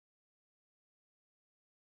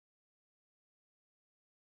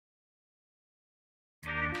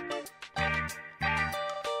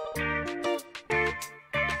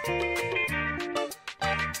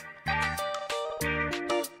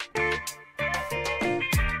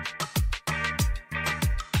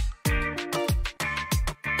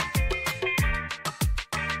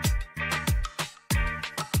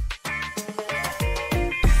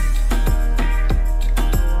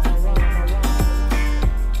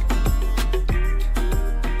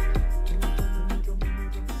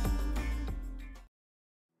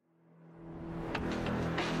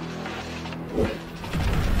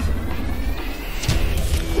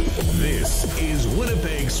This is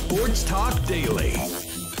Winnipeg Sports Talk Daily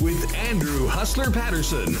with Andrew Hustler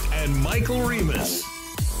Paterson and Michael Remis.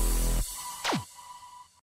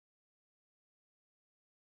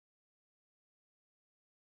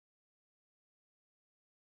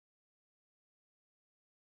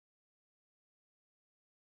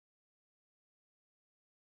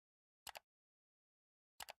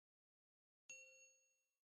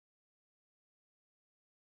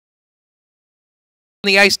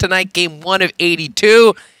 The ice tonight, game 1 of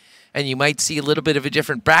 82, and you might see a little bit of a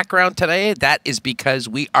different background today. That is because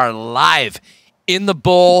we are live in the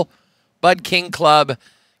Bowl, Bud King Club,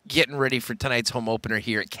 getting ready for tonight's home opener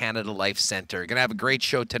here at Canada Life Centre. Going to have a great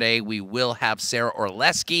show today. We will have Sara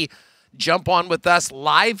Orlesky jump on with us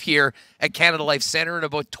live here at Canada Life Centre in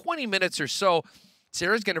about 20 minutes or so.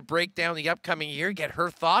 Sara's going to break down the upcoming year, get her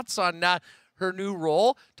thoughts on her new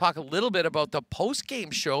role, talk a little bit about the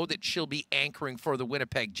post-game show that she'll be anchoring for the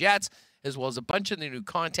Winnipeg Jets, as well as a bunch of the new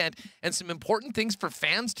content and some important things for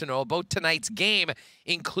fans to know about tonight's game,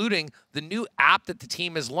 including the new app that the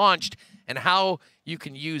team has launched and how you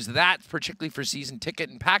can use that, particularly for season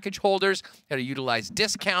ticket and package holders, how to utilize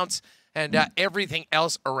discounts and everything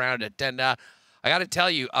else around it. And I got to tell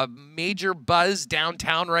you, a major buzz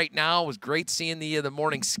downtown right now. It was great seeing the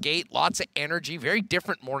morning skate. Lots of energy. Very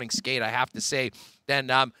different morning skate, I have to say,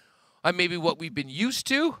 than maybe what we've been used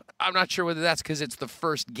to. I'm not sure whether that's because it's the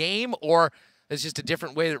first game or it's just a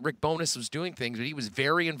different way that Rick Bowness was doing things. But he was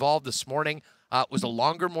very involved this morning. It was a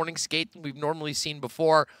longer morning skate than we've normally seen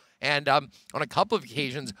before. And on a couple of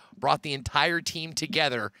occasions, brought the entire team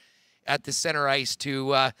together at the center ice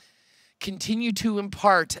to continue to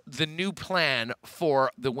impart the new plan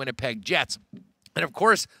for the Winnipeg Jets. And of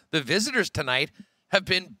course, the visitors tonight have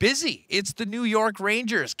been busy. It's the New York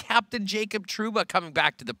Rangers. Captain Jacob Trouba coming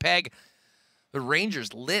back to the peg. The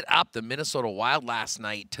Rangers lit up the Minnesota Wild last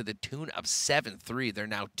night to the tune of 7-3. They're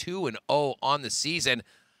now 2-0 on the season.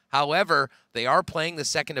 However, they are playing the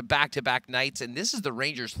second of back-to-back nights, and this is the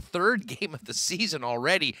Rangers' third game of the season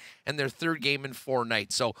already, and their third game in 4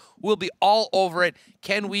 nights. So we'll be all over it.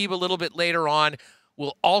 Ken Wiebe a little bit later on.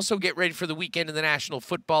 We'll also get ready for the weekend in the National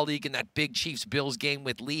Football League in that big Chiefs-Bills game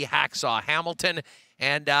with Lee Hacksaw Hamilton,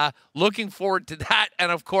 and looking forward to that.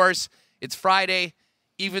 And, of course, it's Friday.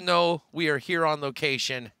 Even though we are here on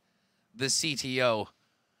location, the CTO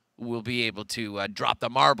we'll be able to drop the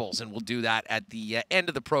marbles, and we'll do that at the end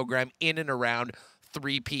of the program in and around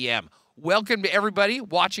 3 p.m. Welcome to everybody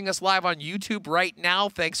watching us live on YouTube right now.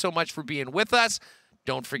 Thanks so much for being with us.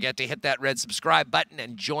 Don't forget to hit that red subscribe button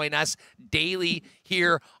and join us daily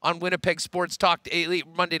here on Winnipeg Sports Talk Daily,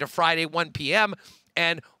 Monday to Friday, 1 p.m.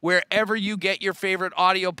 And wherever you get your favorite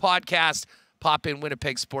audio podcast, pop in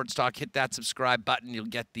Winnipeg Sports Talk, hit that subscribe button. You'll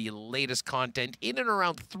get the latest content in and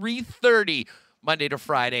around 3:30 Monday to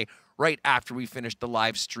Friday, right after we finish the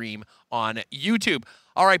live stream on YouTube.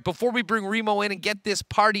 All right, before we bring Remo in and get this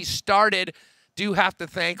party started, do have to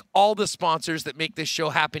thank all the sponsors that make this show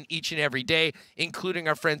happen each and every day, including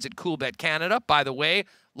our friends at CoolBet Canada. By the way,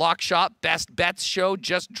 Lock Shop Best Bets show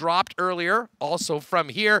just dropped earlier, also from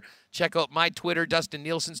here. Check out my Twitter, Dustin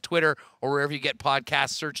Nielsen's Twitter, or wherever you get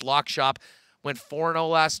podcasts, search Lock Shop. Went 4-0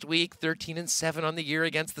 last week, 13-7 on the year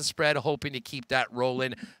against the spread, hoping to keep that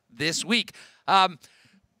rolling this week.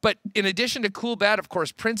 But in addition to CoolBet, of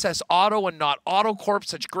course, Princess Auto and Not Auto Corp,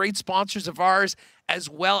 such great sponsors of ours, as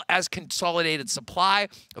well as Consolidated Supply,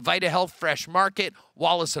 Vita Health Fresh Market,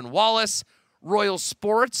 Wallace & Wallace, Royal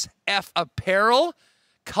Sports, F Apparel,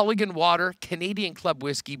 Culligan Water, Canadian Club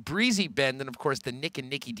Whiskey, Breezy Bend, and of course the Nick and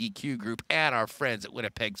Nicky DQ Group, and our friends at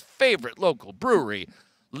Winnipeg's favorite local brewery,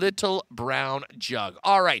 Little Brown Jug.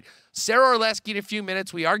 All right, Sara Orlesky in a few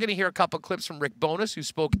minutes. We are going to hear a couple clips from Rick Bowness, who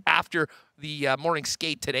spoke after the morning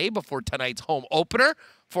skate today before tonight's home opener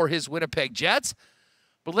for his Winnipeg Jets.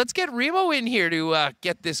 But let's get Remo in here to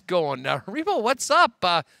get this going. Remo, what's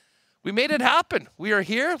up? We made it happen. We are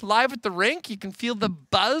here live at the rink. You can feel the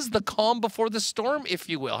buzz, the calm before the storm, if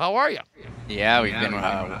you will. How are you? Yeah, we've been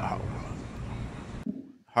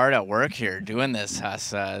hard at work here doing this,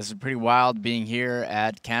 Huss. It's pretty wild being here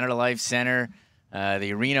at Canada Life Centre.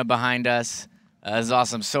 the arena behind us. This is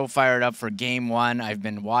awesome. So fired up for Game 1. I've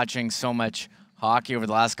been watching so much hockey over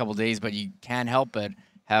the last couple of days, but you can't help but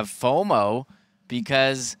have FOMO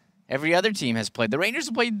because every other team has played. The Rangers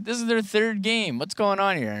have played. This is their 3rd game. What's going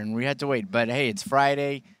on here? And we had to wait. But, hey, it's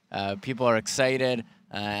Friday. People are excited,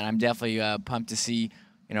 and I'm definitely pumped to see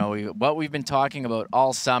what we've been talking about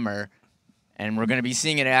all summer, and we're going to be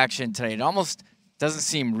seeing it in action tonight. It almost doesn't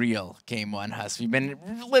seem real, Game 1, Huss. We've been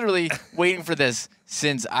literally waiting for this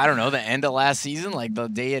since, I don't know, the end of last season, like the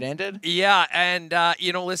day it ended. Yeah, and,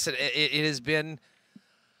 listen, it has been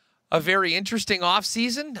a very interesting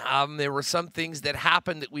offseason. There were some things that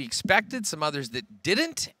happened that we expected, some others that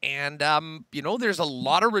didn't. And, there's a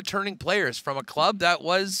lot of returning players from a club that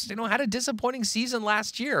was, had a disappointing season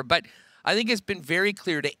last year. But I think it's been very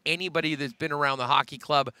clear to anybody that's been around the hockey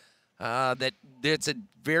club that it's a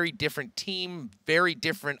very different team, very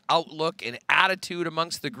different outlook and attitude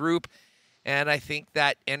amongst the group. And I think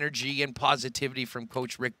that energy and positivity from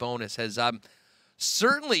Coach Rick Bowness has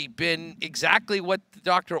certainly been exactly what the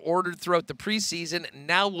doctor ordered throughout the preseason.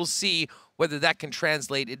 Now we'll see whether that can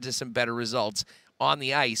translate into some better results on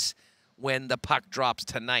the ice when the puck drops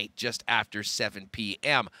tonight just after 7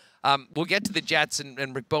 p.m. We'll get to the Jets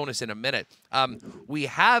and Rick Bowness in a minute. We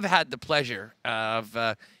have had the pleasure of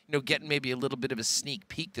getting maybe a little bit of a sneak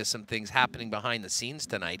peek to some things happening behind the scenes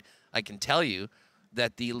tonight. I can tell you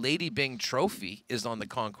that the Lady Byng Trophy is on the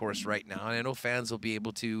concourse right now, and I know fans will be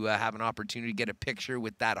able to have an opportunity to get a picture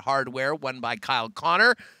with that hardware won by Kyle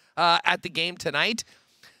Connor at the game tonight.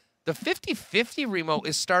 The 50-50 Remo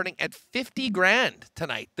is starting at $50,000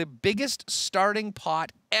 tonight, the biggest starting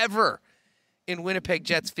pot ever in Winnipeg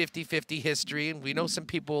Jets 50-50 history, and we know some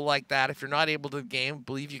people like that. If you're not able to the game,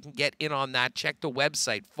 believe you can get in on that. Check the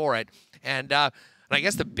website for it. And I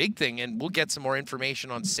guess the big thing, and we'll get some more information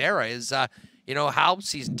on Sara, is how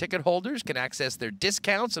season ticket holders can access their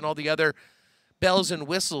discounts and all the other bells and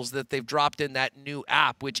whistles that they've dropped in that new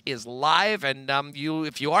app, which is live. And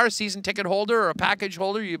if you are a season ticket holder or a package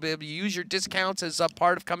holder, you'll be able to use your discounts as a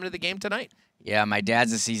part of coming to the game tonight. Yeah, my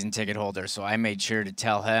dad's a season ticket holder, so I made sure to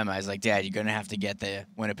tell him. I was like, Dad, you're going to have to get the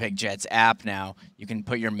Winnipeg Jets app now. You can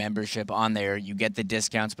put your membership on there. You get the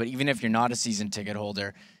discounts. But even if you're not a season ticket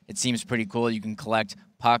holder, it seems pretty cool. You can collect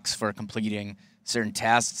pucks for completing certain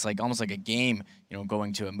tasks. It's like almost like a game,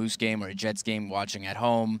 going to a Moose game or a Jets game, watching at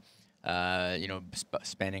home,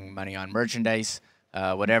 spending money on merchandise,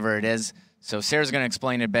 whatever it is. So Sarah's going to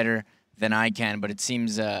explain it better than I can, but it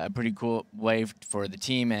seems a pretty cool way for the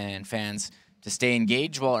team and fans to stay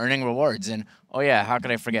engaged while earning rewards. And, oh, yeah, how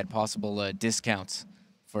could I forget possible discounts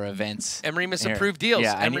for events? And Remis approved deals.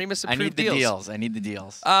 Yeah, I need the deals. I need the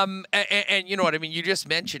deals. And you know what I mean? You just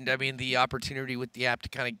mentioned, the opportunity with the app to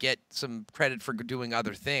kind of get some credit for doing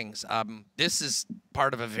other things. This is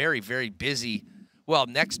part of a very, very busy,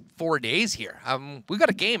 next 4 days here. We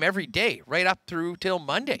got a game every day right up through till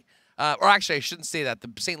Monday. Or actually, I shouldn't say that.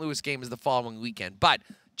 The St. Louis game is the following weekend. But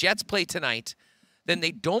Jets play tonight. Then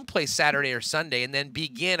they don't play Saturday or Sunday, and then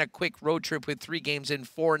begin a quick road trip with 3 games in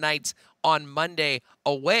 4 nights on Monday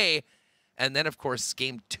away. And then, of course,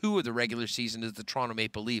 game 2 of the regular season is the Toronto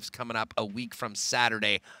Maple Leafs coming up a week from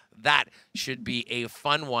Saturday. That should be a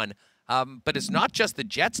fun one. But it's not just the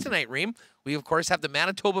Jets tonight, Reem. We, of course, have the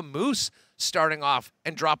Manitoba Moose starting off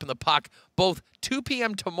and dropping the puck both 2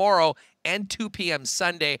 p.m. tomorrow and 2 p.m.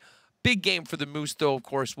 Sunday. Big game for the Moose, though, of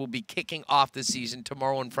course, will be kicking off the season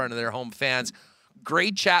tomorrow in front of their home fans.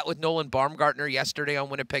 Great chat with Nolan Baumgartner yesterday on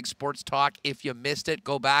Winnipeg Sports Talk. If you missed it,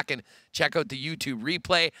 go back and check out the YouTube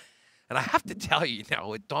replay. And I have to tell you now,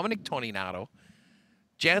 with Dominic Toninato,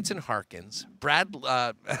 Jansen Harkins, Brad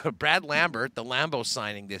Lambert, the Lambo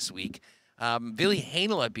signing this week, Ville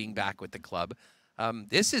Heinola being back with the club,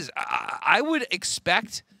 this is, I would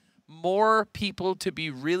expect more people to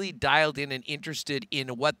be really dialed in and interested in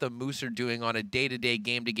what the Moose are doing on a day-to-day,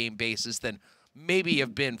 game-to-game basis than maybe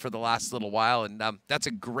have been for the last little while, and that's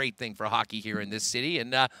a great thing for hockey here in this city,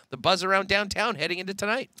 and the buzz around downtown heading into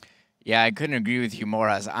tonight. Yeah, I couldn't agree with you more,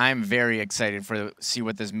 as I'm very excited to see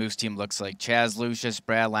what this Moose team looks like. Chaz Lucius,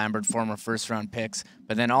 Brad Lambert, former first-round picks,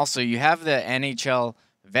 but then also you have the NHL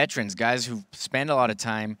veterans, guys who spend a lot of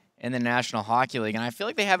time in the National Hockey League, and I feel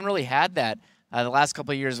like they haven't really had that the last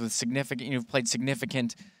couple of years with significant, played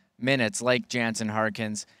significant minutes like Jansen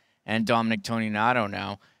Harkins and Dominic Toninato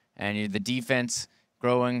now. And the defense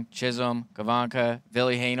growing, Chisholm, Gavanka, Ville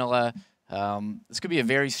Heinola. This could be a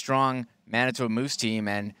very strong Manitoba Moose team,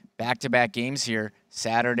 and back-to-back games here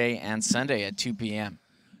Saturday and Sunday at 2 p.m.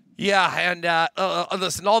 Yeah, and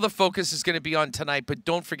listen, all the focus is going to be on tonight, but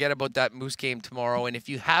don't forget about that Moose game tomorrow. And if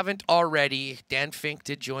you haven't already, Dan Fink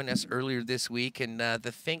did join us earlier this week, and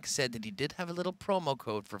the Fink said that he did have a little promo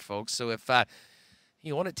code for folks. So if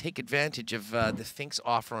you want to take advantage of the Fink's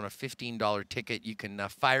offer on a $15 ticket, you can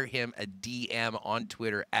fire him a DM on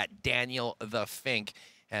Twitter at Daniel the Fink,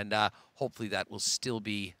 and hopefully that will still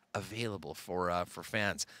be available for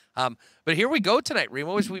fans. But here we go tonight,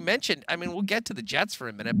 Remo. As we mentioned, I mean, we'll get to the Jets for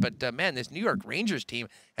a minute, but man, this New York Rangers team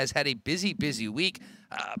has had a busy, busy week.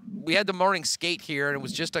 We had the morning skate here, and it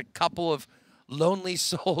was just a couple of lonely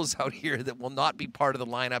souls out here that will not be part of the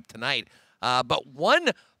lineup tonight. But one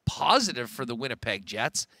positive for the Winnipeg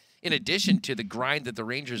Jets, in addition to the grind that the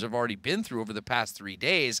Rangers have already been through over the past 3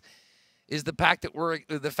 days, is the fact that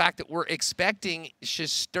we're expecting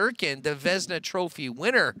Shesterkin, the Vezina Trophy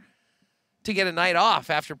winner, to get a night off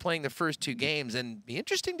after playing the first 2 games. And be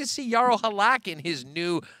interesting to see Jaro Halak in his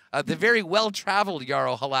new, the very well-traveled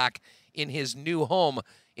Jaro Halak in his new home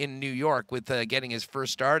in New York, with getting his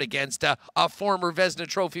first start against a former Vezina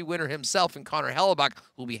Trophy winner himself in Connor Hellebuck,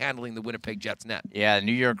 who will be handling the Winnipeg Jets net. Yeah,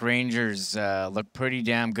 New York Rangers looked pretty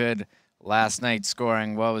damn good last night,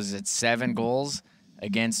 scoring, what was it, 7 goals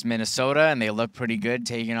against Minnesota, and they look pretty good,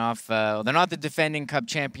 taking off. They're not the defending Cup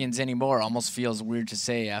champions anymore. Almost feels weird to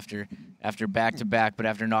say after back-to-back, but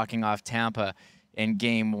after knocking off Tampa in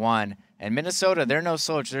Game 1. And Minnesota, they're no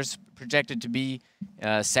slouch. They're projected to be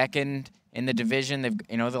second in the division.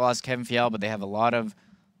 They lost Kevin Fiala, but they have a lot of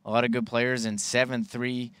good players. And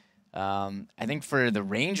 7-3. I think for the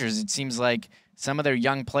Rangers, it seems like some of their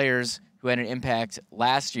young players who had an impact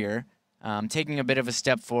last year, taking a bit of a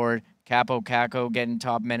step forward. Capo Caco getting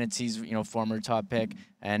top minutes. He's former top pick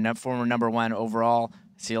and former #1 overall. I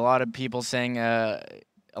see a lot of people saying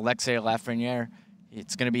Alexei Lafreniere,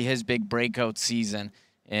 it's going to be his big breakout season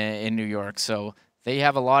in New York. So they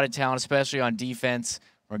have a lot of talent, especially on defense.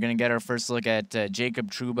 We're going to get our first look at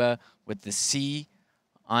Jacob Trouba with the C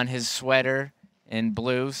on his sweater in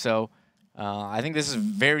blue. So I think this is a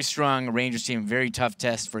very strong Rangers team, very tough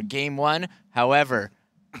test for Game 1. However,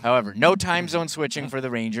 no time zone switching for the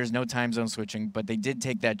Rangers, no time zone switching, but they did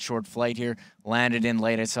take that short flight here, landed in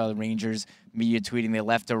late. I saw the Rangers media tweeting they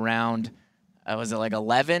left around, was it like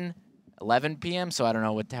 11 p.m.? So I don't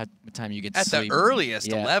know what time you get to sleep. At the earliest,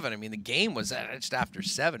 11. I mean, the game was just after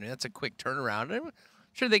 7. I mean, that's a quick turnaround. I'm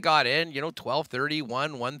sure they got in, 12:30,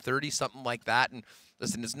 1:30, something like that. And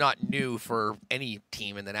listen, it's not new for any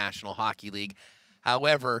team in the National Hockey League.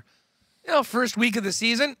 However, first week of the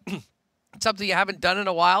season, it's something you haven't done in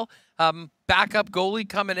a while. Backup goalie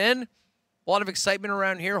coming in. A lot of excitement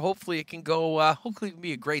around here. Hopefully it can go, hopefully it can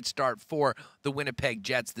be a great start for the Winnipeg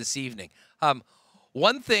Jets this evening.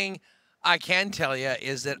 One thing I can tell you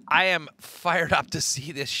is that I am fired up to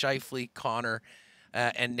see this Scheifele, Connor,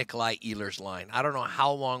 and Nikolai Ehlers line. I don't know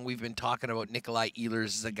how long we've been talking about Nikolai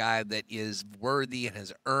Ehlers as a guy that is worthy and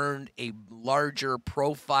has earned a larger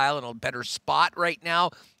profile and a better spot right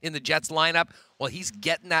now in the Jets lineup. Well, he's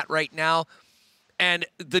getting that right now. And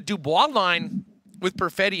the Dubois line with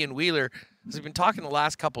Perfetti and Wheeler, as we've been talking the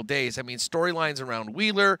last couple days, I mean, storylines around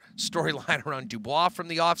Wheeler, storyline around Dubois from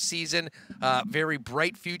the offseason, very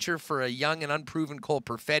bright future for a young and unproven Cole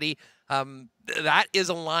Perfetti. That is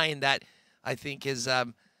a line that I think is,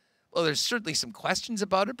 well, there's certainly some questions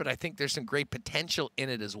about it, but I think there's some great potential in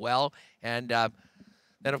it as well. And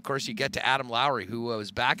then, of course, you get to Adam Lowry, who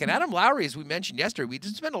was back. And Adam Lowry, as we mentioned yesterday, we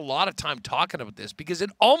did spend a lot of time talking about this because it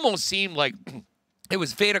almost seemed like it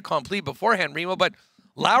was fait accompli beforehand, Remo. But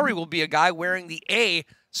Lowry will be a guy wearing the A,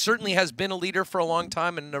 certainly has been a leader for a long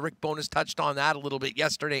time. And Rick Bowness touched on that a little bit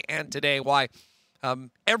yesterday and today, why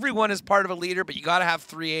everyone is part of a leader, but you got to have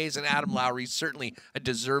 3 A's, and Adam Lowry is certainly a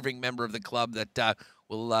deserving member of the club that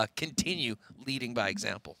will continue leading by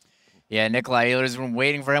example. Yeah, Nikolai Ehlers, been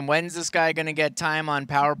waiting for him. When's this guy going to get time on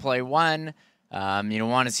Power Play 1?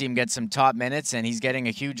 Want to see him get some top minutes, and he's getting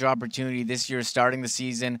a huge opportunity this year, starting the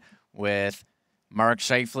season with Mark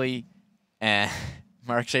Scheifele and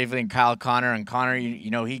Kyle Connor. And Connor,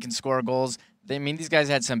 he can score goals. I mean, these guys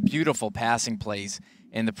had some beautiful passing plays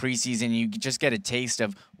in the preseason. You just get a taste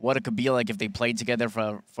of what it could be like if they played together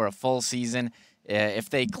for a full season. If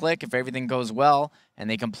they click, if everything goes well, and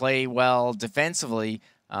they can play well defensively,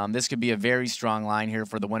 this could be a very strong line here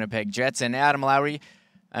for the Winnipeg Jets. And Adam Lowry,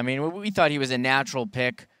 I mean, we thought he was a natural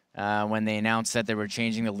pick when they announced that they were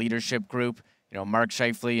changing the leadership group. Mark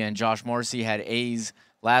Scheifele and Josh Morrissey had A's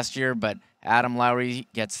last year, but Adam Lowry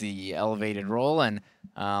gets the elevated role, and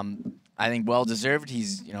I think well-deserved.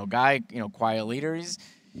 He's, quiet leader. He's,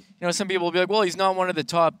 some people will be like, well, he's not one of the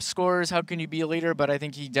top scorers. How can you be a leader? But I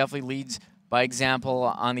think he definitely leads by example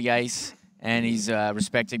on the ice. and he's a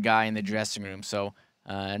respected guy in the dressing room. So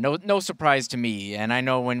no surprise to me. And I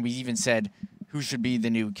know when we even said who should be the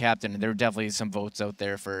new captain, there were definitely some votes out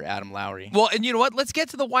there for Adam Lowry. Well, and you know what? Let's get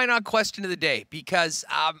to the why not question of the day, because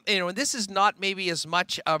and this is not maybe as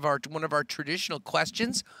much of one of our traditional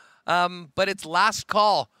questions, but it's last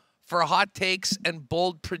call for hot takes and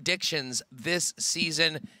bold predictions this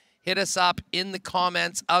season. Hit us up in the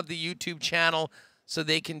comments of the YouTube channel so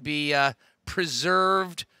they can be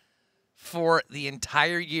preserved for the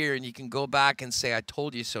entire year, and you can go back and say I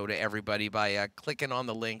told you so to everybody by clicking on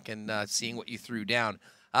the link and seeing what you threw down.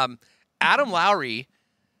 Adam Lowry,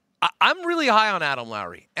 I'm really high on Adam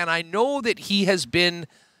Lowry, and I know that he has been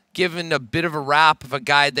given a bit of a rap of a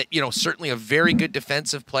guy that, certainly a very good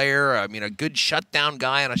defensive player, I mean a good shutdown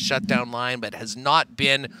guy on a shutdown line, but has not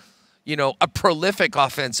been a prolific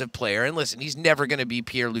offensive player. And listen, he's never going to be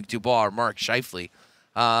Pierre-Luc Dubois or Mark Scheifele,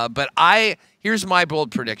 but here's my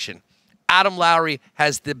bold prediction. Adam Lowry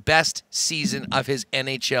has the best season of his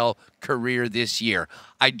NHL career this year.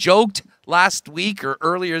 I joked last week or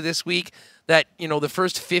earlier this week that, the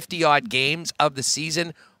first 50-odd games of the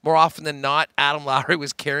season, more often than not, Adam Lowry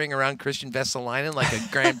was carrying around Christian Vesalainen like a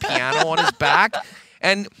grand piano on his back.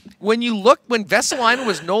 And when you look, when Vesalainen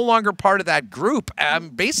was no longer part of that group,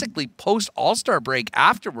 basically post-All-Star break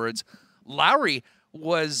afterwards, Lowry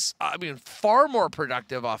was, far more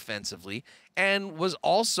productive offensively and was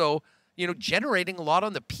also generating a lot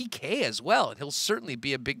on the PK as well, and he'll certainly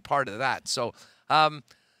be a big part of that. So,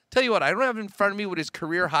 tell you what, I don't have in front of me what his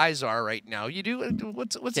career highs are right now. You do?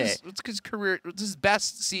 What's his career? What's his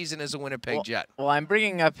best season as a Winnipeg Jet? Well, I'm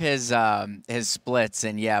bringing up his splits,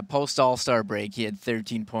 and yeah, post All-Star break, he had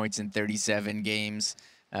 13 points in 37 games.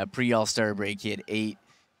 Pre All-Star break, he had 8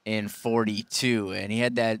 in 42, and he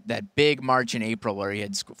had that big March and April where he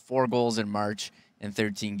had 4 goals in March in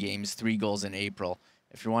 13 games, 3 goals in April.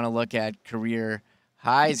 If you want to look at career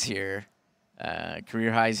highs here,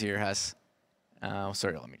 Huss.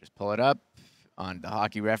 Sorry, let me just pull it up on the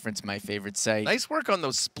Hockey Reference, my favorite site. Nice work on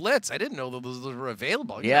those splits. I didn't know those were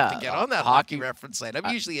available. You yeah, have to get on that Hockey Reference site.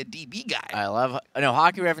 I'm usually a DB guy. I love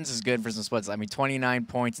Hockey Reference is good for some splits. 29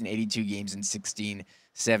 points in 82 games in 16-17.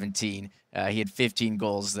 He had 15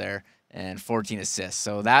 goals there and 14 assists.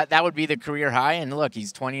 So that would be the career high. And look,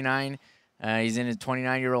 he's 29. He's in his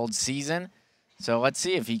 29-year-old season. So let's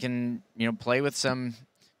see if he can, play with some,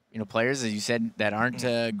 players, as you said, that aren't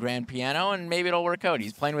grand piano, and maybe it'll work out.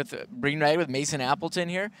 He's playing with, reunited with Mason Appleton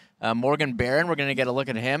here. Morgan Barron, we're going to get a look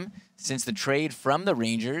at him since the trade from the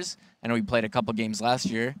Rangers. I know he played a couple games last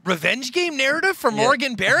year. Revenge game narrative for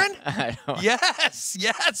Morgan Barron?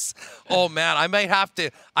 Yes. Oh, man,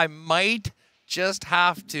 I might just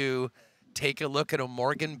have to take a look at a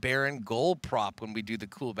Morgan Barron goal prop when we do the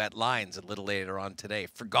Cool Bet lines a little later on today.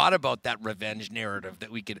 Forgot about that revenge narrative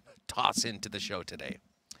that we could toss into the show today.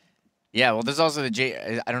 Yeah, well, there's also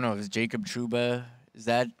I don't know, is Jacob Trouba, is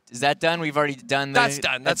that done? We've already done That's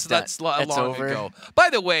done. That's long over. ago. By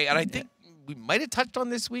the way, and I think we might have touched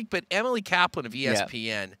on this week, but Emily Kaplan of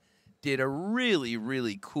ESPN did a really,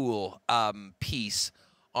 really cool piece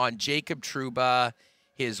on Jacob Trouba,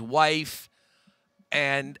 his wife.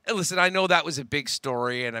 And listen, I know that was a big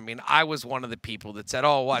story, and I was one of the people that said,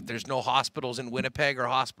 oh, what, there's no hospitals in Winnipeg or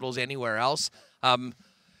hospitals anywhere else?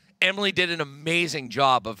 Emily did an amazing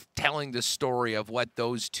job of telling the story of what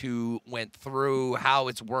those two went through, how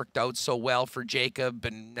it's worked out so well for Jacob,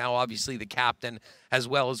 and now obviously the captain, as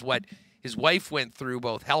well as what his wife went through,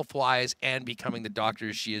 both health-wise and becoming the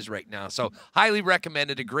doctor she is right now. So highly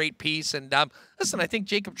recommended, a great piece. And listen, I think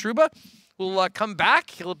Jacob Trouba will come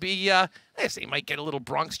back. He'll be, he might get a little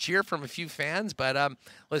Bronx cheer from a few fans, but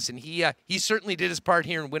listen, he certainly did his part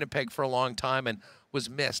here in Winnipeg for a long time and was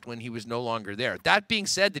missed when he was no longer there. That being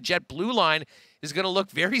said, the Jet Blue line is going to look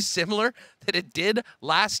very similar that it did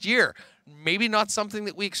last year. Maybe not something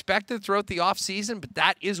that we expected throughout the offseason, but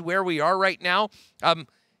that is where we are right now.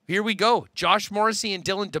 Here we go. Josh Morrissey and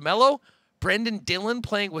Dylan DeMello. Brendan Dillon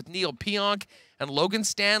playing with Neil Pionk. And Logan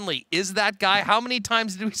Stanley is that guy. How many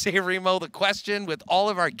times did we say, Remo, the question with all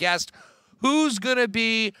of our guests, who's going to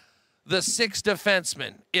be the sixth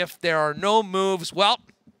defenseman if there are no moves? Well,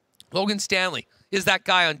 Logan Stanley is that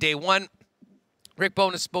guy on day one. Rick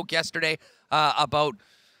Bowness spoke yesterday about,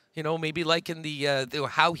 maybe liking the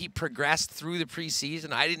how he progressed through the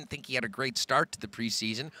preseason. I didn't think he had a great start to the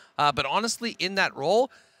preseason. But honestly, in that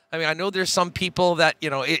role, I know there's some people that,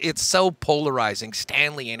 it's so polarizing.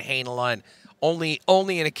 Stanley and Heinola, and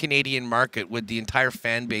only in a Canadian market would the entire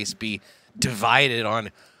fan base be divided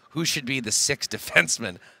on who should be the sixth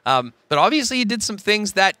defenseman. But obviously he did some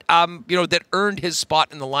things that, that earned his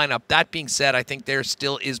spot in the lineup. That being said, I think there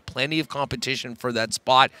still is plenty of competition for that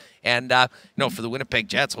spot. And, for the Winnipeg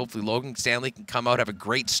Jets, hopefully Logan Stanley can come out, have a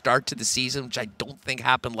great start to the season, which I don't think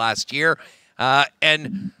happened last year.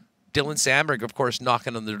 And Dylan Samberg, of course,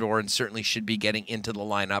 knocking on the door and certainly should be getting into the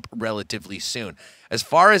lineup relatively soon. As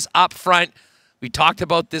far as up front, we talked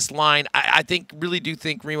about this line. I really do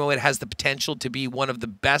think, Remo, it has the potential to be one of the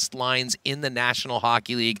best lines in the National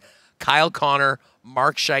Hockey League. Kyle Connor,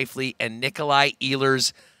 Mark Scheifele, and Nikolai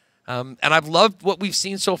Ehlers. And I've loved what we've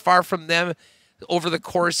seen so far from them over the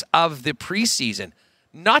course of the preseason.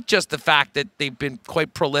 Not just the fact that they've been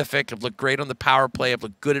quite prolific, have looked great on the power play, have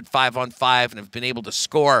looked good at 5-on-5, and have been able to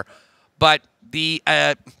score, but the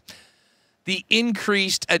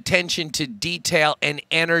increased attention to detail and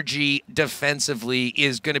energy defensively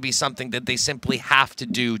is going to be something that they simply have to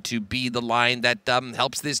do to be the line that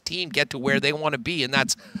helps this team get to where they want to be, and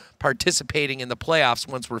that's participating in the playoffs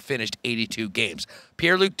once we're finished 82 games.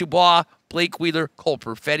 Pierre-Luc Dubois, Blake Wheeler, Cole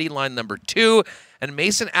Perfetti, line number 2. And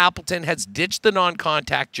Mason Appleton has ditched the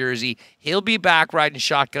non-contact jersey. He'll be back riding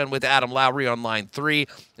shotgun with Adam Lowry on line 3.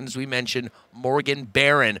 And as we mentioned, Morgan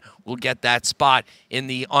Barron will get that spot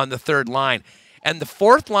on the third line. And the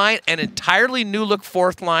fourth line, an entirely new look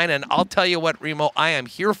fourth line. And I'll tell you what, Remo, I am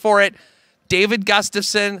here for it. David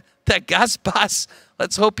Gustafsson, the Gus Bus.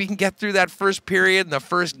 Let's hope he can get through that first period and the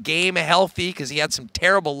first game healthy, because he had some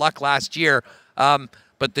terrible luck last year.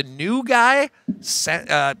 But the new guy,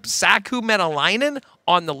 Saku Menalainen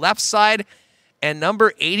on the left side, and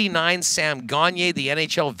number 89, Sam Gagner, the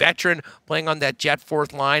NHL veteran, playing on that Jet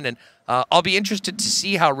fourth line. And I'll be interested to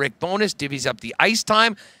see how Rick Bowness divvies up the ice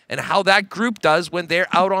time and how that group does when they're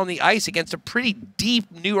out on the ice against a pretty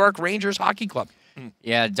deep New York Rangers hockey club.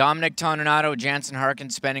 Yeah, Dominic Toninato, Jansen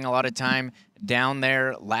Harkin spending a lot of time down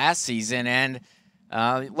there last season, and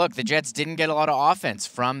look, the Jets didn't get a lot of offense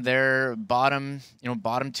from their bottom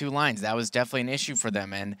two lines. That was definitely an issue for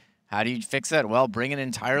them. And how do you fix that? Well, bring in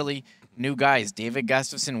entirely new guys. David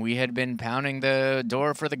Gustafsson, we had been pounding the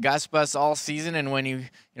door for the Gus Bus all season, and when he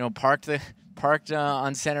parked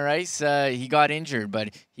on center ice, he got injured.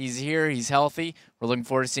 But he's here, he's healthy. We're looking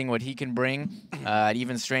forward to seeing what he can bring at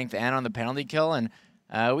even strength and on the penalty kill. And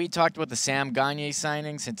we talked about the Sam Gagner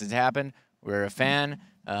signing since it happened. We're a fan.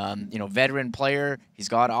 Veteran player. He's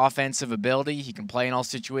got offensive ability. He can play in all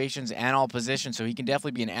situations and all positions, so he can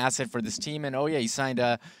definitely be an asset for this team. And, he signed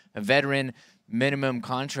a veteran minimum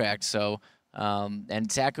contract. So,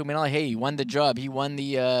 and Saku Menalainen, hey, he won the job. He won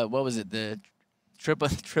the, the triple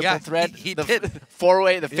threat? He the did.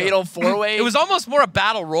 Four-way, the fatal four-way? It was almost more a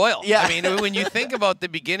battle royal. Yeah. I mean, when you think about the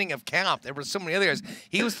beginning of camp, there were so many other guys.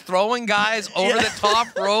 He was throwing guys over the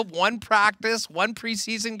top rope, one practice, one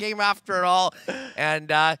preseason game after it all.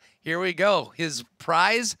 And here we go. His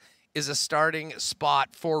prize is a starting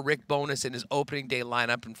spot for Rick Bowness in his opening day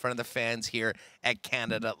lineup in front of the fans here at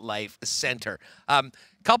Canada Life Centre.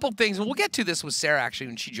 Couple things, and we'll get to this with Sara actually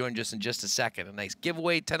when she joined us in just a second. A nice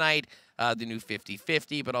giveaway tonight, the new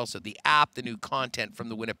 50-50, but also the app, the new content from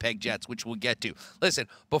the Winnipeg Jets, which we'll get to. Listen,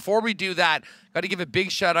 before we do that, got to give a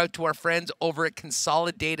big shout out to our friends over at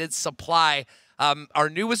Consolidated Supply, our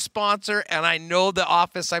newest sponsor, and I know the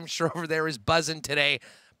office, I'm sure, over there is buzzing today.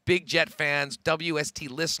 Big Jet fans, WST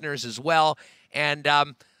listeners as well, and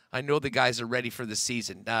I know the guys are ready for the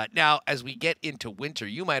season. Now, as we get into winter,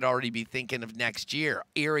 you might already be thinking of next year.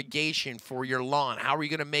 Irrigation for your lawn. How are you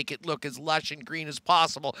going to make it look as lush and green as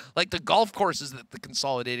possible, like the golf courses that the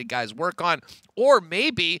Consolidated guys work on? Or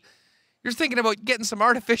maybe you're thinking about getting some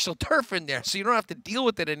artificial turf in there so you don't have to deal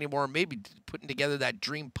with it anymore. Maybe putting together that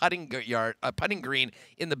dream putting green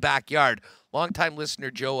in the backyard. Longtime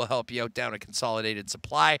listener Joe will help you out down at Consolidated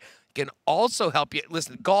Supply. Can also help you.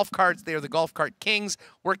 Listen, golf carts, they're the Golf Cart Kings,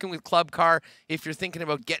 working with Club Car. If you're thinking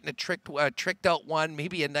about getting a tricked out one,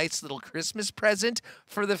 maybe a nice little Christmas present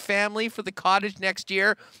for the family, for the cottage next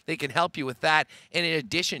year, they can help you with that. And in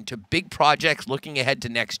addition to big projects looking ahead to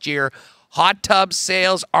next year, hot tub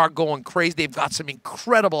sales are going crazy. They've got some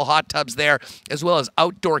incredible hot tubs there, as well as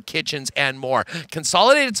outdoor kitchens and more.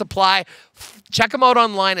 Consolidated Supply, check them out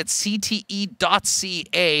online at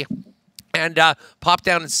cte.ca. And pop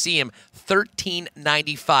down and see him,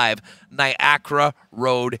 1395 Niagara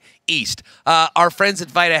Road East. Our friends at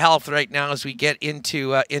Vita Health right now, as we get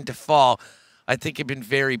into fall, I think have been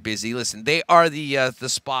very busy. Listen, they are the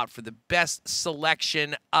spot for the best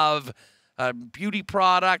selection of beauty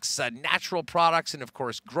products, natural products, and of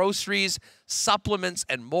course groceries, supplements,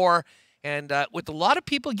 and more. And with a lot of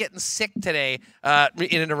people getting sick today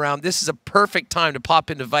in and around, this is a perfect time to pop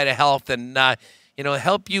into Vita Health and you know,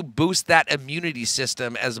 help you boost that immunity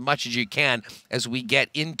system as much as you can as we get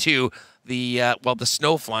into the the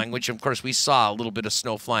snow flying, which of course we saw a little bit of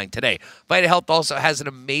snow flying today. Vita Health also has an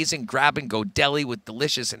amazing grab-and-go deli with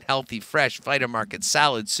delicious and healthy fresh Vita Market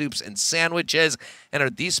salads, soups, and sandwiches, and are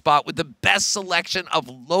the spot with the best selection of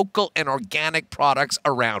local and organic products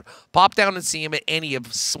around. Pop down and see them at any of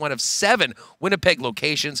one of 7 Winnipeg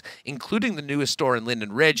locations, including the newest store in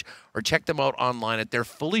Linden Ridge, or check them out online at their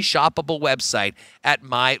fully shoppable website at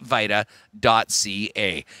myvita.ca.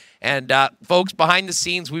 And folks, behind the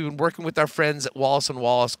scenes, we've been working with our friends at Wallace &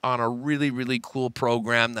 Wallace on a really, really cool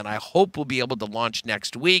program that I hope we'll be able to launch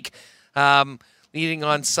next week, leading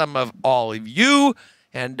on some of all of you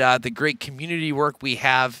and the great community work we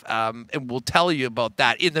have, and we'll tell you about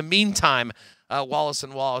that. In the meantime, Wallace &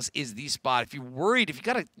 Wallace is the spot. If you're worried, if you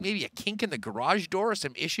got maybe a kink in the garage door or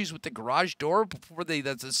some issues with the garage door before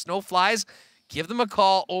the snow flies, give them a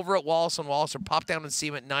call over at Wallace & Wallace or pop down and see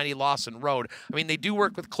them at 90 Lawson Road. I mean, they do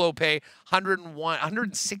work with Clopay,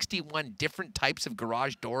 161 different types of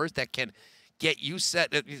garage doors that can get you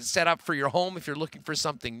set up for your home if you're looking for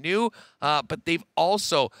something new. But they've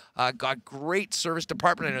also got great service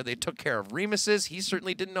department. I know they took care of Remis's. He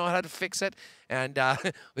certainly didn't know how to fix it. And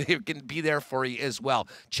they can be there for you as well.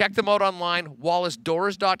 Check them out online,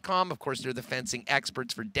 wallacedoors.com. Of course, they're the fencing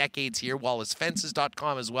experts for decades here.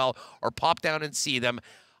 wallacefences.com as well. Or pop down and see them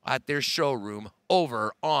at their showroom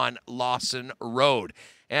over on Lawson Road.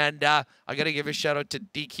 And I got to give a shout out to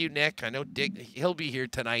DQ Nick. I know Dick, he'll be here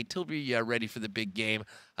tonight. He'll be ready for the big game.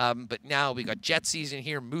 But now we got Jet season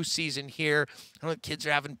here, Moose season here. I know the kids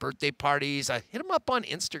are having birthday parties. Hit them up on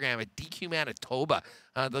Instagram at DQ Manitoba.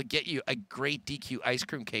 They'll get you a great DQ ice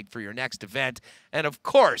cream cake for your next event. And of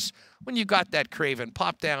course, when you got that craving,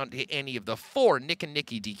 pop down to any of the 4 Nick and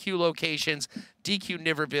Nicky DQ locations: DQ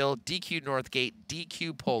Niverville, DQ Northgate,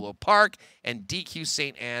 DQ Polo Park, and DQ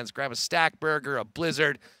St. Anne's. Grab a stack burger, a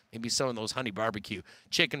blizzard, maybe some of those honey barbecue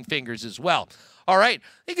chicken fingers as well. All right,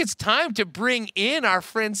 I think it's time to bring in our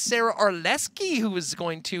friend Sara Orlesky, who is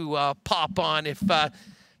going to pop on if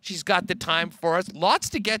she's got the time for us. Lots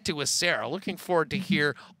to get to with Sara. Looking forward to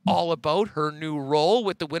hear all about her new role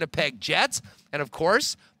with the Winnipeg Jets. And, of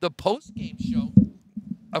course, the post-game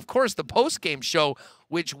show.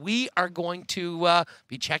 Which we are going to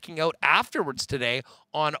be checking out afterwards today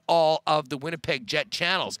on all of the Winnipeg Jet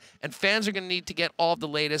channels. And fans are going to need to get all of the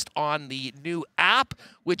latest on the new app,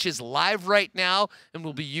 which is live right now and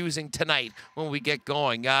we'll be using tonight when we get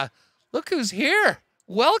going. Look who's here.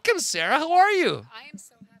 Welcome, Sara. How are you? I am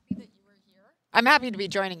so happy that you were here. I'm happy to be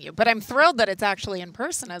joining you, but I'm thrilled that it's actually in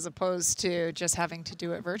person as opposed to just having to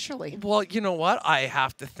do it virtually. Well, you know what? I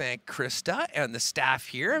have to thank Krista and the staff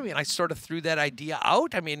here. I mean, I sort of threw that idea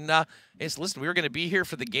out. I mean, listen, we were going to be here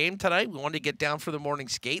for the game tonight. We wanted to get down for the morning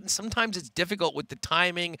skate, and sometimes it's difficult with the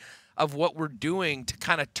timing of what we're doing to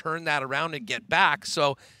kind of turn that around and get back.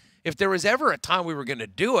 So if there was ever a time we were going to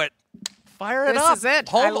do it, fire it up. This is it.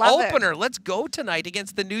 Home opener. Let's go tonight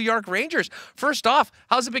against the New York Rangers. First off,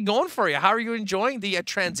 how's it been going for you? How are you enjoying the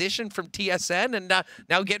transition from TSN and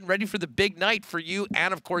now getting ready for the big night for you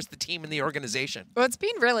and, of course, the team and the organization? Well, it's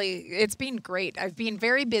been great. I've been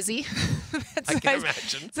very busy. I can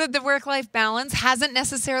imagine. So the work-life balance hasn't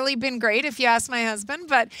necessarily been great, if you ask my husband,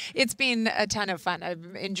 but it's been a ton of fun.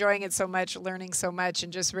 I'm enjoying it so much, learning so much,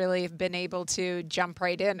 and just really been able to jump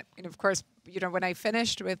right in. And, of course, you know, when I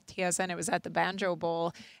finished with TSN, it was at the Banjo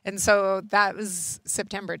Bowl. And so that was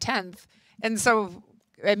September 10th. And so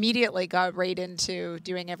immediately got right into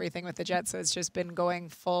doing everything with the Jets. So it's just been going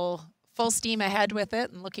full steam ahead with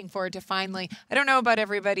it and looking forward to finally, I don't know about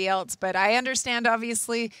everybody else, but I understand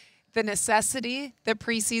obviously the necessity that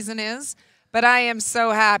preseason is. But I am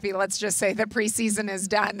so happy, let's just say, that preseason is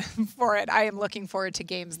done for it. I am looking forward to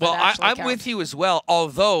games that actually count. I'm with you as well,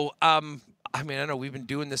 although I mean, I know we've been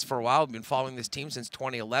doing this for a while. We've been following this team since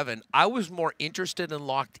 2011. I was more interested and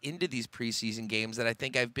locked into these preseason games than I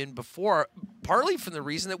think I've been before, partly from the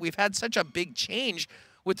reason that we've had such a big change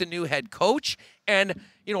with the new head coach and,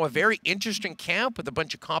 you know, a very interesting camp with a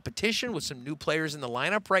bunch of competition with some new players in the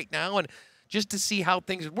lineup right now, and just to see how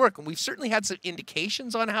things would work. And we've certainly had some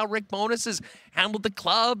indications on how Rick Bowness has handled the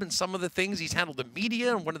club and some of the things he's handled the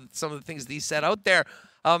media and some of the things that he said out there.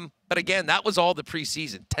 But again, that was all the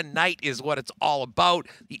preseason. Tonight is what it's all about.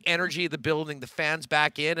 The energy of the building, the fans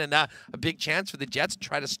back in, and a big chance for the Jets to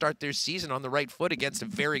try to start their season on the right foot against a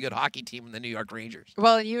very good hockey team in the New York Rangers.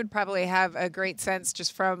 Well, you would probably have a great sense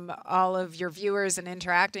just from all of your viewers and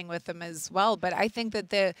interacting with them as well. But I think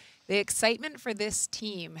that the excitement for this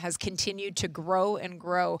team has continued to grow and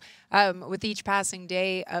grow with each passing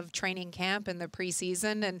day of training camp and the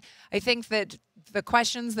preseason. And I think that the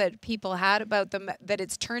questions that people had about them, that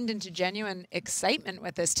it's turned into genuine excitement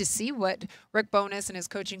with this, to see what Rick Bowness and his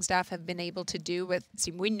coaching staff have been able to do with the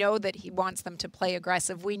team. We know that he wants them to play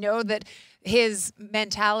aggressive. We know that his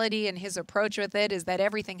mentality and his approach with it is that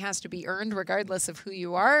everything has to be earned regardless of who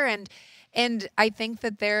you are. And I think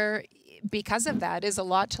that because of that, is a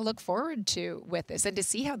lot to look forward to with this and to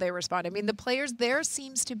see how they respond. I mean, the players, there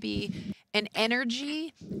seems to be an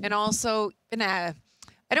energy and also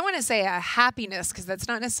I don't want to say a happiness, because that's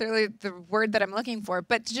not necessarily the word that I'm looking for,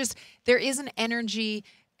 but just there is an energy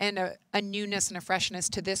and a newness and a freshness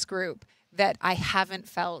to this group that I haven't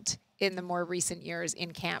felt in the more recent years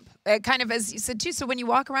in camp. Kind of as you said too, so when you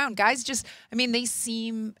walk around, guys just, I mean, they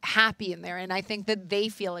seem happy in there, and I think that they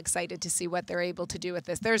feel excited to see what they're able to do with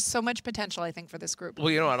this. There's so much potential, I think, for this group. Well,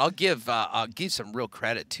 you know what? I'll give some real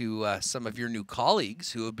credit to some of your new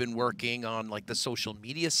colleagues who have been working on like the social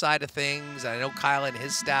media side of things. I know Kyle and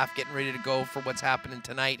his staff getting ready to go for what's happening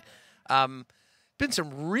tonight. Been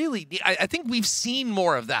some really, I think we've seen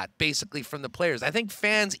more of that basically from the players. I think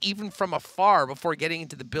fans, even from afar before getting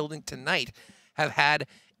into the building tonight, have had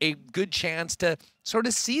a good chance to sort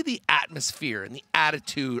of see the atmosphere and the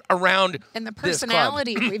attitude around and the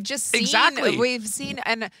personality. We've just seen, exactly. We've seen,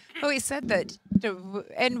 and we said that,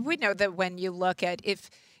 and we know that when you look at,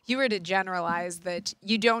 if you were to generalize, that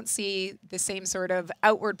you don't see the same sort of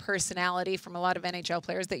outward personality from a lot of NHL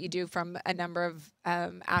players that you do from a number of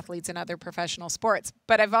athletes in other professional sports.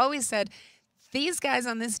 But I've always said, these guys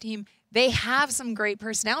on this team, they have some great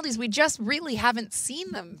personalities. We just really haven't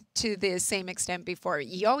seen them to the same extent before.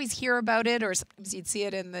 You always hear about it, or sometimes you'd see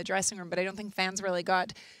it in the dressing room, but I don't think fans really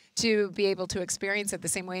got to be able to experience it the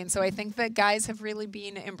same way. And so I think that guys have really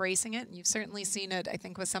been embracing it. And you've certainly seen it, I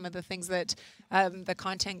think, with some of the things that the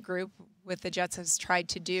content group with the Jets has tried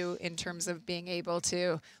to do in terms of being able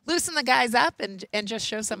to loosen the guys up and just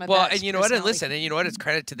show some of that. Well, and you know what? And listen, and you know what? It's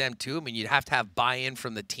credit to them, too. I mean, you'd have to have buy-in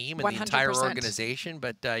from the team and 100%. The entire organization.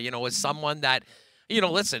 But, you know, as someone that, you know,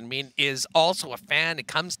 listen, I mean, is also a fan, it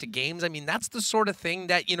comes to games. I mean, that's the sort of thing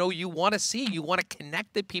that, you know, you want to see. You want to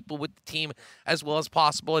connect the people with the team as well as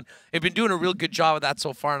possible. And they've been doing a real good job of that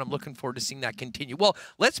so far, and I'm looking forward to seeing that continue. Well,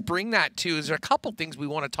 let's bring that to, is there a couple things we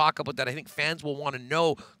want to talk about that I think fans will want to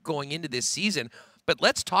know going into this season. But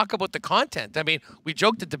let's talk about the content. I mean, we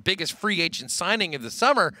joked that the biggest free agent signing of the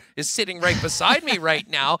summer is sitting right beside me right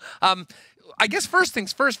now. I guess first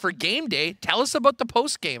things first, for game day, tell us about the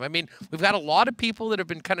post game. I mean, we've got a lot of people that have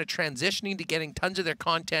been kind of transitioning to getting tons of their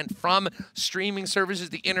content from streaming services,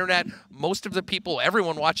 the internet. Most of the people,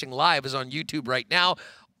 everyone watching live is on YouTube right now.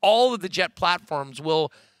 All of the Jet platforms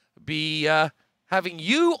will be having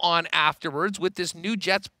you on afterwards with this new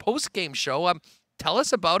Jets post game show. Tell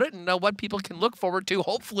us about it and what people can look forward to,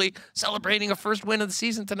 hopefully celebrating a first win of the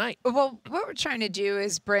season tonight. Well, what we're trying to do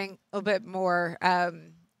is bring a little bit more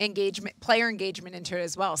engagement, player engagement into it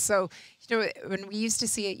as well. So, you know, when we used to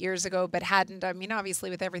see it years ago, but hadn't, I mean, obviously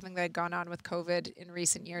with everything that had gone on with COVID in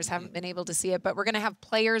recent years, haven't been able to see it, but we're going to have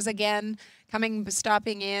players again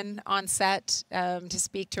stopping in on set to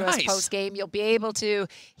speak to us post-game. You'll be able to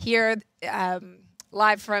hear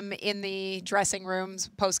live from in the dressing rooms,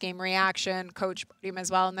 post-game reaction, coach podium as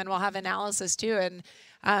well, and then we'll have analysis too,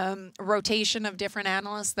 and rotation of different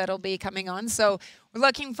analysts that'll be coming on. So we're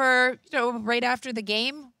looking for, you know, right after the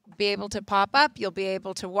game, be able to pop up. You'll be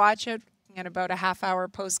able to watch it at about a half-hour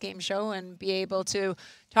post-game show and be able to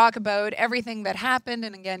talk about everything that happened.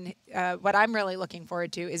 And again, what I'm really looking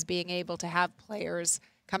forward to is being able to have players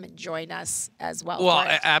come and join us as well. Well,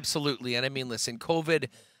 absolutely. And I mean, listen, COVID,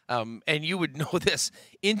 and you would know this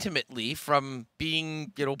intimately from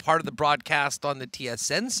being, you know, part of the broadcast on the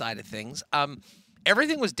TSN side of things.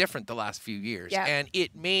 Everything was different the last few years, and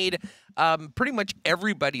it made pretty much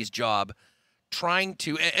everybody's job trying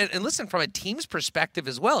to, and listen, from a team's perspective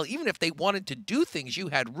as well, even if they wanted to do things, you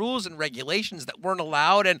had rules and regulations that weren't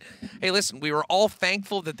allowed. And hey, listen, we were all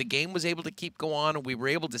thankful that the game was able to keep going on and we were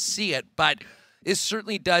able to see it, but it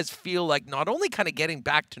certainly does feel like not only kind of getting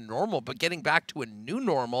back to normal, but getting back to a new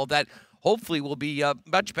normal that hopefully will be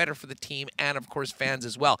much better for the team and, of course, fans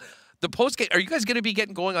as well. The post game, are you guys going to be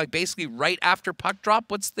getting going like basically right after puck drop?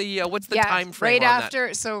 What's the time frame? Right on after.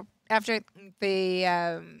 That? So after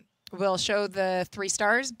the we'll show the 3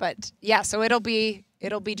 stars, but yeah, so it'll be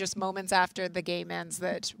just moments after the game ends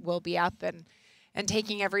that we'll be up and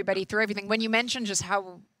taking everybody through everything. When you mentioned just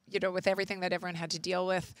how, you know, with everything that everyone had to deal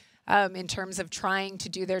with in terms of trying to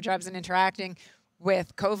do their jobs and interacting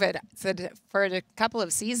with COVID, so for a couple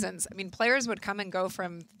of seasons, I mean, players would come and go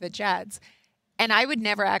from the Jets, And I would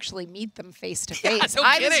never actually meet them face to face. No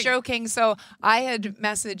I kidding. was joking. So I had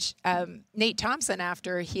messaged Nate Thompson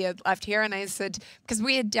after he had left here, and I said, because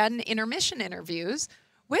we had done intermission interviews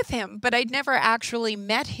with him, but I'd never actually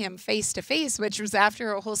met him face to face, which was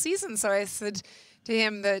after a whole season. So I said to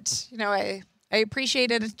him that, I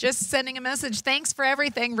appreciated just sending a message. Thanks for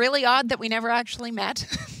everything. Really odd that we never actually met.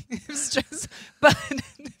 It was just, but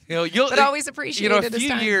but always appreciated a few his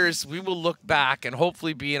time. years we will look back and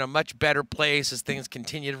hopefully be in a much better place as things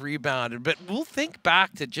continue to rebound. But we'll think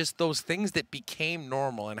back to just those things that became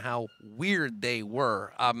normal and how weird they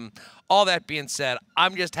were. All that being said,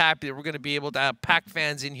 I'm just happy that we're going to be able to have Pack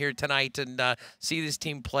fans in here tonight and see this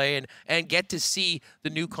team play and get to see the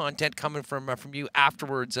new content coming from you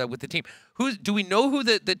afterwards with the team. Do we know who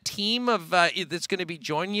the team of that's going to be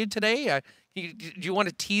joining you today? Do you want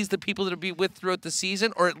to tease the people that will be with throughout the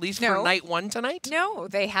season, or at least for night one tonight? No,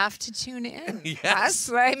 they have to tune in.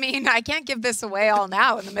 Yes. I mean, I can't give this away all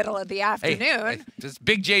now in the middle of the afternoon. Hey, this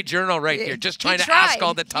Big J Journal right here, just trying to ask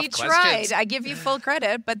all the tough questions. He tried. I give you full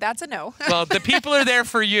credit, but that's a no. Well, the people are there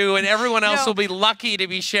for you, and everyone else will be lucky to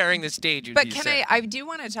be sharing the stage with you. But I do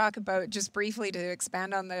want to talk about, just briefly to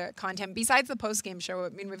expand on the content, besides the post-game show, I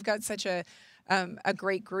mean, we've got such a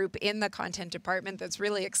great group in the content department that's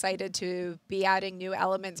really excited to be adding new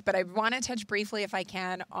elements. But I want to touch briefly, if I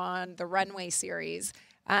can, on the runway series.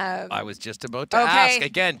 I was just about to ask.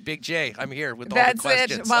 Again, Big J, I'm here with all the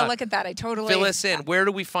questions. That's it. Well, look at that. I totally... Fill us in. Where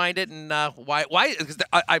do we find it, and why? Because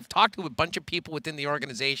I've talked to a bunch of people within the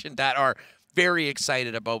organization that are very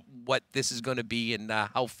excited about what this is going to be and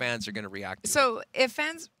how fans are going to react to it. So if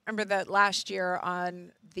fans remember that last year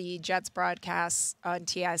on the Jets broadcasts on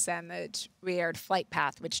TSN that we aired Flight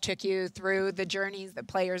Path, which took you through the journeys that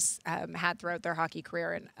players had throughout their hockey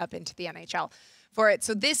career and up into the NHL for it.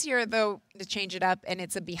 So this year, though, to change it up, and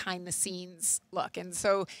it's a behind-the-scenes look. And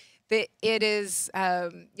so it is,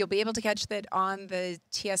 you'll be able to catch that on the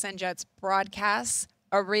TSN Jets broadcasts.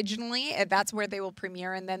 Originally, that's where they will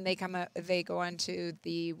premiere, and then they go onto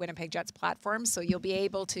the Winnipeg Jets platform. So you'll be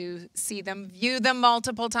able to see them, view them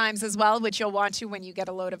multiple times as well, which you'll want to when you get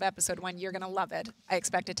a load of episode 1. You're going to love it. I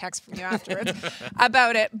expect a text from you afterwards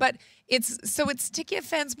about it. But it's to give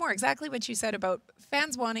fans more, exactly what you said about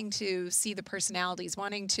fans wanting to see the personalities,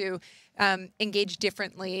 wanting to engage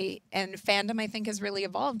differently. And fandom, I think, has really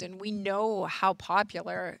evolved. And we know how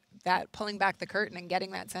popular that pulling back the curtain and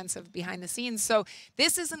getting that sense of behind the scenes. So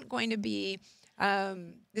this isn't going to be a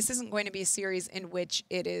series in which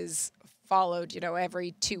it is followed,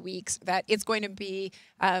 every 2 weeks. That it's going to be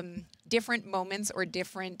different moments or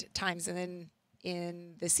different times in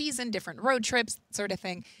the season, different road trips, sort of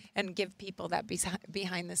thing, and give people that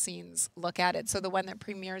behind the scenes look at it. So the one that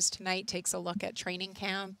premieres tonight takes a look at training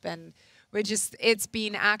camp, and it's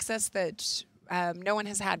being access that no one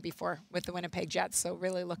has had before with the Winnipeg Jets, so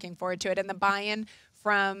really looking forward to it. And the buy-in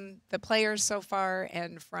from the players so far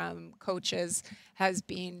and from coaches has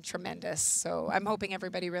been tremendous. So I'm hoping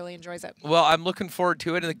everybody really enjoys it. Well, I'm looking forward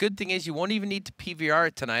to it. And the good thing is you won't even need to PVR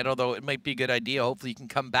it tonight, although it might be a good idea. Hopefully you can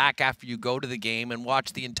come back after you go to the game and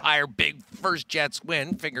watch the entire big first Jets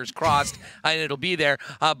win, fingers crossed, and it'll be there.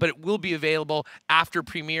 But it will be available after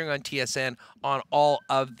premiering on TSN on all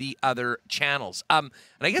of the other channels. And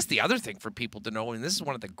I guess the other thing for people to know, and this is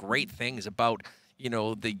one of the great things about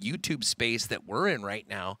the YouTube space that we're in right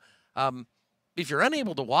now, if you're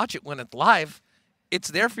unable to watch it when it's live, it's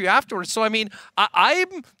there for you afterwards. So, I mean,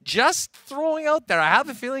 I'm just throwing out there. I have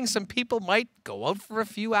a feeling some people might go out for a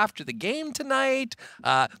few after the game tonight.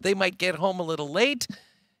 They might get home a little late.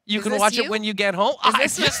 You can watch it when you get home. I'm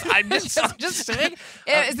just saying.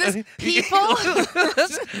 Is this people?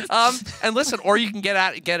 And listen, or you can get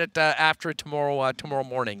it after tomorrow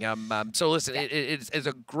morning. So listen, it's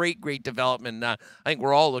a great development. I think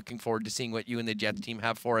we're all looking forward to seeing what you and the Jets team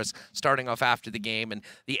have for us starting off after the game, and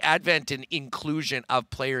the advent and inclusion of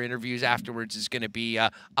player interviews afterwards is going to be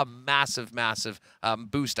a massive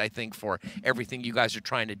boost, I think, for everything you guys are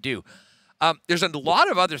trying to do. There's a lot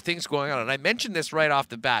of other things going on, and I mentioned this right off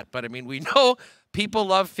the bat, but I mean, we know people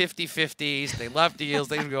love 50-50s. They love deals.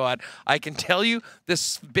 They go on. I can tell you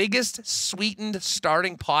the biggest sweetened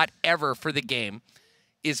starting pot ever for the game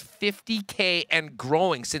is $50K and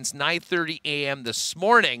growing since 9:30 a.m. this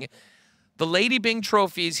morning. The Lady Bing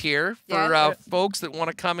Trophy is here for folks that want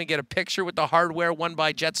to come and get a picture with the hardware won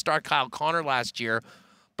by Jet star Kyle Connor last year.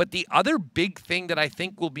 But the other big thing that I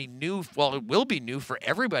think will be new, well, it will be new for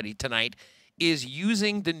everybody tonight, is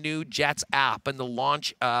using the new Jets app. And the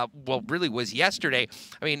launch, really was yesterday.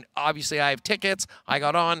 I mean, obviously I have tickets. I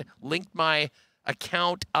got on, linked my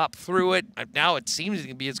account up through it. Now it seems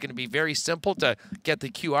it's going to be very simple to get the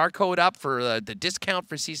QR code up for the discount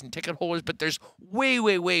for season ticket holders, but there's way,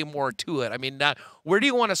 way, way more to it. I mean, where do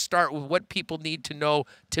you want to start with what people need to know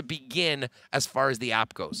to begin as far as the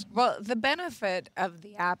app goes? Well, the benefit of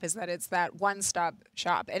the app is that it's that one-stop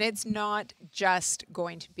shop, and it's not just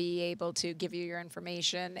going to be able to give you your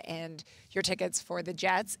information and your tickets for the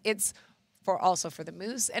Jets. It's also for the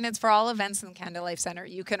Moose, and it's for all events in the Canada Life Center.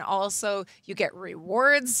 You can also, you get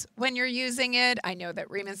rewards when you're using it. I know that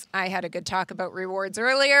Remis, I had a good talk about rewards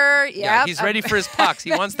earlier. Yeah, he's ready for his pucks.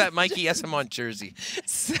 He wants that Mikey Esamont jersey.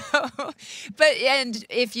 So, and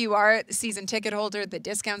if you are a season ticket holder, the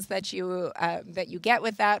discounts that you get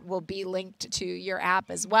with that will be linked to your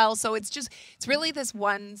app as well. So it's really this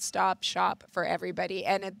one-stop shop for everybody.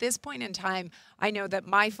 And at this point in time, I know that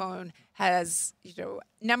my phone has,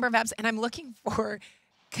 number of apps, and I'm looking for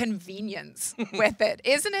convenience with it.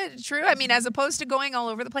 Isn't it true? I mean, as opposed to going all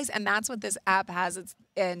over the place, and that's what this app has.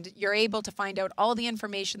 And you're able to find out all the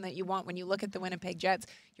information that you want when you look at the Winnipeg Jets.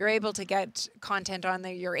 You're able to get content on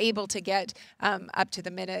there. You're able to get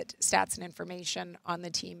up-to-the-minute stats and information on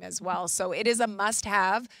the team as well. So it is a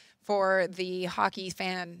must-have for the hockey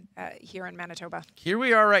fan here in Manitoba. Here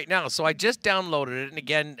we are right now. So I just downloaded it, and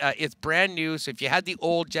again, it's brand new. So if you had the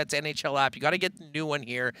old Jets NHL app, you got to get the new one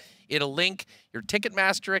here. It'll link your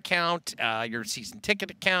Ticketmaster account, your season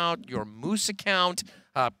ticket account, your Moose account,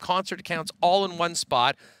 concert accounts, all in one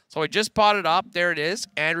spot. So I just bought it up. There it is,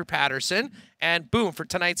 Andrew Paterson. And boom, for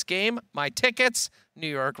tonight's game, my tickets, New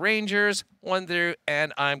York Rangers, 1 through,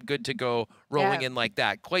 and I'm good to go, rolling in like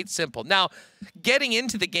that. Quite simple. Now, getting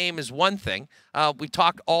into the game is one thing. We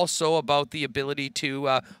talked also about the ability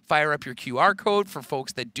to fire up your QR code for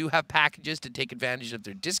folks that do have packages to take advantage of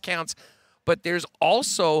their discounts. But there's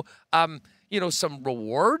also, some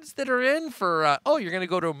rewards that are in for, you're going to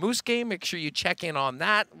go to a Moose game. Make sure you check in on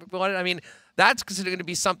that. I mean, that's going to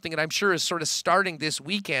be something that I'm sure is sort of starting this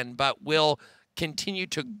weekend, but will continue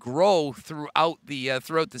to grow throughout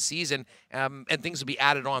the season, and things will be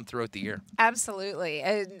added on throughout the year. Absolutely,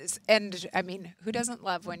 and I mean, who doesn't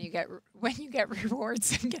love when you get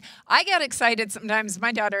rewards? I get excited sometimes.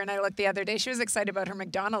 My daughter and I looked the other day. She was excited about her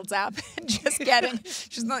McDonald's app and just getting.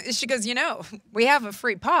 She goes, we have a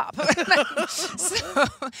free pop. So,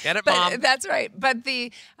 get it, Mom. That's right. But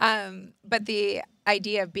the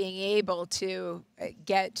idea of being able to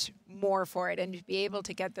get more for it and to be able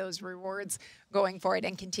to get those rewards going for it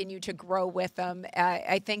and continue to grow with them,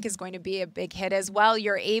 I think is going to be a big hit as well.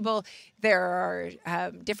 There are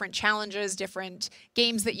different challenges, different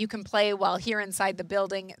games that you can play while here inside the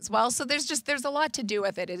building as well. So there's a lot to do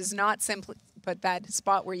with it. It is not simply but that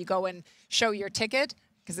spot where you go and show your ticket,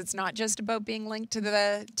 because it's not just about being linked to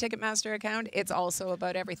the Ticketmaster account. It's also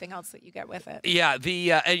about everything else that you get with it. Yeah,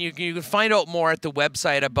 and you can find out more at the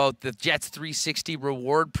website about the Jets 360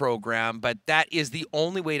 reward program, but that is the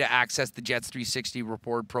only way to access the Jets 360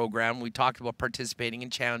 reward program. We talked about participating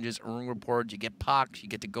in challenges, earning rewards, you get pucks, you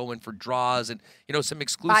get to go in for draws, and some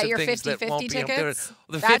exclusive things that won't be able to.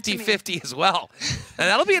 The 50-50 as well. And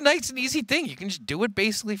that'll be a nice and easy thing. You can just do it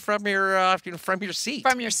basically from your seat.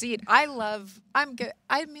 From your seat. I'm good.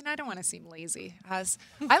 I mean, I don't want to seem lazy. I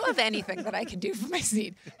love anything that I can do from my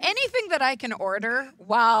seat. Anything that I can order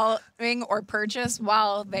or purchase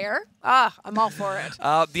while there, I'm all for it.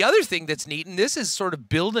 The other thing that's neat, and this is sort of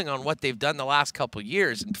building on what they've done the last couple of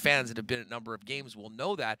years, and fans that have been at a number of games will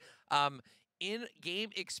know that, in-game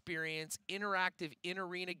experience, interactive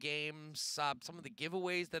in-arena games, some of the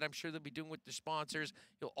giveaways that I'm sure they'll be doing with their sponsors,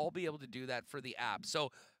 you'll all be able to do that for the app.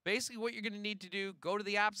 So basically what you're going to need to do, go to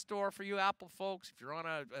the App Store for you Apple folks. If you're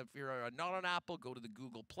not on Apple, go to the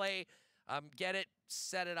Google Play, get it,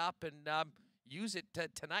 set it up, and use it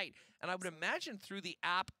tonight. And I would imagine through the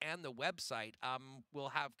app and the website, we'll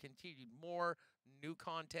have continued more new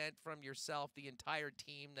content from yourself, the entire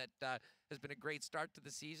team that has been a great start to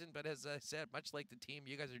the season. But as I said, much like the team,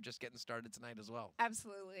 you guys are just getting started tonight as well.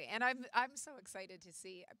 Absolutely. And I'm so excited to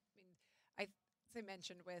see. I mean, as I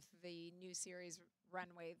mentioned with the new series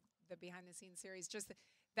Runway, the behind-the-scenes series, just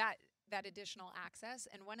that additional access.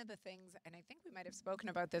 And one of the things, and I think we might have spoken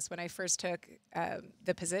about this when I first took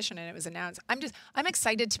the position and it was announced, I'm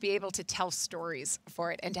excited to be able to tell stories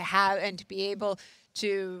for it and to be able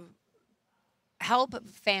to help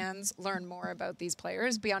fans learn more about these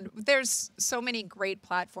players there's so many great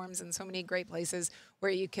platforms and so many great places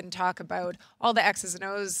where you can talk about all the X's and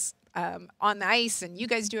O's on the ice, and you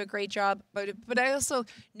guys do a great job. But I also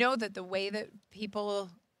know that the way that people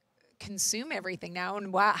consume everything now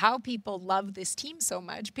and how people love this team so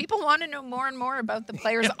much. People want to know more and more about the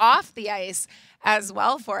players off the ice as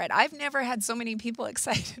well for it. I've never had so many people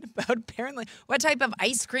excited about apparently what type of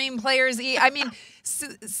ice cream players eat. I mean,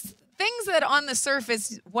 things that on the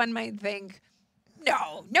surface one might think,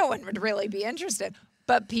 no one would really be interested,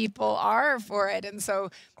 but people are for it. And so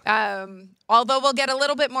although we'll get a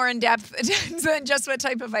little bit more in depth than just what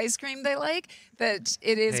type of ice cream they like, that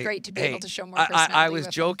it is great to be able to show more personality. I was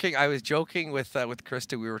joking. I was joking with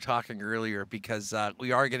Krista. We were talking earlier because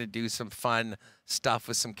we are going to do some fun stuff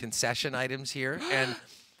with some concession items here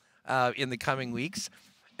and in the coming weeks.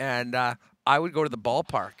 And I would go to the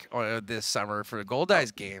ballpark this summer for the Gold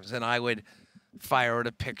Eyes games, and I would fire out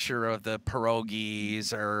a picture of the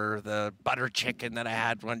pierogies or the butter chicken that I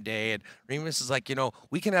had one day. And Remis is like,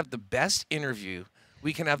 we can have the best interview.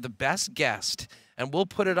 We can have the best guest. And we'll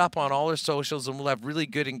put it up on all our socials, and we'll have really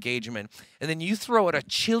good engagement. And then you throw out a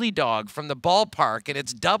chili dog from the ballpark, and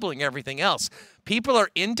it's doubling everything else. People are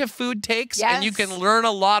into food takes, and you can learn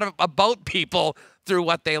a lot about people through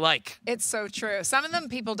what they like. It's so true. Some of them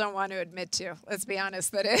people don't want to admit to. Let's be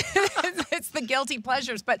honest, that it's the guilty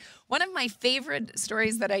pleasures. But one of my favorite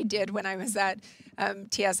stories that I did when I was at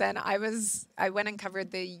TSN, I went and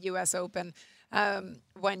covered the U.S. Open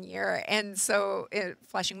one year, and so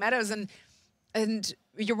Flushing Meadows, and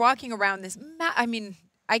you're walking around this. I mean,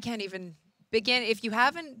 I can't even begin. If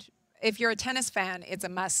you're a tennis fan, it's a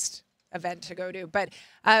must event to go to. But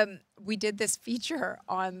we did this feature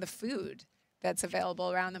on the food that's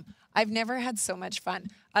available around them. I've never had so much fun.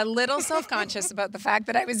 A little self-conscious about the fact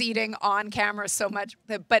that I was eating on camera so much,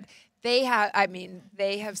 but they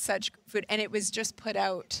have such food, and it was just put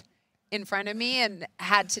out in front of me and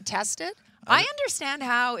had to test it. I understand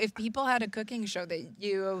how if people had a cooking show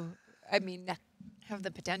that have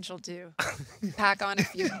the potential to pack on a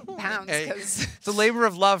few pounds. It's a labor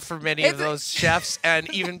of love for many of those chefs, and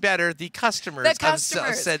even better, the customers of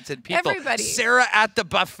Scented People. Everybody. Sarah at the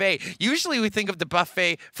buffet. Usually we think of the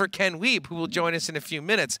buffet for Ken Wiebe, who will join us in a few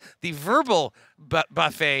minutes. The verbal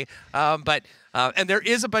buffet, and there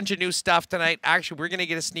is a bunch of new stuff tonight. Actually, we're going to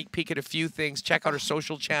get a sneak peek at a few things. Check out our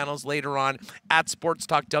social channels later on at Sports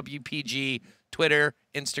Talk WPG, Twitter,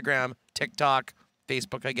 Instagram, TikTok,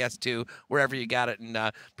 Facebook, I guess, too, wherever you got it.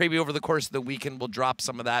 And maybe over the course of the weekend, we'll drop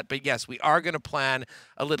some of that. But, yes, we are going to plan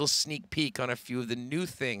a little sneak peek on a few of the new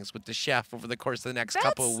things with the chef over the course of the next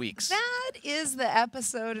couple of weeks. That is the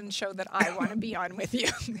episode and show that I want to be on with you.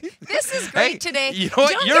 This is great today. You know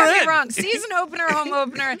what? Don't get me wrong. Season opener, home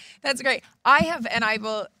opener, that's great. I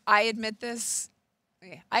admit this,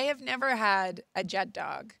 I have never had a jet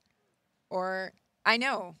dog, or I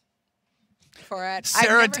know. For it.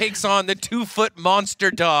 Sara takes on the 2-foot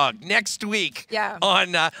monster dog next week. Yeah.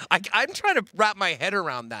 On I'm trying to wrap my head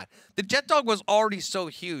around that. The jet dog was already so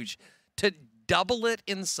huge. To double it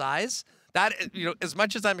in size, that as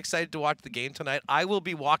much as I'm excited to watch the game tonight, I will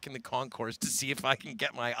be walking the concourse to see if I can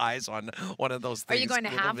get my eyes on one of those things. Are you going to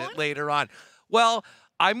have one later on? Well,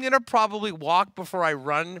 I'm going to probably walk before I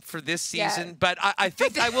run for this season, but I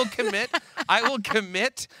think I will commit. I will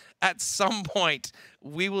commit at some point.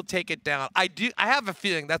 We will take it down. I have a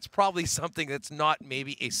feeling that's probably something that's not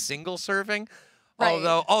maybe a single serving. Right.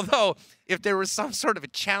 Although if there was some sort of a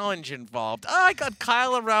challenge involved, I got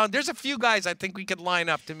Kyle around. There's a few guys I think we could line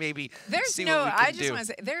up to maybe see what we can do. I just want to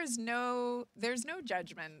say there's no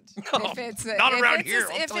judgment. No, if it's not around here.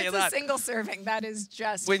 If it's a single serving, that is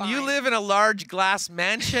just when you live in a large glass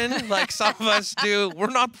mansion like some of us do,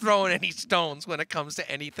 we're not throwing any stones when it comes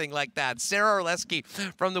to anything like that. Sara Orlesky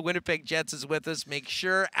from the Winnipeg Jets is with us. Make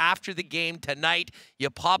sure after the game tonight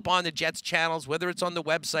you pop on the Jets channels, whether it's on the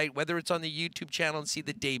website, whether it's on the YouTube channel, and see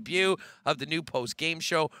the debut of the new post-game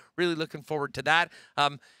show. Really looking forward to that.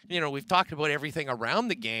 We've talked about everything around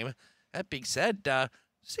the game. That being said,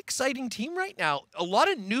 it's an exciting team right now. A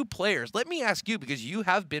lot of new players. Let me ask you, because you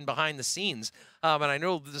have been behind the scenes, and I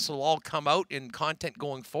know this will all come out in content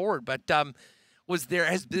going forward, but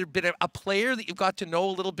has there been a player that you've got to know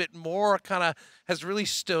a little bit more, kind of has really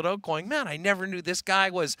stood out going, man, I never knew this guy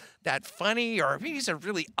was that funny, or maybe he's a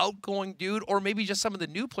really outgoing dude, or maybe just some of the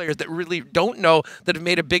new players that really don't know that have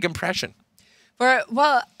made a big impression?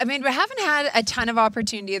 Well, I mean, we haven't had a ton of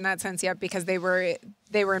opportunity in that sense yet because they were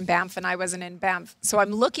in Banff and I wasn't in Banff. So I'm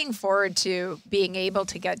looking forward to being able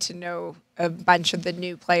to get to know a bunch of the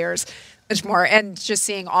new players much more and just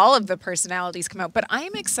seeing all of the personalities come out. But I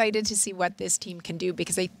am excited to see what this team can do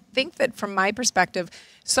because I think that from my perspective,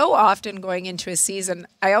 so often going into a season,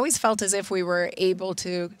 I always felt as if we were able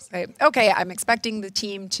to say, okay, I'm expecting the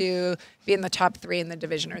team to be in the top 3 in the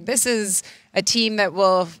division, or this is a team that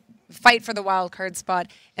will fight for the wild card spot.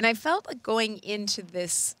 And I felt like going into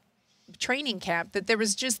this training camp that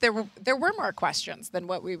there were more questions than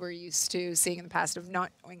what we were used to seeing in the past of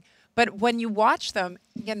not knowing. But when you watch them,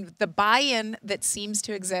 again, the buy-in that seems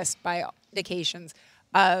to exist by indications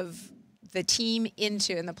of the team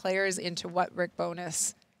into and the players into what Rick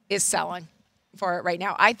Bowness is selling for it right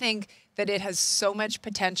now. I think that it has so much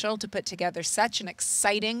potential to put together such an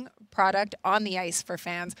exciting product on the ice for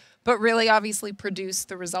fans, but really obviously produce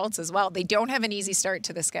the results as well. They don't have an easy start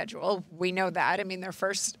to the schedule. We know that. I mean,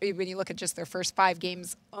 when you look at just their first 5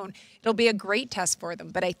 games own, it'll be a great test for them.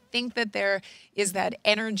 But I think that there is that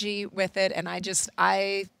energy with it, and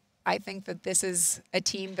I think that this is a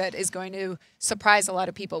team that is going to surprise a lot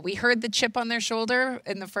of people. We heard the chip on their shoulder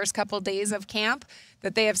in the first couple of days of camp,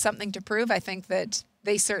 that they have something to prove. I think that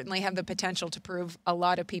they certainly have the potential to prove a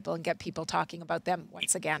lot of people and get people talking about them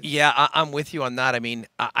once again. Yeah, I'm with you on that. I mean,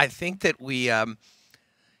 I think that we've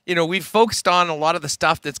focused on a lot of the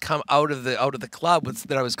stuff that's come out of the club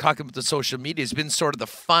that I was talking about the social media. Has been sort of the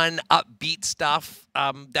fun, upbeat stuff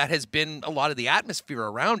that has been a lot of the atmosphere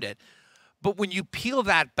around it. But when you peel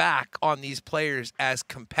that back on these players as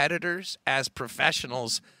competitors, as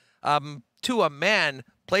professionals, to a man,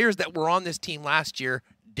 players that were on this team last year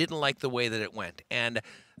didn't like the way that it went. And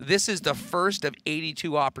this is the first of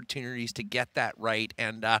 82 opportunities to get that right.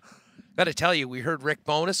 And got to tell you, we heard Rick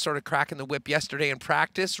Bowness sort of cracking the whip yesterday in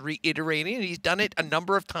practice, reiterating, and he's done it a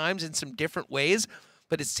number of times in some different ways.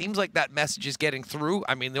 But it seems like that message is getting through.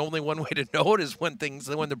 I mean, the only one way to know it is when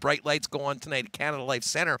the bright lights go on tonight at Canada Life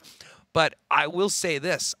Center. But I will say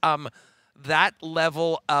this, that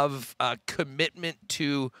level of commitment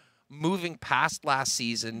to moving past last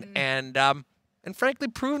season and frankly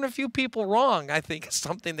proving a few people wrong, I think is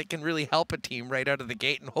something that can really help a team right out of the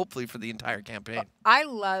gate and hopefully for the entire campaign. I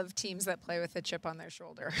love teams that play with a chip on their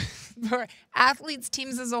shoulder. For athletes,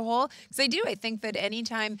 teams as a whole, because I think that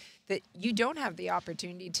anytime that you don't have the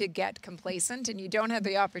opportunity to get complacent and you don't have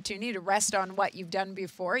the opportunity to rest on what you've done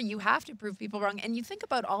before, you have to prove people wrong. And you think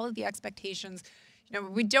about all of the expectations. You know,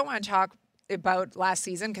 we don't want to talk about last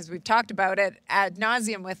season because we've talked about it ad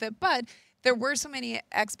nauseum with it, but there were so many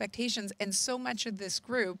expectations, and so much of this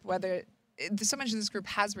group,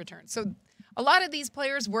 has returned. So a lot of these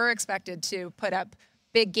players were expected to put up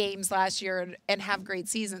big games last year and have great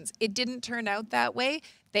seasons. It didn't turn out that way.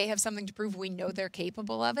 They have something to prove. We know they're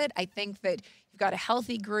capable of it. I think that you've got a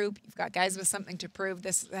healthy group. You've got guys with something to prove.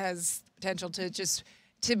 This has potential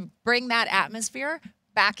to bring that atmosphere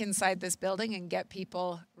back inside this building and get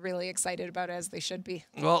people really excited about it, as they should be.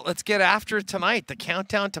 Well, let's get after it tonight. The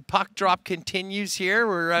countdown to puck drop continues here.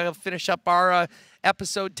 We're going to finish up our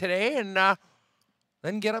episode today and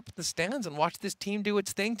then get up in the stands and watch this team do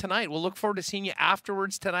its thing tonight. We'll look forward to seeing you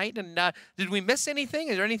afterwards tonight. And did we miss anything?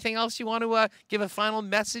 Is there anything else you want to give a final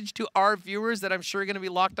message to our viewers that I'm sure are going to be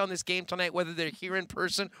locked on this game tonight, whether they're here in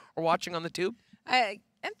person or watching on the tube?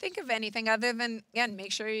 And think of anything other than, again,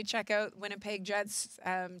 make sure you check out Winnipeg Jets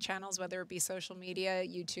channels, whether it be social media,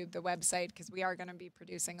 YouTube, the website, because we are going to be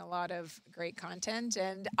producing a lot of great content.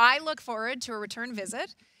 And I look forward to a return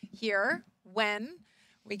visit here when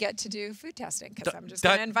we get to do food testing, because I'm just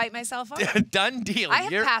going to invite myself on. Done deal. I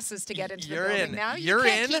have passes to get into the building now. You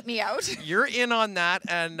can't keep me out. You're in on that,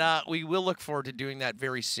 and we will look forward to doing that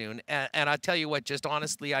very soon. And I'll tell you what, just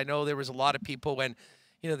honestly, I know there was a lot of people when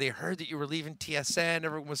they heard that you were leaving TSN.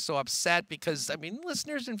 Everyone was so upset because, I mean,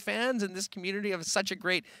 listeners and fans in this community have such a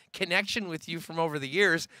great connection with you from over the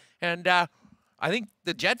years. And I think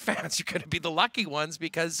the Jet fans are going to be the lucky ones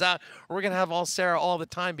because we're going to have all Sara all the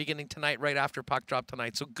time beginning tonight, right after puck drop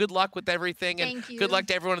tonight. So good luck with everything. Thank you. Good luck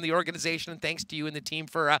to everyone in the organization. And thanks to you and the team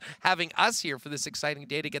for having us here for this exciting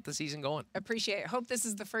day to get the season going. Appreciate it. Hope this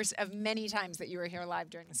is the first of many times that you were here live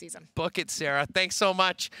during the season. Book it, Sara. Thanks so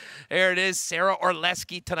much. There it is. Sara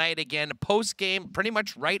Orlesky tonight again. Post-game, pretty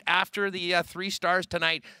much right after the 3 stars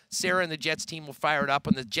tonight. Sara and the Jets team will fire it up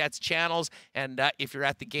on the Jets channels. And if you're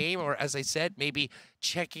at the game, or as I said, maybe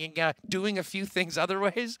checking, doing a few things other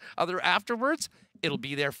afterwards, it'll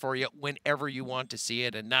be there for you whenever you want to see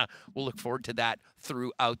it. And we'll look forward to that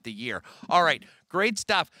throughout the year. All right, great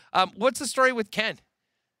stuff. What's the story with Ken?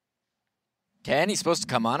 Ken, he's supposed to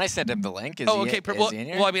come on. I sent him the link. Is he in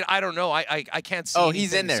here? Well, I mean, I don't know. I can't see. Oh, anything.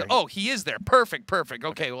 he's in there. So, he is there. Perfect.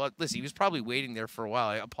 Okay, well, listen, he was probably waiting there for a while.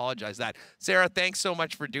 I apologize that. Sara, thanks so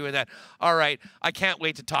much for doing that. All right, I can't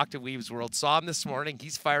wait to talk to Wiebe's World. Saw him this morning.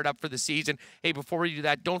 He's fired up for the season. Hey, before we do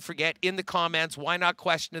that, don't forget, in the comments, why not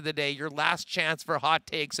question of the day, your last chance for hot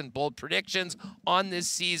takes and bold predictions on this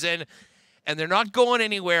season. And they're not going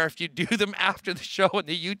anywhere if you do them after the show on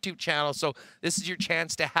the YouTube channel. So this is your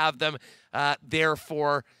chance to have them there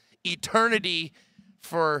for eternity,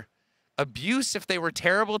 for abuse if they were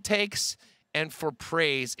terrible takes, and for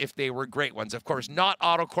praise if they were great ones. Of course, Not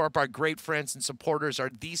AutoCorp, our great friends and supporters,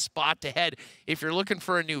 are the spot to head if you're looking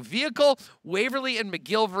for a new vehicle. Waverly and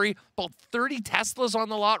McGillivray, about 30 Teslas on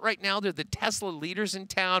the lot right now. They're the Tesla leaders in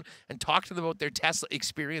town, and talk to them about their Tesla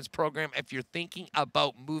Experience program if you're thinking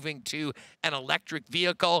about moving to an electric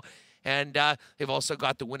vehicle. And they've also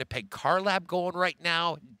got the Winnipeg Car Lab going right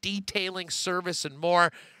now, detailing, service, and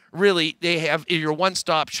more. Really, they have your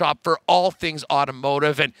one-stop shop for all things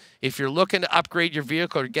automotive. And if you're looking to upgrade your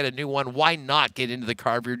vehicle or get a new one, why not get into the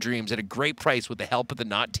car of your dreams at a great price with the help of the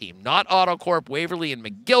Not team? Not AutoCorp, Waverly, and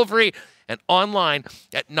McGillivray, and online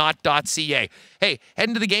at not.ca. Hey,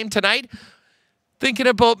 heading to the game tonight, thinking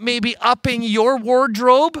about maybe upping your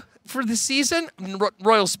wardrobe for the season?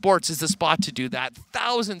 Royal Sports is the spot to do that.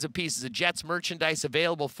 Thousands of pieces of Jets merchandise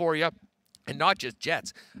available for you. And not just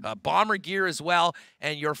Jets, Bomber gear as well,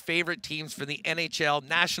 and your favorite teams for the NHL,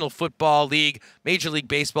 National Football League, Major League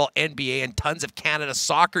Baseball, NBA, and tons of Canada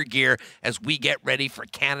soccer gear as we get ready for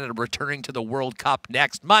Canada returning to the World Cup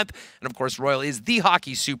next month. And of course, Royal is the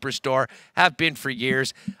hockey superstore, have been for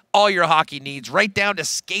years. All your hockey needs, right down to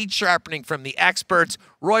skate sharpening from the experts.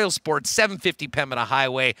 Royal Sports, 750 Pembina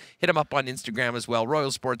Highway. Hit them up on Instagram as well.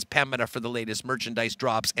 Royal Sports Pembina for the latest merchandise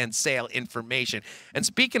drops and sale information. And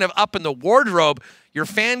speaking of up in the wardrobe, your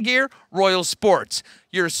fan gear, Royal Sports.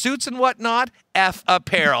 Your suits and whatnot, F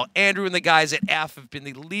Apparel. Andrew and the guys at F have been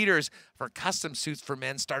the leaders for custom suits for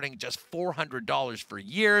men, starting at just $400 for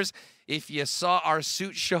years. If you saw our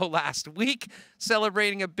suit show last week,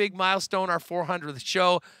 celebrating a big milestone, our 400th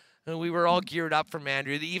show, and we were all geared up from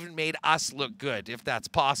Andrew. They even made us look good, if that's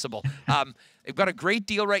possible. They've got a great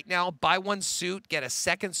deal right now. Buy one suit, get a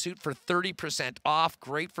second suit for 30% off.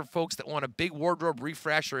 Great for folks that want a big wardrobe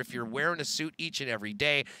refresh, or if you're wearing a suit each and every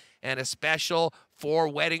day. And a special for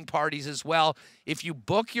wedding parties as well. If you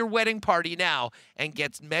book your wedding party now and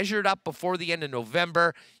gets measured up before the end of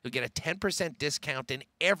November, you'll get a 10% discount, and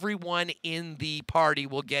everyone in the party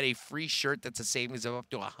will get a free shirt that's a savings of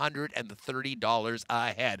up to $130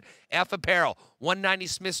 a head. F Apparel, 190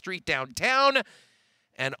 Smith Street downtown,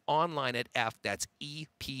 and online at F, that's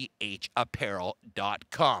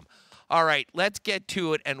EPHapparel.com. All right, let's get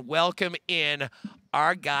to it and welcome in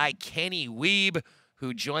our guy, Kenny Wiebe,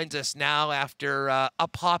 who joins us now after a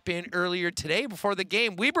pop-in earlier today before the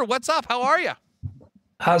game. Weber, what's up? How are you?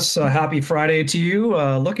 Huss, happy Friday to you.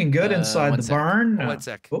 Looking good inside the barn. One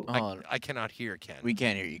sec. I cannot hear Ken. We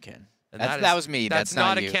can't hear you, Ken. That was me. That's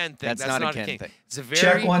not not you. a Ken thing. That's not a Ken thing. It's a very...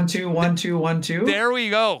 Check 1 2 1 2 1 2. There we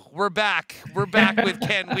go. We're back. We're back with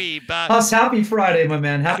Ken Wiebe. Huss, happy Friday, my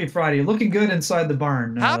man. Happy Friday. Looking good inside the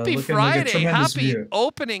barn. Happy Friday. Happy view.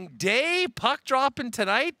 opening day. Puck dropping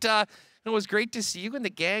tonight. It was great to see you and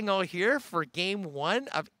the gang all here for game 1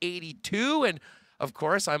 of 82. And, of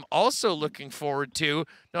course, I'm also looking forward to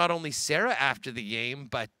not only Sara after the game,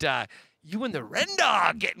 but you and the Ren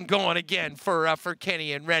Dog getting going again for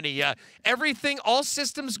Kenny and Rennie. Everything, all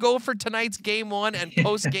systems go for tonight's game 1 and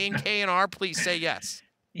post-game K&R. Please say yes.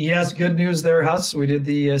 Yes, good news there, Huss. We did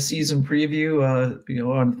the season preview,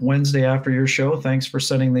 on Wednesday after your show. Thanks for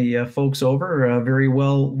sending the folks over. Very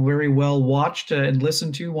well watched and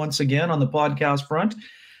listened to once again on the podcast front.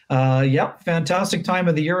 Yep, fantastic time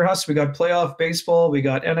of the year, Huss. We got playoff baseball, we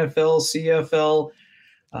got NFL, CFL,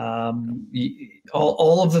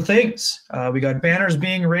 all of the things. We got banners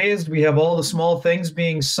being raised. We have all the small things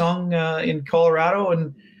being sung in Colorado,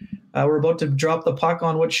 and we're about to drop the puck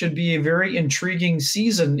on what should be a very intriguing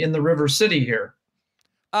season in the River City here.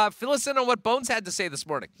 Fill us in on what Bones had to say this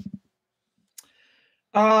morning.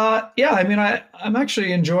 Yeah, I mean, I'm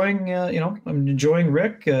actually enjoying, I'm enjoying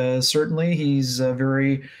Rick. Certainly, he's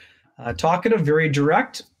very talkative, very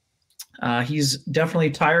direct. He's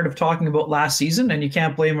definitely tired of talking about last season, and you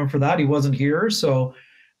can't blame him for that. He wasn't here, so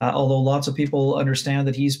although lots of people understand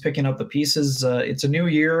that he's picking up the pieces, it's a new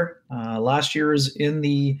year. Last year is in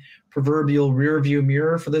the proverbial rearview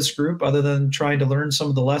mirror for this group, other than trying to learn some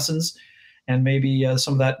of the lessons and maybe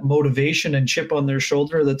some of that motivation and chip on their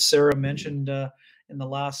shoulder that Sara mentioned in the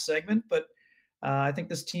last segment. But I think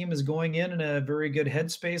this team is going in a very good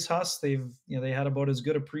headspace, Huss. They had about as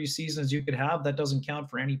good a preseason as you could have. That doesn't count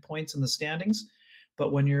for any points in the standings.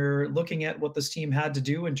 But when you're looking at what this team had to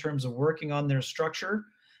do in terms of working on their structure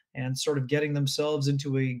and sort of getting themselves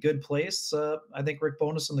into a good place, I think Rick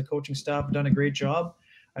Bowness and the coaching staff have done a great job.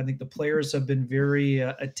 I think the players have been very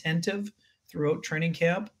attentive throughout training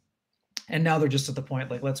camp. And now they're just at the point,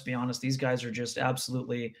 like, let's be honest, these guys are just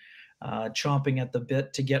absolutely chomping at the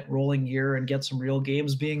bit to get rolling here and get some real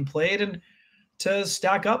games being played and to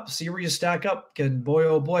stack up, see where you stack up. And boy,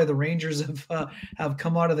 oh boy, the Rangers have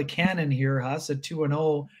come out of the cannon here, Huss, at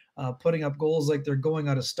 2-0, putting up goals like they're going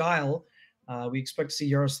out of style. We expect to see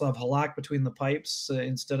Yaroslav Halak between the pipes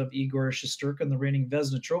instead of Igor Shesterkin, the reigning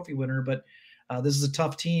Vezina Trophy winner. But this is a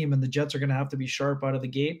tough team, and the Jets are going to have to be sharp out of the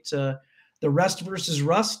gate. The rest versus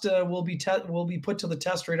rust will be put to the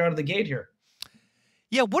test right out of the gate here.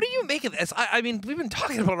 Yeah, what do you make of this? I mean, we've been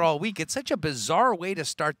talking about it all week. It's such a bizarre way to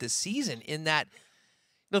start the season in that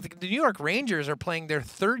the New York Rangers are playing their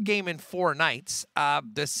third game in 4 nights,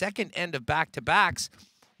 the second end of back-to-backs,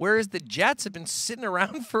 whereas the Jets have been sitting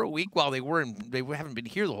around for a week while they haven't been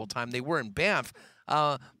here the whole time. They were in Banff,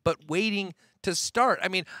 but waiting to start. I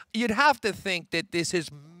mean, you'd have to think that this is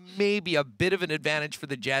maybe a bit of an advantage for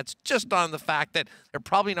the Jets, just on the fact that they're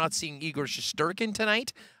probably not seeing Igor Shesterkin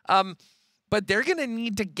tonight. But they're going to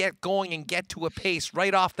need to get going and get to a pace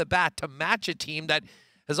right off the bat to match a team that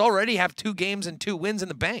has already have 2 games and 2 wins in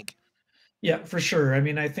the bank. Yeah, for sure. I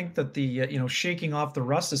mean, I think that the shaking off the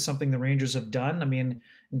rust is something the Rangers have done. I mean,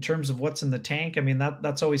 in terms of what's in the tank, I mean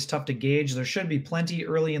that's always tough to gauge. There should be plenty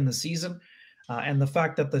early in the season, and the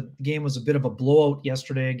fact that the game was a bit of a blowout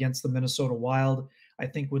yesterday against the Minnesota Wild, I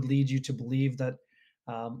think would lead you to believe that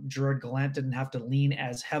Gerard Gallant didn't have to lean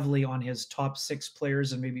as heavily on his top 6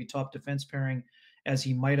 players and maybe top defense pairing as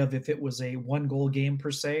he might have if it was a 1-goal game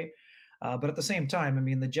per se. But at the same time, I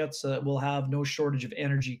mean, the Jets will have no shortage of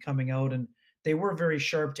energy coming out, and they were very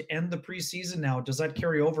sharp to end the preseason. Now, does that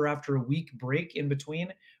carry over after a week break in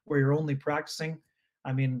between where you're only practicing?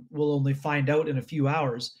 I mean, we'll only find out in a few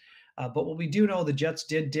hours. But what we do know, the Jets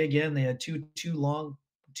did dig in. They had two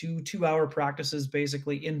 2-hour practices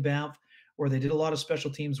basically in Banff, where they did a lot of special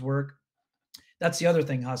teams work. That's the other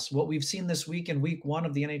thing, Huss. What we've seen this week in week 1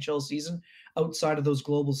 of the NHL season, outside of those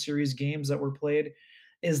Global Series games that were played,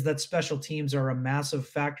 is that special teams are a massive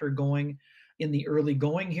factor going in the early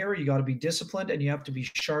going here. You got to be disciplined and you have to be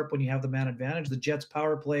sharp when you have the man advantage. The Jets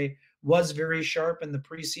power play was very sharp in the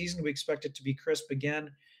preseason. We expect it to be crisp again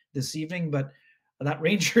this evening, but that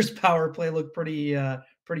Rangers power play looked pretty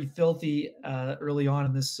filthy early on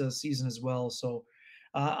in this season as well. So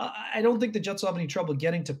I don't think the Jets will have any trouble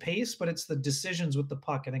getting to pace, but it's the decisions with the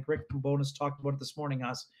puck. I think Rick Bowness talked about it this morning,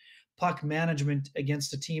 us. Puck management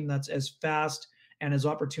against a team that's as fast and as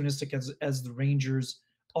opportunistic as the Rangers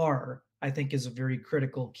are, I think is a very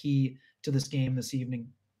critical key to this game this evening.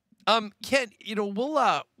 Ken,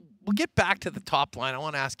 we'll get back to the top line. I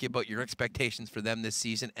want to ask you about your expectations for them this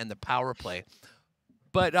season and the power play.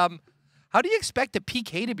 But how do you expect the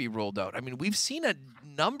PK to be rolled out? I mean, we've seen a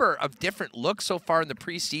number of different looks so far in the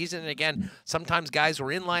preseason. And again, sometimes guys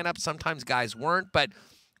were in lineup, sometimes guys weren't. But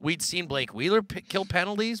we'd seen Blake Wheeler kill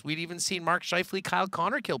penalties. We'd even seen Mark Scheifele, Kyle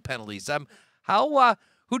Connor kill penalties.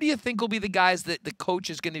 Who do you think will be the guys that the coach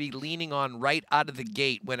is going to be leaning on right out of the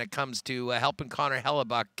gate when it comes to helping Connor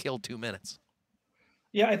Hellebuck kill 2 minutes?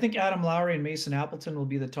 Yeah, I think Adam Lowry and Mason Appleton will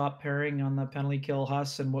be the top pairing on the penalty kill,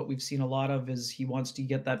 Huss. And what we've seen a lot of is he wants to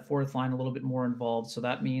get that 4th line a little bit more involved. So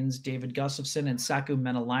that means David Gustafsson and Saku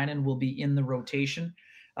Menelainen will be in the rotation.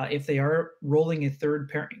 If they are rolling a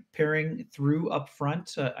third pairing through up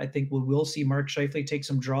front, I think we will see Mark Scheifele take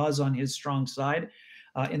some draws on his strong side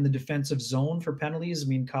in the defensive zone for penalties. I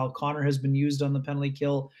mean, Kyle Connor has been used on the penalty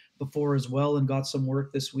kill before as well and got some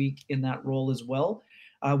work this week in that role as well.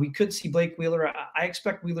 We could see Blake Wheeler. I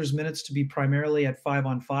expect Wheeler's minutes to be primarily at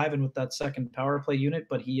 5-on-5 and with that second power play unit,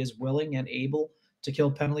 but he is willing and able to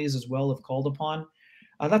kill penalties as well if called upon.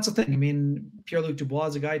 That's the thing. I mean, Pierre-Luc Dubois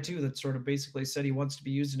is a guy, too, that sort of basically said he wants to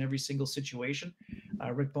be used in every single situation.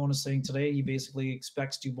 Rick Bowness saying today he basically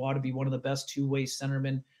expects Dubois to be one of the best two-way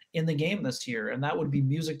centermen in the game this year, and that would be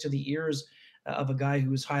music to the ears of a guy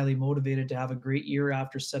who is highly motivated to have a great year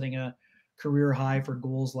after setting a career high for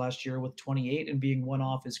goals last year with 28 and being one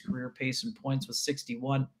off his career pace in points with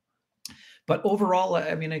 61. But overall,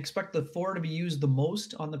 I mean, I expect the 4 to be used the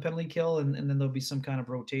most on the penalty kill, and then there'll be some kind of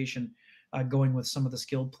rotation going with some of the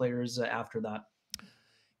skilled players after that.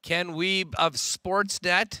 Ken Wiebe of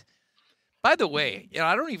Sportsnet. By the way,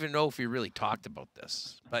 I don't even know if we really talked about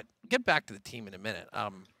this, but get back to the team in a minute.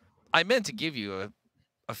 I meant to give you a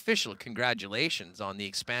official congratulations on the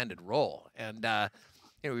expanded role. And,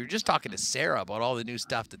 we were just talking to Sara about all the new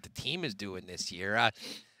stuff that the team is doing this year. I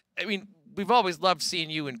mean, we've always loved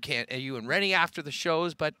seeing you and Rennie after the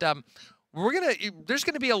shows, but there's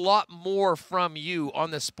gonna be a lot more from you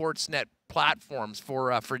on the Sportsnet platforms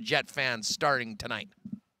for Jet fans starting tonight.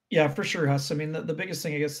 Yeah, for sure, Huss. I mean, the biggest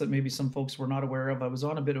thing I guess that maybe some folks were not aware of, I was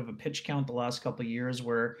on a bit of a pitch count the last couple of years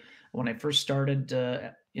where when I first started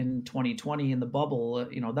in 2020 in the bubble,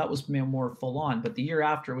 that was more full on. But the year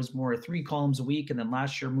after was more 3 columns a week. And then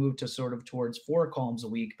last year moved to sort of towards 4 columns a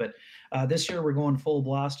week. But this year we're going full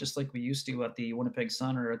blast, just like we used to at the Winnipeg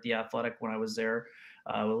Sun or at the Athletic when I was there.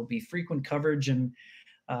 It'll be frequent coverage. And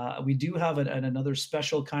we do have another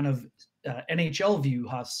special kind of NHL view,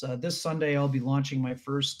 Huss. This Sunday, I'll be launching my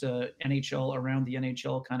first NHL around the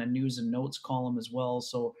NHL kind of news and notes column as well.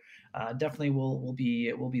 So definitely we'll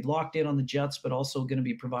be locked in on the Jets, but also going to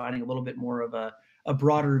be providing a little bit more of a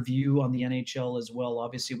broader view on the NHL as well.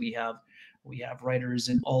 Obviously, we have writers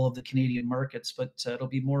in all of the Canadian markets, but it'll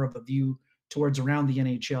be more of a view towards around the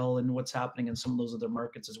NHL and what's happening in some of those other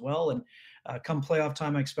markets as well. And come playoff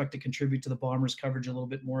time, I expect to contribute to the Bombers coverage a little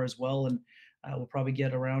bit more as well. And we'll probably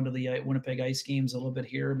get around to the Winnipeg Ice games a little bit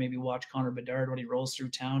here. Maybe watch Connor Bedard when he rolls through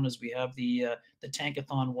town, as we have the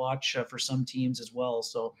Tankathon watch for some teams as well.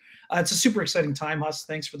 So it's a super exciting time, Huss.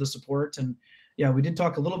 Thanks for the support. And yeah, we did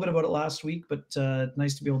talk a little bit about it last week, but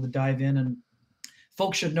nice to be able to dive in. And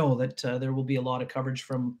folks should know that there will be a lot of coverage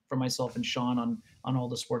from myself and Sean on all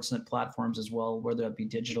the Sportsnet platforms as well, whether that be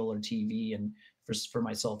digital or TV. And for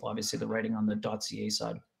myself, obviously, the writing on the .ca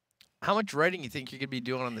side. How much writing you think you're going to be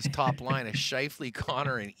doing on this top line of Scheifele,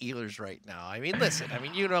 Connor, and Ehlers right now? I mean, listen,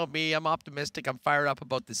 you know me, I'm optimistic, I'm fired up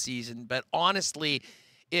about the season, but honestly,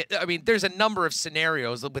 there's a number of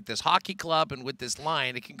scenarios with this hockey club and with this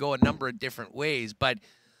line. It can go a number of different ways, but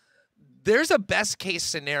there's a best case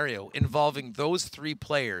scenario involving those three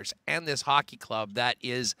players and this hockey club that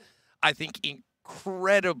is, I think,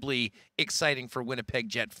 incredibly exciting for Winnipeg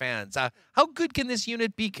Jet fans. How good can this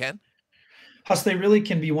unit be, Ken? Huss, they really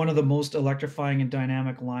can be one of the most electrifying and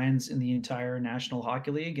dynamic lines in the entire National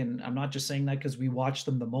Hockey League. And I'm not just saying that because we watch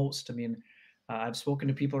them the most. I mean, I've spoken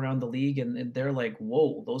to people around the league and they're like,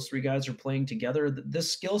 whoa, those three guys are playing together. The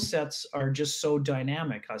skill sets are just so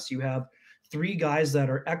dynamic, Huss. You have three guys that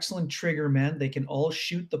are excellent trigger men. They can all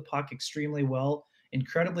shoot the puck extremely well,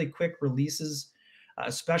 incredibly quick releases,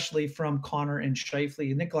 especially from Connor and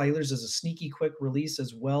Scheifele. Nikolai Ehlers is a sneaky quick release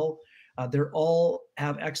as well. They're all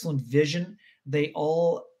have excellent vision. They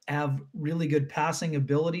all have really good passing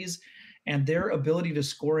abilities, and their ability to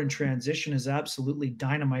score in transition is absolutely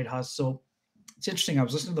dynamite, Huss. So it's interesting. I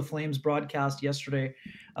was listening to the Flames broadcast yesterday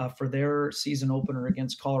for their season opener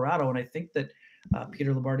against Colorado, and I think that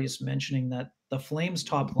Peter Labardius mentioning that the Flames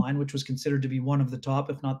top line, which was considered to be one of the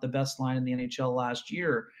top, if not the best line in the NHL last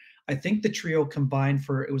year, I think the trio combined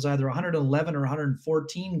for, it was either 111 or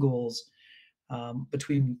 114 goals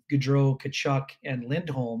between Gaudreau, Tkachuk, and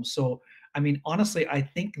Lindholm. So, I mean, honestly, I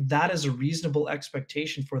think that is a reasonable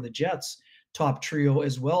expectation for the Jets top trio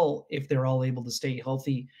as well, if they're all able to stay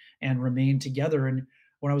healthy and remain together. And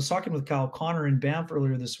when I was talking with Kyle Connor in Banff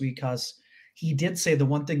earlier this week, he did say the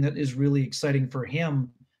one thing that is really exciting for him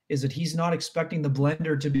is that he's not expecting the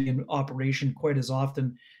blender to be in operation quite as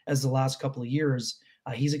often as the last couple of years.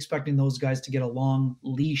 He's expecting those guys to get a long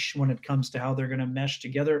leash when it comes to how they're going to mesh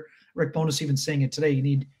together. Rick Bowness even saying it today, you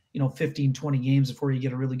need 15, 20 games before you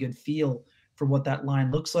get a really good feel for what that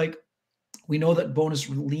line looks like. We know that Bowness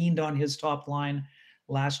leaned on his top line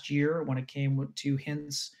last year when it came to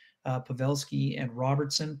Hintz, Pavelski, and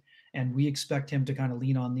Robertson, and we expect him to kind of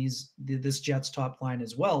lean on this Jets top line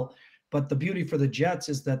as well. But the beauty for the Jets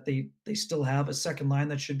is that they still have a second line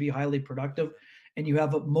that should be highly productive, and you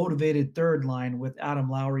have a motivated third line with Adam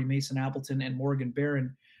Lowry, Mason Appleton, and Morgan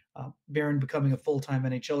Barron. Barron becoming a full-time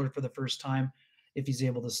NHLer for the first time if he's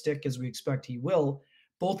able to stick, as we expect he will.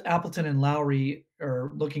 Both Appleton and Lowry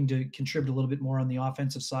are looking to contribute a little bit more on the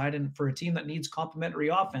offensive side. And for a team that needs complementary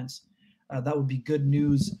offense, that would be good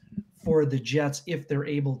news for the Jets if they're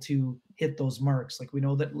able to hit those marks. Like, we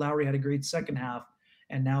know that Lowry had a great second half,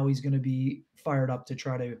 and now he's going to be fired up to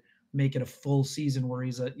try to make it a full season where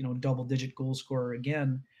he's a double-digit goal scorer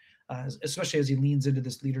again, especially as he leans into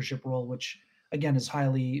this leadership role, which, again, is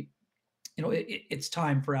highly, it's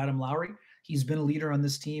time for Adam Lowry. He's been a leader on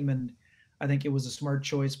this team, and I think it was a smart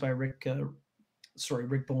choice by Rick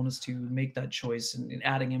Bowness to make that choice and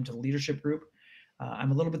adding him to the leadership group.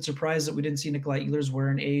 I'm a little bit surprised that we didn't see Nikolai Ehlers wear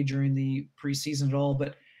an A during the preseason at all,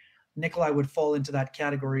 but Nikolai would fall into that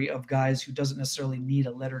category of guys who doesn't necessarily need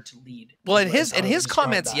a letter to lead. Well, and his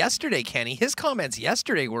comments yesterday, Kenny, his comments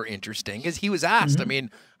yesterday were interesting because he was asked,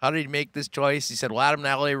 how did he make this choice? He said, well, Adam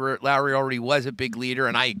Lowry already was a big leader,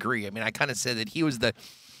 and I agree. I kind of said that he was the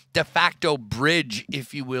de facto bridge,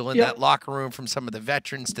 if you will, in that locker room from some of the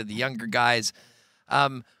veterans to the younger guys.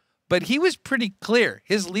 But he was pretty clear.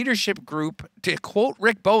 His leadership group, to quote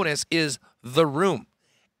Rick Bowness, is the room.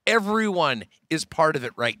 Everyone is part of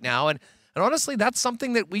it right now. And honestly, that's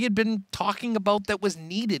something that we had been talking about that was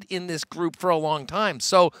needed in this group for a long time.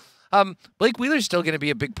 So Blake Wheeler's still going to be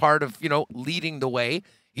a big part of, leading the way.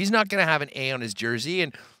 He's not going to have an A on his jersey.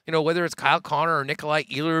 And, whether it's Kyle Connor or Nikolai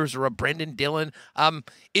Ehlers or a Brendan Dillon,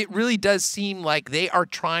 it really does seem like they are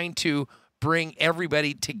trying to bring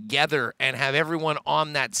everybody together and have everyone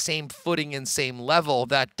on that same footing and same level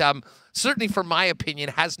that certainly, for my opinion,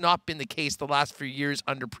 has not been the case the last few years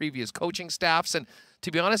under previous coaching staffs. And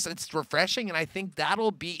to be honest, it's refreshing, and I think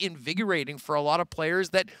that'll be invigorating for a lot of players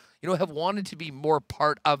that, have wanted to be more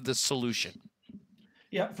part of the solution.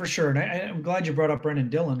 Yeah, for sure. And I'm glad you brought up Brendan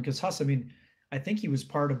Dillon, because Huss, I think he was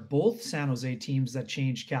part of both San Jose teams that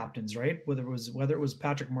changed captains, right? Whether it was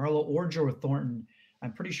Patrick Marleau or Joe Thornton,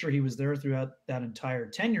 I'm pretty sure he was there throughout that entire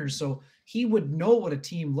tenure. So he would know what a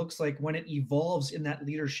team looks like when it evolves in that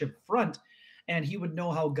leadership front, and he would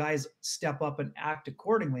know how guys step up and act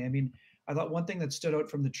accordingly. I thought one thing that stood out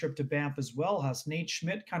from the trip to Banff as well, Huss, Nate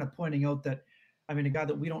Schmidt kind of pointing out that, a guy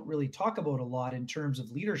that we don't really talk about a lot in terms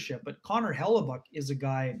of leadership, but Connor Hellebuck is a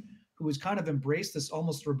guy who has kind of embraced this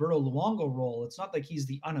almost Roberto Luongo role. It's not like he's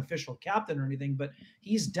the unofficial captain or anything, but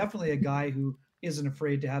he's definitely a guy who isn't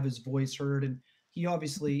afraid to have his voice heard. And he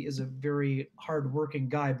obviously is a very hardworking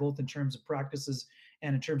guy, both in terms of practices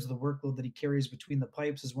and in terms of the workload that he carries between the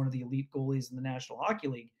pipes as one of the elite goalies in the National Hockey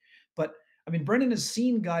League. But Brendan has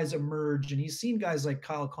seen guys emerge, and he's seen guys like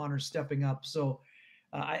Kyle Connor stepping up. So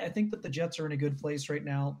I think that the Jets are in a good place right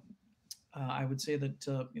now. I would say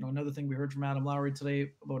that, another thing we heard from Adam Lowry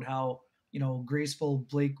today about how, graceful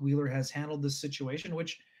Blake Wheeler has handled this situation,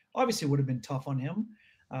 which obviously would have been tough on him.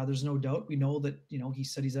 There's no doubt. We know that, he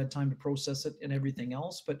said he's had time to process it and everything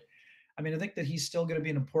else. But I think that he's still going to be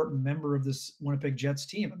an important member of this Winnipeg Jets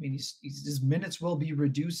team. His minutes will be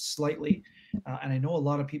reduced slightly. And I know a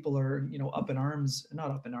lot of people are, not up in arms,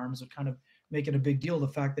 but kind of making a big deal of the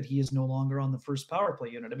fact that he is no longer on the first power play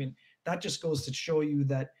unit. That just goes to show you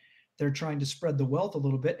that they're trying to spread the wealth a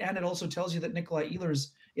little bit. And it also tells you that Nikolai Ehlers,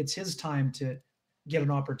 it's his time to get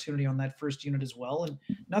an opportunity on that first unit as well. And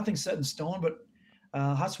nothing's set in stone, but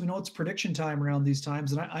Huss, we know it's prediction time around these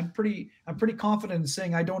times. And I'm pretty confident in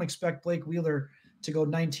saying I don't expect Blake Wheeler to go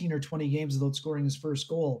 19 or 20 games without scoring his first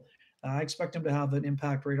goal. I expect him to have an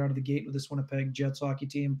impact right out of the gate with this Winnipeg Jets hockey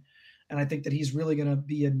team. And I think that he's really going to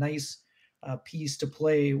be a nice piece to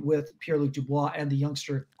play with Pierre-Luc Dubois and the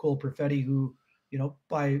youngster Cole Perfetti, who,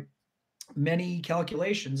 by many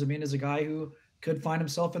calculations, is a guy who could find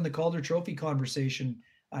himself in the Calder Trophy conversation,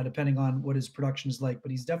 depending on what his production is like. But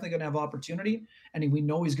he's definitely going to have opportunity, and we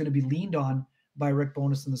know he's going to be leaned on by Rick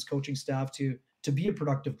Bowness and this coaching staff to be a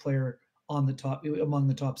productive player among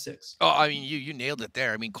the top six. Oh, you nailed it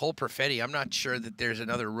there. Cole Perfetti, I'm not sure that there's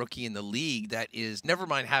another rookie in the league that is, never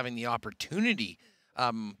mind having the opportunity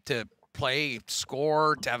to play,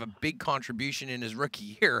 score, to have a big contribution in his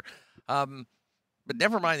rookie year. But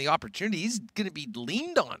never mind the opportunity, he's going to be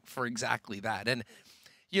leaned on for exactly that. And,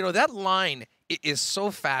 that line is so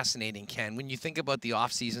fascinating, Ken, when you think about the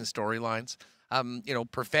offseason storylines.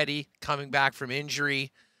 Perfetti coming back from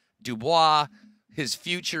injury, Dubois, his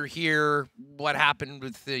future here, what happened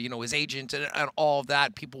with his agent and all of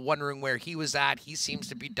that, people wondering where he was at. He seems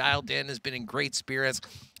to be dialed in, has been in great spirits.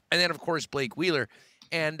 And then, of course, Blake Wheeler.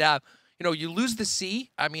 And, you lose the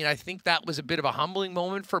C. I think that was a bit of a humbling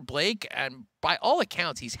moment for Blake. And by all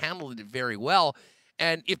accounts, he's handled it very well.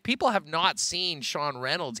 And if people have not seen Sean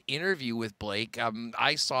Reynolds' interview with Blake,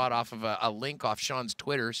 I saw it off of a link off Sean's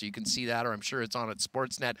Twitter, so you can see that, or I'm sure it's on at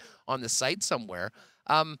Sportsnet on the site somewhere.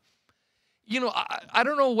 I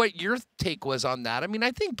don't know what your take was on that.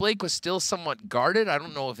 I think Blake was still somewhat guarded. I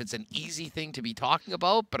don't know if it's an easy thing to be talking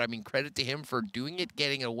about, but credit to him for doing it,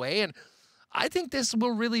 getting away. And I think this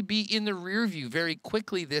will really be in the rear view very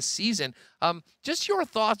quickly this season. Just your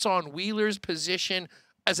thoughts on Wheeler's position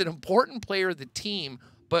as an important player of the team,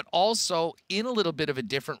 but also in a little bit of a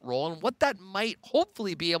different role, and what that might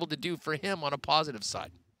hopefully be able to do for him on a positive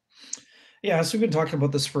side. Yeah, so we've been talking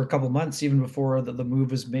about this for a couple of months, even before the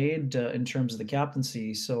move was made in terms of the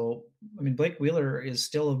captaincy. So, Blake Wheeler is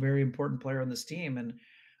still a very important player on this team. And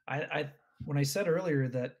when I said earlier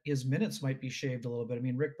that his minutes might be shaved a little bit,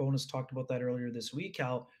 Rick Bowness talked about that earlier this week,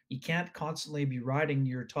 how you can't constantly be riding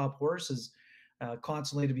your top horses,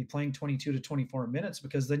 constantly to be playing 22 to 24 minutes,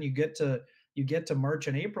 because then you get to March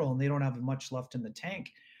and April and they don't have much left in the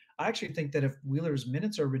tank. I actually think that if Wheeler's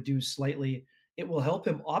minutes are reduced slightly, it will help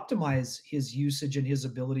him optimize his usage and his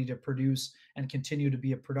ability to produce and continue to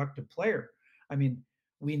be a productive player.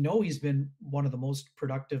 We know he's been one of the most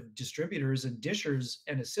productive distributors and dishers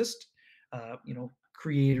and assist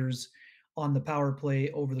creators on the power play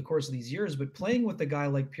over the course of these years, but playing with a guy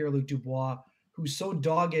like Pierre-Luc Dubois, who's so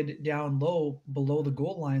dogged down low below the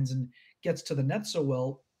goal lines and gets to the net so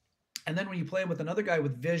well. And then when you play him with another guy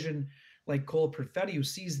with vision like Cole Perfetti, who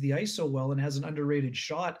sees the ice so well and has an underrated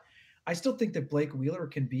shot, I still think that Blake Wheeler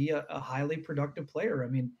can be a highly productive player.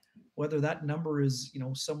 Whether that number is,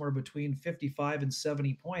 somewhere between 55 and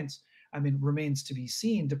 70 points, I mean, remains to be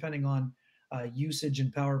seen depending on usage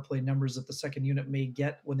and power play numbers that the second unit may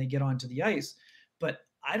get when they get onto the ice. But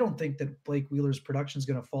I don't think that Blake Wheeler's production is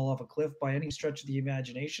going to fall off a cliff by any stretch of the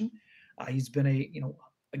imagination. He's been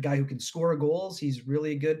a guy who can score goals. He's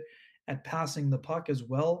really good at passing the puck as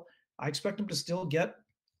well. I expect him to still get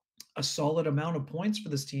a solid amount of points for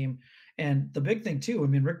this team. And the big thing too, I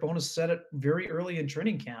mean, Rick Bowness said it very early in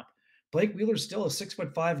training camp. Blake Wheeler's still a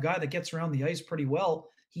 6'5" guy that gets around the ice pretty well.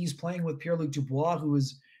 He's playing with Pierre-Luc Dubois, who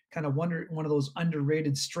is kind of one of those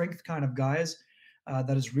underrated strength kind of guys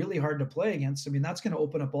that is really hard to play against. I mean, that's going to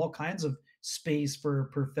open up all kinds of space for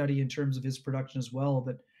Perfetti in terms of his production as well.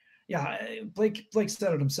 But yeah, Blake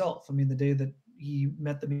said it himself. I mean, the day that he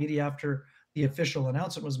met the media after the official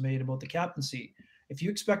announcement was made about the captaincy, if you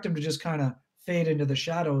expect him to just kind of fade into the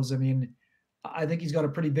shadows, I mean, I think he's got a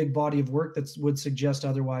pretty big body of work that would suggest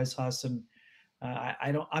otherwise, Huss. And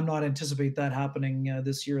I'm not anticipate that happening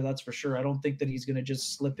this year. That's for sure. I don't think that he's going to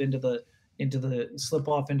just slip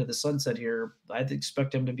off into the sunset here. I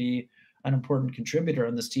expect him to be an important contributor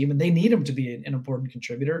on this team, and they need him to be an important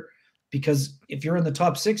contributor, because if you're in the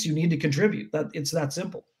top 6, you need to contribute. It's that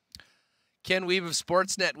simple. Ken Wiebe of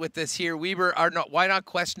Sportsnet with us here. Wiebe, our why not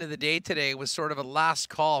question of the day today was sort of a last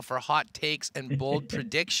call for hot takes and bold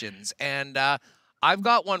predictions. And I've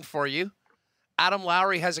got one for you. Adam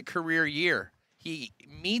Lowry has a career year. He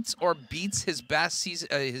meets or beats his best season,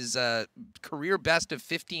 his career best of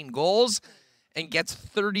 15 goals, and gets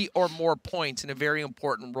 30 or more points in a very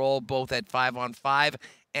important role, both at 5-on-5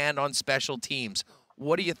 and on special teams.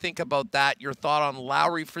 What do you think about that? Your thought on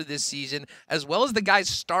Lowry for this season, as well as the guys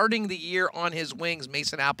starting the year on his wings,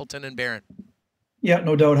 Mason Appleton and Barron. Yeah,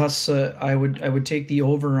 no doubt, Huss. I would take the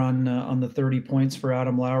over on the 30 points for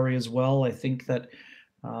Adam Lowry as well. I think that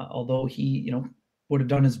although he would have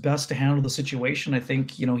done his best to handle the situation, I think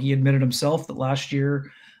he admitted himself that last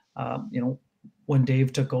year, when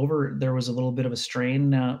Dave took over, there was a little bit of a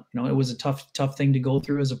strain. It was a tough thing to go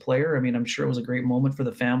through as a player. I mean, I'm sure it was a great moment for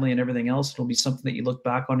the family and everything else. It'll be something that you look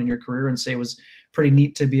back on in your career and say it was pretty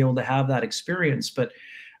neat to be able to have that experience. But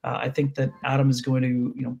I think that Adam is going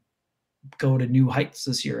to, go to new heights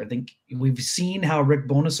this year. I think we've seen how Rick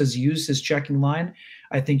Bowness has used his checking line.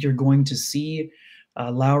 I think you're going to see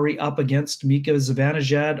Lowry up against Mika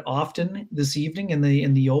Zibanejad often this evening in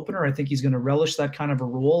the opener. I think he's going to relish that kind of a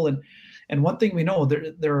role. And one thing we know,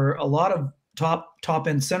 there are a lot of top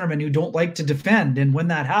end centermen who don't like to defend, and when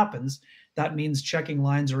that happens, that means checking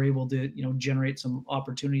lines are able to generate some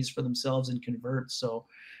opportunities for themselves and convert. So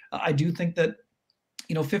I do think that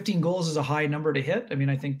 15 goals is a high number to hit. I mean,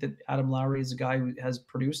 I think that Adam Lowry is a guy who has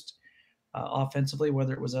produced offensively,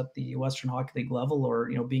 whether it was at the Western Hockey League level or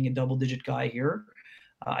being a double-digit guy here.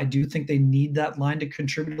 I do think they need that line to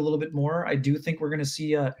contribute a little bit more. I do think we're going to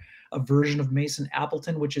see a version of Mason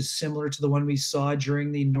Appleton, which is similar to the one we saw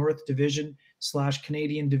during the North Division /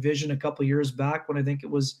 Canadian Division a couple years back, when I think it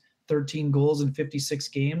was 13 goals in 56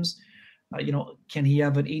 games. Can he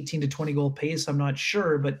have an 18 to 20 goal pace? I'm not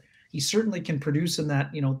sure, but he certainly can produce in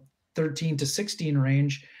that 13 to 16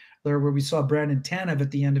 range, where we saw Brandon Tanev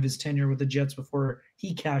at the end of his tenure with the Jets before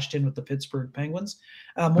he cashed in with the Pittsburgh Penguins.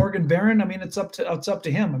 Morgan Barron, I mean, it's up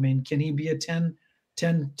to him. I mean, can he be a 10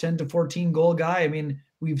 to 14 goal guy? I mean,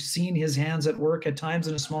 we've seen his hands at work at times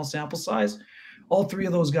in a small sample size. All three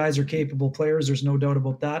of those guys are capable players. There's no doubt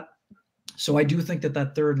about that. So I do think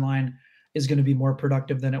that third line is going to be more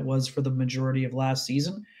productive than it was for the majority of last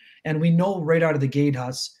season. And we know right out of the gate,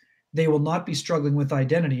 Huss, they will not be struggling with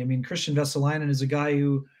identity. I mean, Christian Vesalainen is a guy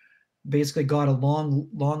who basically got a long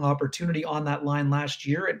opportunity on that line last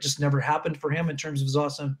year. It just never happened for him in terms of his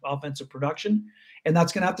awesome offensive production. And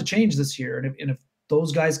that's going to have to change this year. And if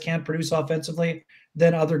those guys can't produce offensively,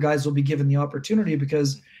 then other guys will be given the opportunity,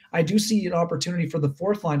 because I do see an opportunity for the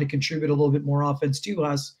fourth line to contribute a little bit more offense to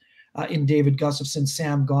us in David Gustafsson,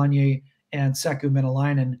 Sam Gagner, and Saku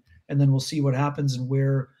Menelainen. And then we'll see what happens and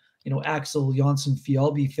where Axel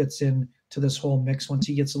Jonsson-Fjällby fits in to this whole mix once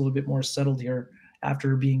he gets a little bit more settled here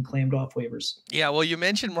after being claimed off waivers. Yeah, well, you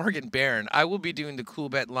mentioned Morgan Barron. I will be doing the cool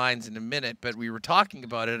bet lines in a minute, but we were talking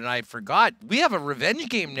about it, and I forgot. We have a revenge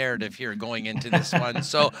game narrative here going into this one.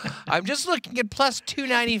 So I'm just looking at plus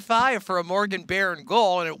 295 for a Morgan Barron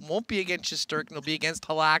goal, and it won't be against Shesterkin. It'll be against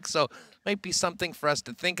Halak, so might be something for us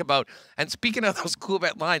to think about. And speaking of those cool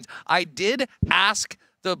bet lines, I did ask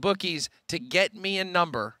the bookies to get me a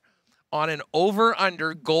number on an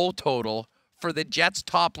over-under goal total for the Jets'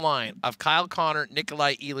 top line of Kyle Connor,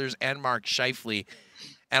 Nikolai Ehlers, and Mark Scheifele.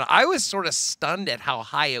 And I was sort of stunned at how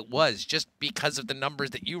high it was just because of the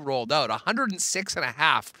numbers that you rolled out,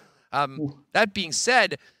 106.5. That being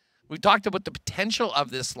said, We talked about the potential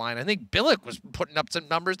of this line. I think Billick was putting up some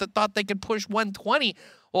numbers that thought they could push 120.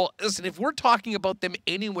 Well, listen, if we're talking about them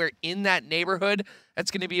anywhere in that neighborhood,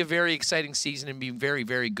 that's going to be a very exciting season and be very,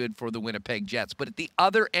 very good for the Winnipeg Jets. But at the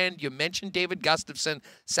other end, you mentioned David Gustafsson,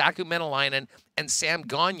 Saku Menelainen, and Sam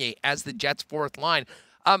Gagner as the Jets' fourth line.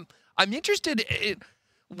 I'm interested in...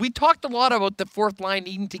 We talked a lot about the fourth line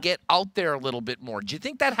needing to get out there a little bit more. Do you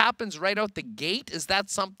think that happens right out the gate? Is that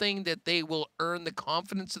something that they will earn the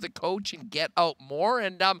confidence of the coach and get out more?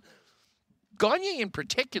 And Gagner in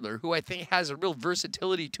particular, who I think has a real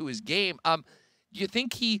versatility to his game, do you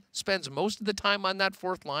think he spends most of the time on that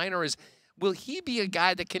fourth line, or will he be a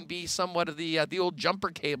guy that can be somewhat of the old jumper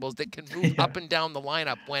cables that can move up and down the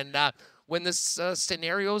lineup when this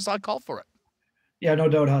scenarios call for it? Yeah, no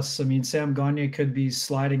doubt, Huss. I mean, Sam Gagner could be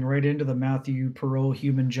sliding right into the Matthew Perreault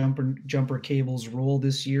human jumper cables role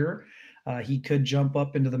this year. He could jump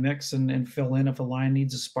up into the mix and fill in if a line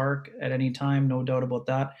needs a spark at any time, no doubt about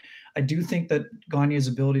that. I do think that Gagner's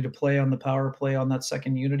ability to play on the power play on that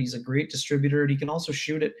second unit, he's a great distributor, and he can also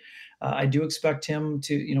shoot it. I do expect him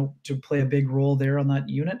to play a big role there on that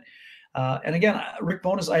unit. And again, Rick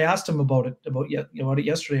Bowness, I asked him about it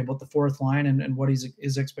yesterday, about the fourth line and what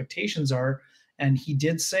his expectations are. And he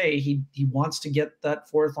did say he wants to get that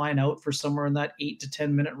fourth line out for somewhere in that 8 to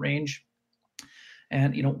 10 minute range.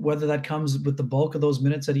 And, whether that comes with the bulk of those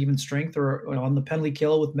minutes at even strength or on the penalty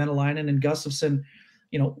kill with Menelainen and Gustafsson,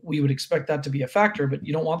 we would expect that to be a factor, but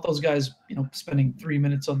you don't want those guys, spending 3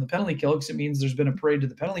 minutes on the penalty kill because it means there's been a parade to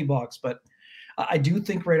the penalty box. But I do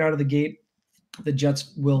think right out of the gate, the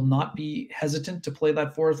Jets will not be hesitant to play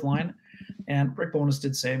that fourth line. And Rick Bowness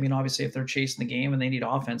did say, obviously, if they're chasing the game and they need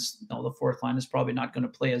offense, the fourth line is probably not going to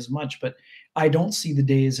play as much. But I don't see the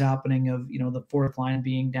days happening of, the fourth line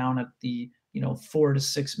being down at the, 4 to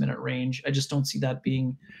 6 minute range. I just don't see that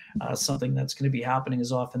being something that's going to be happening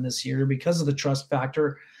as often this year because of the trust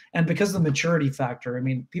factor and because of the maturity factor.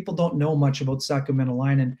 People don't know much about Saku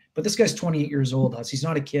Menelainen, but this guy's 28 years old. He's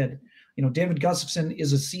not a kid. David Gustafsson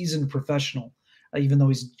is a seasoned professional, even though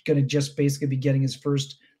he's going to just basically be getting his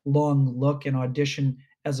first long look and audition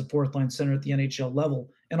as a fourth line center at the NHL level.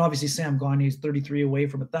 And obviously Sam Gagner is 33 away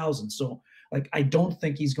from 1,000. So I don't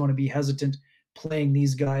think he's going to be hesitant playing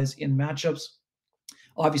these guys in matchups.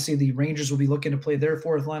 Obviously the Rangers will be looking to play their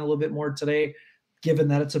fourth line a little bit more today, given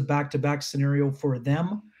that it's a back-to-back scenario for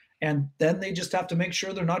them. And then they just have to make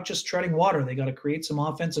sure they're not just treading water. They got to create some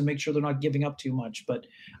offense and make sure they're not giving up too much. But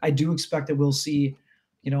I do expect that we'll see,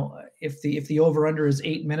 if the over-under is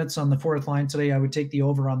 8 minutes on the fourth line today, I would take the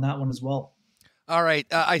over on that one as well. All right.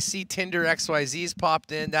 I see Tinder XYZ's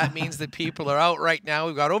popped in. That means that people are out right now.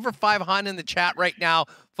 We've got over 500 in the chat right now.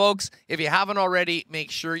 Folks, if you haven't already,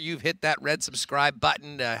 make sure you've hit that red subscribe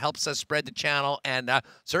button. Helps us spread the channel and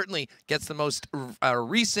certainly gets the most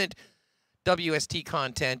recent WST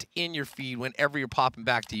content in your feed whenever you're popping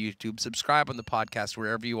back to YouTube. Subscribe on the podcast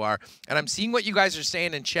wherever you are. And I'm seeing what you guys are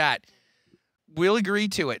saying in chat. We'll agree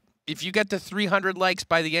to it. If you get to 300 likes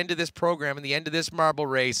by the end of this program and the end of this marble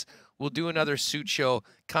race, we'll do another suit show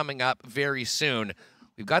coming up very soon.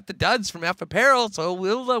 We've got the duds from F Apparel, so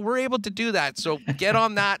we're able to do that. So get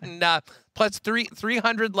on that, and plus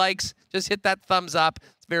 300 likes. Just hit that thumbs up.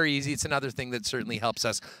 It's very easy. It's another thing that certainly helps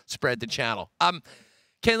us spread the channel.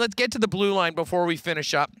 Ken, let's get to the blue line before we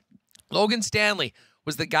finish up. Logan Stanley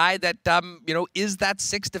was the guy that is that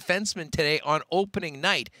sixth defenseman today on opening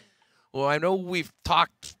night. Well, I know we've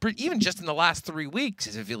talked, even just in the last 3 weeks,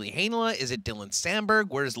 is it Ville Heinola? Is it Dylan Sandberg?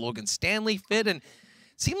 Where does Logan Stanley fit? And it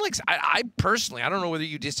seemed like, I personally, I don't know whether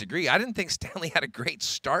you disagree, I didn't think Stanley had a great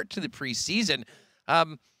start to the preseason.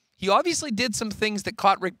 He obviously did some things that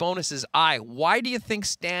caught Rick Bowness's eye. Why do you think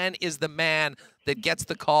Stan is the man that gets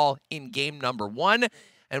the call in game number 1?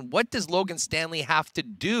 And what does Logan Stanley have to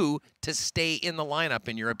do to stay in the lineup,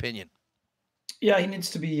 in your opinion? Yeah, he needs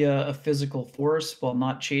to be a physical force while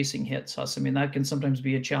not chasing hits, Huss. that can sometimes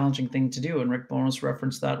be a challenging thing to do, and Rick Bowness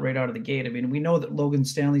referenced that right out of the gate. We know that Logan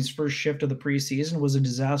Stanley's first shift of the preseason was a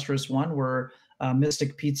disastrous one where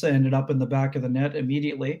Mystic Pizza ended up in the back of the net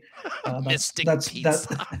immediately. That's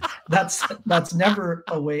never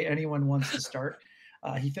a way anyone wants to start.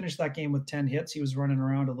 He finished that game with 10 hits. He was running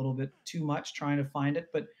around a little bit too much trying to find it,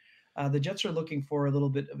 but the Jets are looking for a little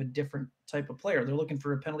bit of a different type of player. They're looking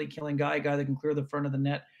for a penalty-killing guy, a guy that can clear the front of the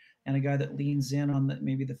net, and a guy that leans in on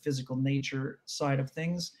maybe the physical nature side of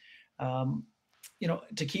things. To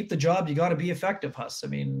keep the job, you got to be effective, Huss.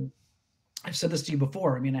 I've said this to you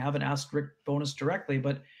before. I haven't asked Rick Bowness directly,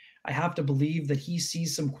 but I have to believe that he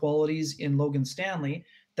sees some qualities in Logan Stanley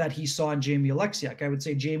that he saw in Jamie Alexiak. I would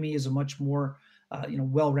say Jamie is a much more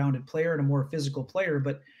well-rounded player and a more physical player,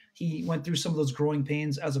 but he went through some of those growing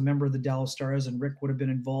pains as a member of the Dallas Stars, and Rick would have been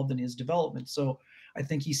involved in his development. So I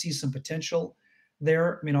think he sees some potential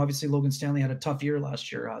there. I mean, obviously Logan Stanley had a tough year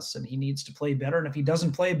last year, and he needs to play better. And if he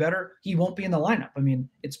doesn't play better, he won't be in the lineup. I mean,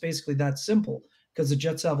 it's basically that simple, because the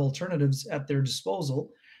Jets have alternatives at their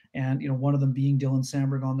disposal. And, one of them being Dylan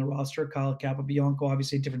Samberg on the roster, Kyle Capobianco,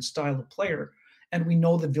 obviously a different style of player. And we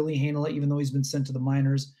know that Ville Heinola, even though he's been sent to the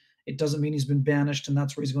minors, it doesn't mean he's been banished and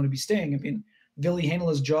that's where he's going to be staying. I mean, Ville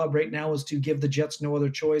Heinola's job right now is to give the Jets no other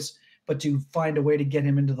choice but to find a way to get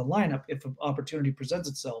him into the lineup if an opportunity presents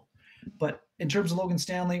itself. But in terms of Logan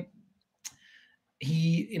Stanley,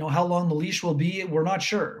 he, how long the leash will be, we're not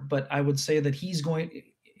sure. But I would say that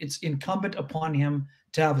it's incumbent upon him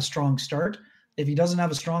to have a strong start. If he doesn't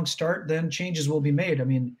have a strong start, then changes will be made. I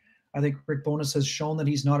mean, I think Rick Bowness has shown that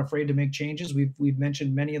he's not afraid to make changes. We've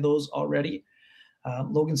mentioned many of those already.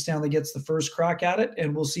 Logan Stanley gets the first crack at it,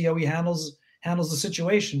 and we'll see how he handles the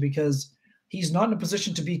situation, because he's not in a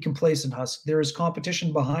position to be complacent, Husk. There is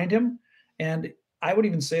competition behind him, and I would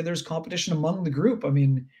even say there's competition among the group. I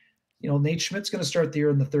mean, Nate Schmidt's going to start the year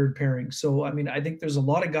in the third pairing. So, I mean, I think there's a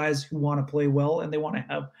lot of guys who want to play well, and they want to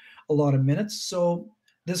have a lot of minutes. So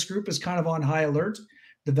this group is kind of on high alert.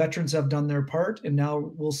 The veterans have done their part, and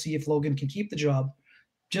now we'll see if Logan can keep the job.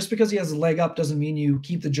 Just because he has a leg up doesn't mean you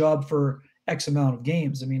keep the job for X amount of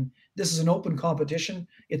games. I mean, this is an open competition.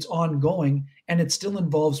 It's ongoing, and it still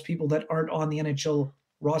involves people that aren't on the NHL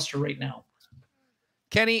roster right now.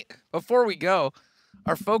 Kenny, before we go,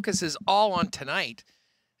 our focus is all on tonight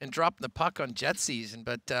and dropping the puck on Jet season,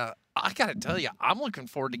 but I got to tell you, I'm looking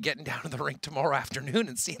forward to getting down to the rink tomorrow afternoon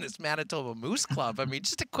and seeing this Manitoba Moose Club. I mean,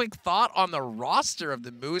 just a quick thought on the roster of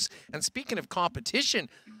the Moose. And speaking of competition,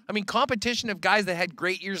 I mean, competition of guys that had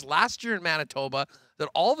great years last year in Manitoba that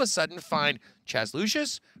all of a sudden find Chaz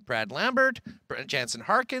Lucius, Brad Lambert, Jansen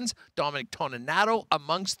Harkins, Dominic Toninato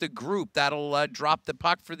amongst the group that'll drop the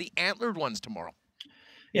puck for the Antlered ones tomorrow.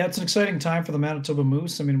 Yeah, it's an exciting time for the Manitoba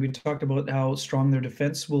Moose. I mean, we talked about how strong their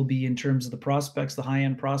defense will be in terms of the prospects, the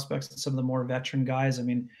high-end prospects, and some of the more veteran guys. I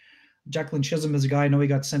mean, Jacqueline Chisholm is a guy, I know he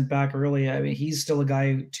got sent back early. I mean, he's still a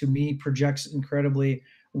guy who, to me, projects incredibly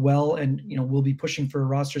well, and, will be pushing for a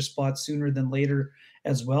roster spot sooner than later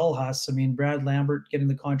as well, Huss. I mean, Brad Lambert getting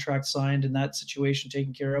the contract signed and that situation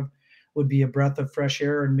taken care of would be a breath of fresh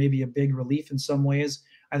air and maybe a big relief in some ways.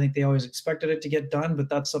 I think they always expected it to get done, but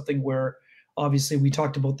that's something where obviously we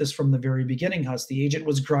talked about this from the very beginning, Huss. The agent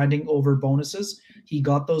was grinding over bonuses. He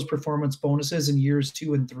got those performance bonuses in years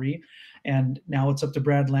 2 and 3. And now it's up to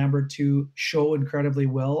Brad Lambert to show incredibly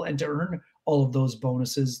well and to earn all of those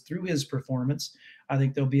bonuses through his performance. I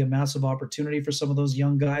think there'll be a massive opportunity for some of those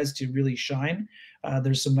young guys to really shine.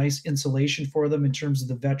 There's some nice insulation for them in terms of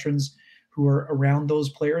the veterans who are around those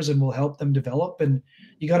players and will help them develop. And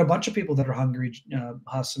you got a bunch of people that are hungry,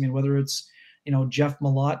 Huss. I mean, whether it's Jeff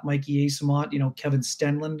Malott, Mikey Asamont, Kevin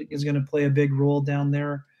Stenlund is going to play a big role down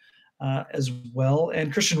there as well.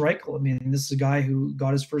 And Christian Reichel, I mean, this is a guy who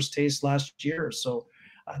got his first taste last year. So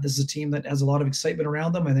this is a team that has a lot of excitement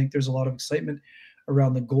around them. I think there's a lot of excitement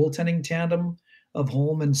around the goaltending tandem of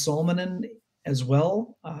Holm and Solmanen as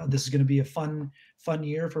well. This is going to be a fun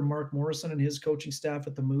year for Mark Morrison and his coaching staff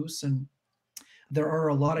at the Moose. And there are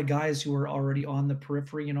a lot of guys who are already on the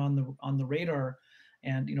periphery and on the radar.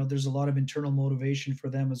 And, there's a lot of internal motivation for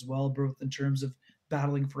them as well, both in terms of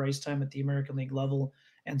battling for ice time at the American League level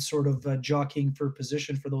and sort of jockeying for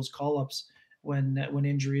position for those call-ups when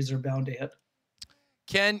injuries are bound to hit.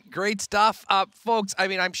 Ken, great stuff. Folks, I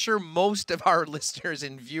mean, I'm sure most of our listeners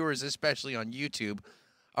and viewers, especially on YouTube,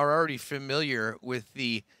 are already familiar with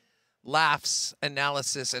the laughs,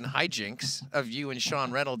 analysis, and hijinks of you and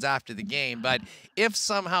Sean Reynolds after the game. But if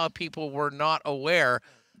somehow people were not aware,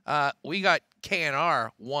 we got KNR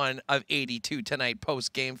 1 of 82 tonight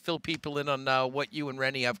post-game. Fill people in on what you and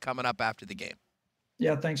Rennie have coming up after the game.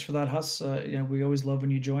 Yeah, thanks for that, Huss. We always love when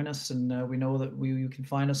you join us, and we know that you can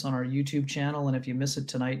find us on our YouTube channel, and if you miss it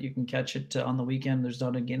tonight, you can catch it on the weekend. There's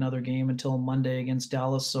not another game until Monday against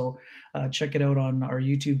Dallas, so check it out on our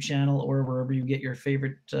YouTube channel or wherever you get your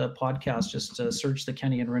favorite podcast. Just search the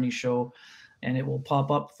Kenny and Rennie Show, and it will pop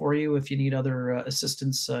up for you. If you need other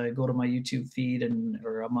assistance, go to my YouTube feed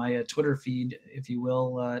or my Twitter feed, if you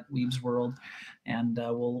will, at Weeb's World, and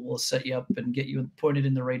we'll set you up and get you pointed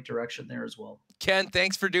in the right direction there as well. Ken,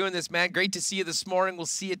 thanks for doing this, man. Great to see you this morning. We'll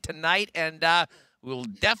see you tonight, and we'll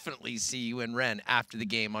definitely see you and Ren after the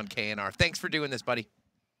game on KNR. Thanks for doing this, buddy.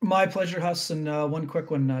 My pleasure, Huss. And one quick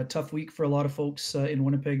one. Tough week for a lot of folks in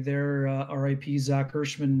Winnipeg there. RIP Zach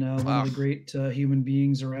Hirschman, one of the great human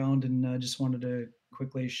beings around, and just wanted to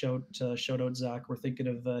quickly shout out Zach. We're thinking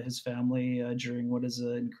of his family during what is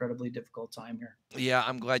an incredibly difficult time here. Yeah,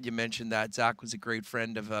 I'm glad you mentioned that. Zach was a great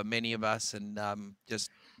friend of many of us, and just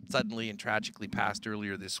suddenly and tragically passed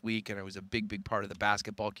earlier this week. And it was a big part of the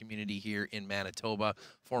basketball community here in Manitoba.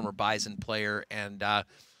 Former Bison player, and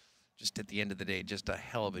just at the end of the day, just a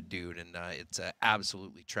hell of a dude. And it's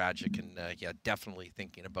absolutely tragic. And yeah, definitely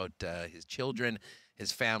thinking about his children,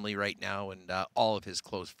 his family right now, and all of his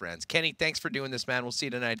close friends. Kenny, thanks for doing this, man. We'll see you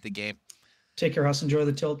tonight at the game. Take care, Huss. Enjoy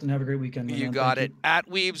the tilt and have a great weekend. You got it. At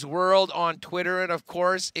Weeb's World on Twitter, and of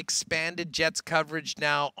course, expanded Jets coverage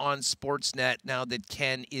now on Sportsnet. Now that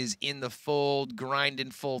Ken is in the fold,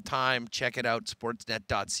 grinding full time, check it out,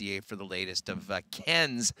 sportsnet.ca for the latest of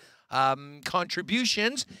Ken's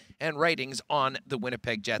contributions and writings on the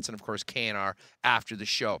Winnipeg Jets, and of course, KNR after the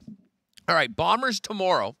show. All right, Bombers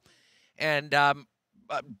tomorrow, and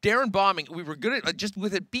Darren Bombing. We were good at just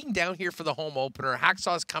with it being down here for the home opener.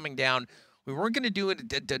 Hacksaw's coming down. We weren't going to do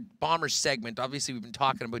it at the Bombers segment. Obviously, we've been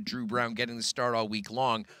talking about Drew Brown getting the start all week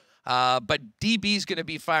long. But DB's going to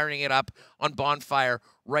be firing it up on Bonfire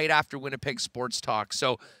right after Winnipeg Sports Talk.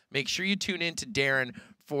 So make sure you tune in to Darren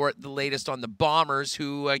for the latest on the Bombers,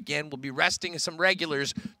 who, again, will be resting some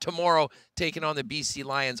regulars tomorrow, taking on the BC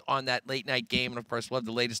Lions on that late-night game. And, of course, we'll have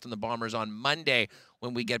the latest on the Bombers on Monday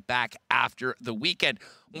when we get back after the weekend.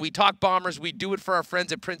 When we talk Bombers, we do it for our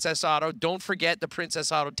friends at Princess Auto. Don't forget the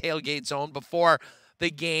Princess Auto tailgate zone before the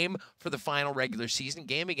game for the final regular season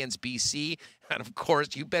game against BC. And, of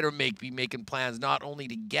course, you better be making plans not only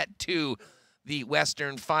to get to the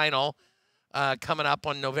Western Final coming up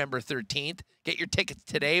on November 13th. Get your tickets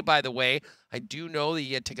today, by the way. I do know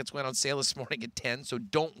the tickets went on sale this morning at 10, so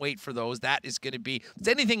don't wait for those. That is going to be, if it's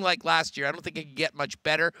anything like last year, I don't think it can get much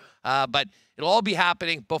better, but it'll all be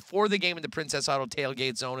happening before the game in the Princess Auto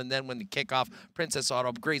tailgate zone, and then when the kickoff, Princess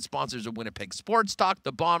Auto, great sponsors of Winnipeg Sports Talk,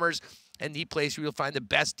 the Bombers, and the place where you'll find the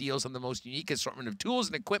best deals on the most unique assortment of tools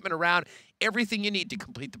and equipment around. Everything you need to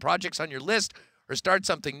complete the projects on your list or start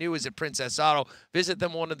something new is at Princess Auto. Visit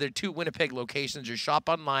them one of their 2 Winnipeg locations or shop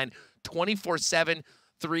online 24/7,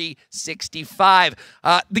 365.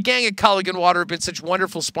 The gang at Culligan Water have been such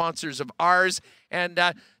wonderful sponsors of ours, and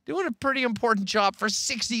doing a pretty important job for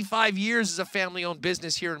 65 years as a family-owned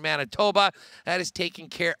business here in Manitoba that is taking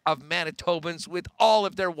care of Manitobans with all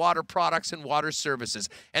of their water products and water services.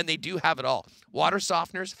 And they do have it all. Water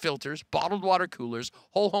softeners, filters, bottled water coolers,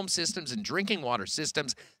 whole home systems and drinking water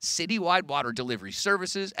systems, citywide water delivery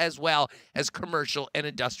services, as well as commercial and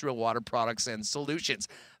industrial water products and solutions.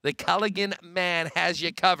 The Culligan man has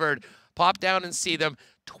you covered. Pop down and see them.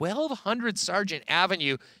 1200 Sargent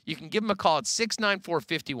Avenue. You can give them a call at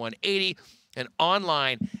 694-5180 and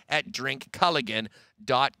online at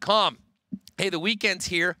drinkculligan.com. Hey, the weekend's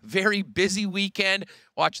here. Very busy weekend.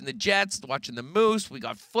 Watching the Jets, watching the Moose. We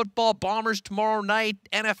got football, Bombers tomorrow night,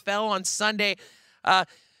 NFL on Sunday.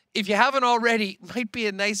 If you haven't already, might be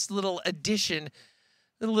a nice little addition,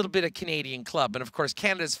 a little bit of Canadian Club. And, of course,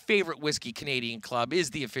 Canada's favorite whiskey, Canadian Club,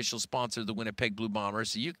 is the official sponsor of the Winnipeg Blue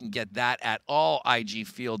Bombers, so you can get that at all IG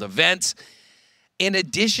Field events. In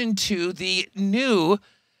addition to the new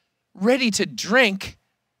ready-to-drink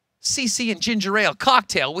CC and ginger ale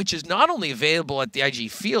cocktail, which is not only available at the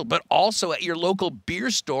IG Field, but also at your local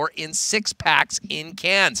beer store in 6-packs in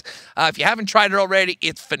cans. If you haven't tried it already,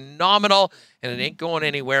 it's phenomenal, and it ain't going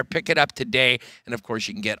anywhere. Pick it up today. And, of course,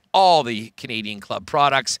 you can get all the Canadian Club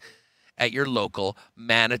products at your local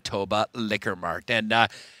Manitoba Liquor Mart. And,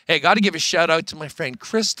 hey, got to give a shout-out to my friend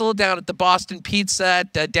Crystal down at the Boston Pizza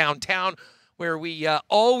at downtown, where we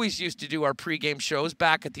always used to do our pregame shows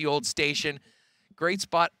back at the old station. Great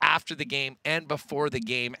spot after the game and before the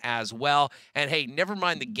game as well. And, hey, never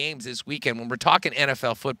mind the games this weekend. When we're talking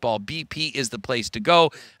NFL football, BP is the place to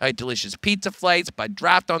go. Delicious pizza flights, by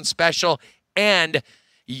draft on special, and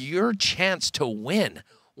your chance to win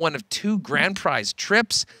one of 2 grand prize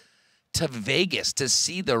trips to Vegas to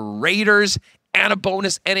see the Raiders and a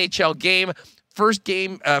bonus NHL game.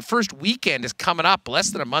 First weekend is coming up,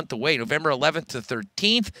 less than a month away, November 11th to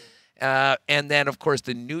 13th. And then, of course,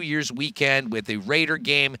 the New Year's weekend with a Raider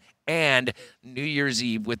game and New Year's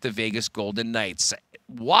Eve with the Vegas Golden Knights.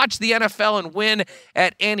 Watch the NFL and win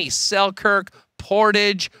at any Selkirk,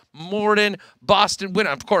 Portage, Morden, Boston,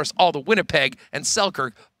 of course, all the Winnipeg and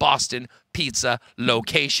Selkirk, Boston pizza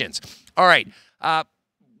locations. All right,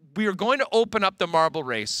 we are going to open up the marble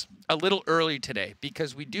race a little early today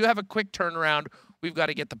because we do have a quick turnaround. We've got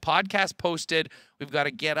to get the podcast posted. We've got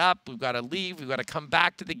to get up. We've got to leave. We've got to come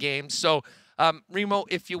back to the game. So, Remo,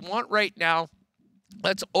 if you want right now,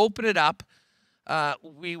 let's open it up.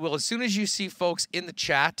 We will, as soon as you see folks in the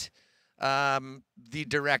chat, the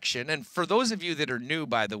direction. And for those of you that are new,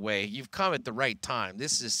 by the way, you've come at the right time.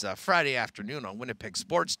 This is Friday afternoon on Winnipeg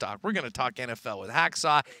Sports Talk. We're going to talk NFL with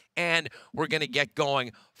Hacksaw, and we're going to get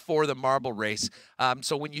going for the marble race.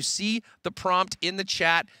 So when you see the prompt in the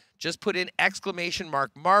chat, just put in !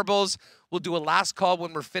 marbles. We'll do a last call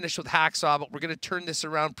when we're finished with Hacksaw, but we're going to turn this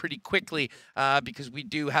around pretty quickly because we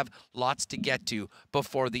do have lots to get to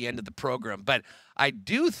before the end of the program. But I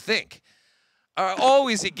do think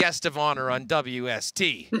always a guest of honor on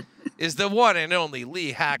WST is the one and only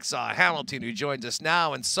Lee Hacksaw Hamilton, who joins us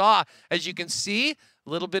now. And Saw, as you can see, a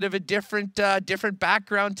little bit of a different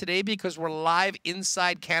background today because we're live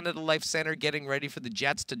inside Canada Life Centre getting ready for the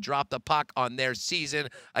Jets to drop the puck on their season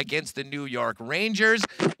against the New York Rangers.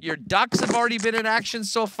 Your Ducks have already been in action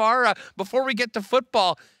so far. Before we get to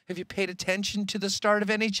football, have you paid attention to the start of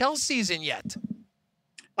NHL season yet?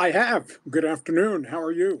 I have. Good afternoon. How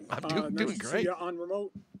are you? I'm doing nice great. To see you on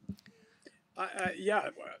remote. Yeah,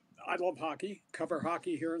 I love hockey. Cover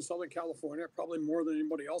hockey here in Southern California, probably more than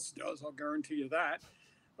anybody else does. I'll guarantee you that.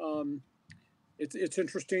 It's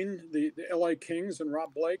interesting. The LA Kings and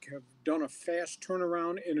Rob Blake have done a fast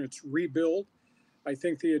turnaround in its rebuild. I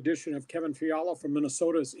think the addition of Kevin Fiala from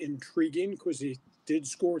Minnesota is intriguing because he did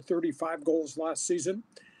score 35 goals last season.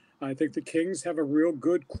 I think the Kings have a real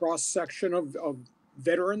good cross-section of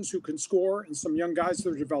veterans who can score and some young guys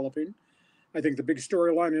they're developing. I think the big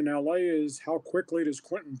storyline in LA is how quickly does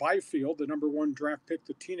Quentin Byfield, the #1 draft pick,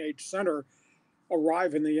 the teenage center,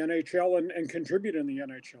 arrive in the NHL and contribute in the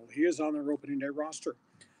NHL. He is on their opening day roster.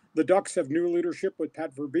 The Ducks have new leadership with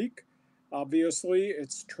Pat Verbeek. Obviously,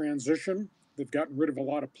 it's transition. They've gotten rid of a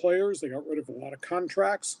lot of players. They got rid of a lot of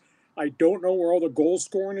contracts. I don't know where all the goal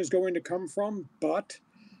scoring is going to come from, but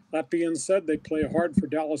that being said, they play hard for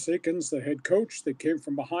Dallas Eakins, the head coach. They came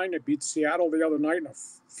from behind. They beat Seattle the other night in a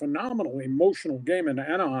phenomenally emotional game in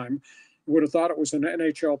Anaheim. You would have thought it was an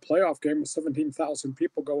NHL playoff game with 17,000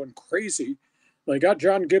 people going crazy. They got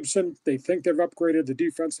John Gibson. They think they've upgraded the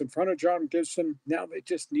defense in front of John Gibson. Now they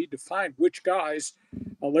just need to find which guys,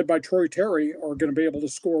 led by Troy Terry, are going to be able to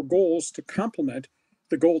score goals to complement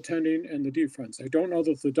the goaltending and the defense. I don't know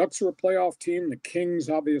that the Ducks are a playoff team. The Kings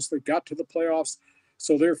obviously got to the playoffs,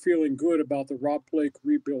 so they're feeling good about the Rob Blake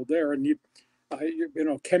rebuild there. And,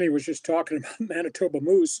 Kenny was just talking about Manitoba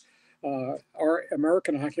Moose, our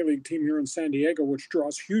American Hockey League team here in San Diego, which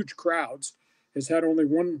draws huge crowds, has had only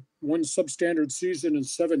one substandard season in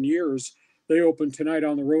 7 years. They open tonight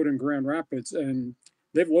on the road in Grand Rapids, and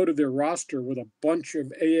they've loaded their roster with a bunch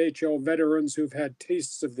of AHL veterans who've had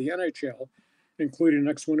tastes of the NHL, including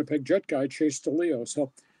ex-Winnipeg Jet guy Chase DeLeo.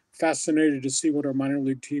 So fascinated to see what our minor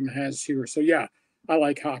league team has here. So, yeah, I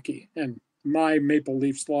like hockey, and my Maple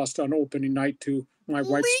Leafs lost on opening night to my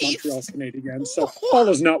wife's Montreal Canadiens. So all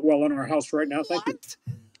is not well in our house right now. Thank you.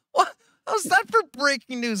 What? How's that for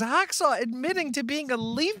breaking news? Hacksaw admitting to being a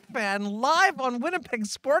Leaf fan live on Winnipeg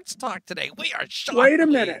Sports Talk today. We are shocked. Wait a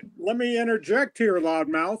minute. Let me interject here,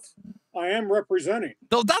 loudmouth. I am representing.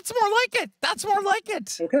 Though that's more like it. That's more like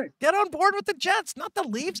it. Okay. Get on board with the Jets, not the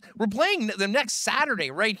Leafs. We're playing the next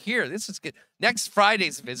Saturday right here. This is good. Next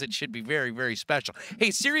Friday's visit should be very, very special.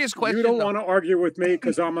 Hey, serious question. You don't want to argue with me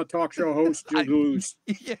because I'm a talk show host. You lose.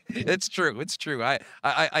 Yeah, it's true. It's true. I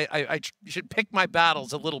should pick my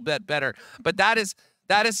battles a little bit better. But that is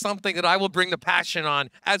something that I will bring the passion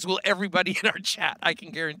on, as will everybody in our chat. I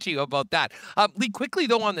can guarantee you about that. Lee, quickly,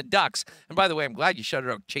 though, on the Ducks. And by the way, I'm glad you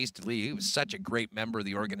shouted out Chase DeLeo. He was such a great member of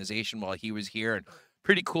the organization while he was here. And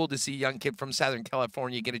pretty cool to see a young kid from Southern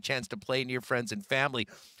California get a chance to play near friends and family.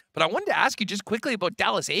 But I wanted to ask you just quickly about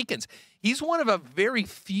Dallas Eakins. He's one of a very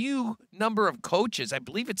few number of coaches, I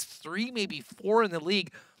believe it's 3, maybe 4 in the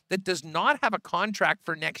league, that does not have a contract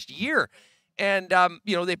for next year. And,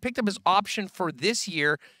 they picked up his option for this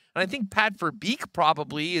year. And I think Pat Verbeek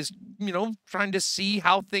probably is, trying to see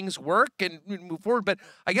how things work and move forward. But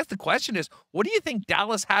I guess the question is, what do you think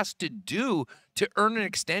Dallas has to do to earn an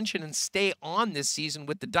extension and stay on this season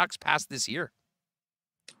with the Ducks past this year?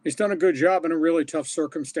 He's done a good job in a really tough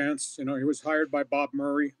circumstance. He was hired by Bob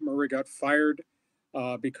Murray. Murray got fired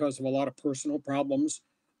because of a lot of personal problems.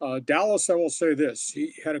 Dallas, I will say this.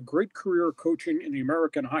 He had a great career coaching in the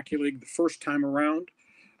American Hockey League the first time around,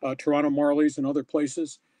 Toronto Marlies and other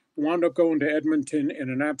places. Wound up going to Edmonton in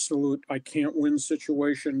an absolute I can't win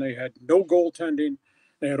situation. They had no goaltending.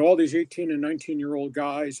 They had all these 18 and 19-year-old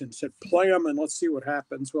guys and said, play them and let's see what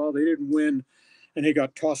happens. Well, they didn't win, and he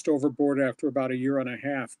got tossed overboard after about a year and a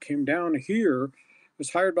half. Came down here,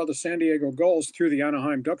 was hired by the San Diego Gulls through the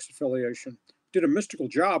Anaheim Ducks affiliation. Did a mystical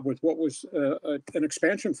job with what was an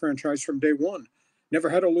expansion franchise from day one. Never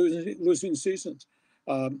had a losing season.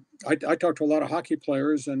 I talk to a lot of hockey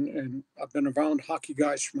players, and I've been around hockey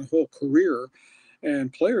guys for my whole career,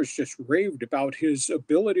 and players just raved about his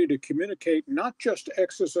ability to communicate not just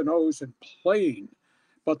X's and O's in playing,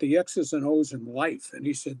 but the X's and O's in life. And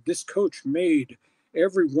he said this coach made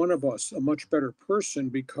every one of us a much better person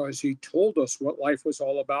because he told us what life was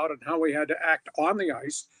all about and how we had to act on the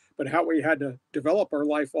ice, but how we had to develop our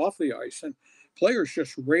life off the ice. And players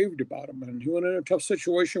just raved about him. And he went in a tough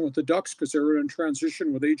situation with the Ducks because they were in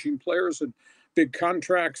transition with aging players and big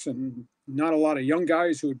contracts and not a lot of young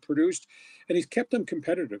guys who had produced. And he's kept them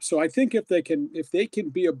competitive. So I think if they can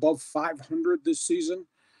be above 500 this season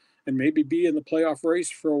and maybe be in the playoff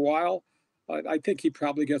race for a while, I think he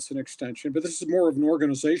probably gets an extension. But this is more of an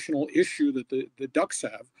organizational issue that the Ducks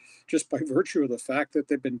have, just by virtue of the fact that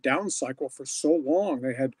they've been down cycle for so long.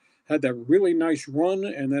 They had that really nice run,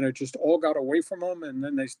 and then it just all got away from them, and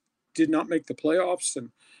then they did not make the playoffs.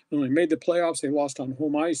 And when they made the playoffs, they lost on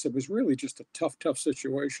home ice. It was really just a tough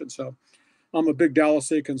situation. So I'm a big Dallas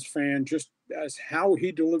Eakins fan, just as how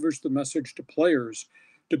he delivers the message to players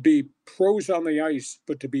to be pros on the ice,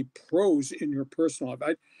 but to be pros in your personal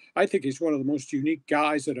life. I think he's one of the most unique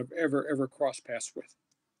guys that I've ever crossed paths with.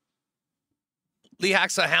 Lee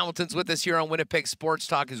Hacksaw Hamilton's with us here on Winnipeg Sports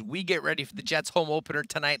Talk as we get ready for the Jets home opener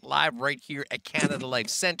tonight, live right here at Canada Life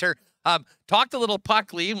Center. Talked a little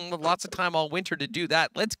puck, Lee, and lots of time all winter to do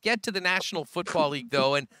that. Let's get to the National Football League,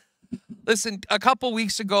 though. And listen, a couple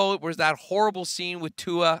weeks ago, it was that horrible scene with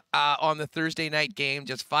Tua on the Thursday night game,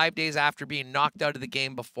 just 5 days after being knocked out of the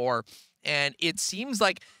game before. And it seems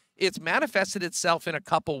like it's manifested itself in a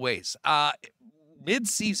couple ways.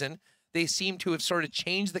 Mid-season, they seem to have sort of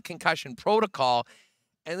changed the concussion protocol.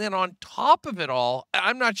 And then on top of it all,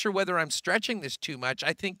 I'm not sure whether I'm stretching this too much.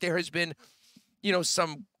 I think there has been,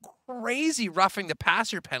 some crazy roughing the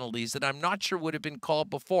passer penalties that I'm not sure would have been called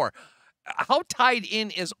before. How tied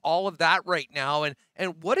in is all of that right now?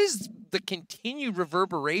 And what is the continued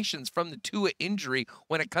reverberations from the Tua injury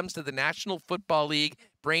when it comes to the National Football League,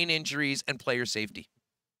 brain injuries, and player safety?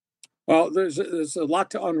 Well, there's a lot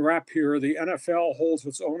to unwrap here. The NFL holds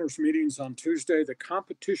its owners' meetings on Tuesday. The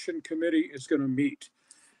competition committee is going to meet,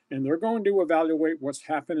 and they're going to evaluate what's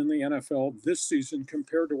happened in the NFL this season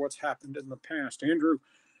compared to what's happened in the past. Andrew,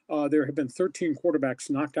 there have been 13 quarterbacks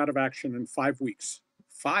knocked out of action in 5 weeks.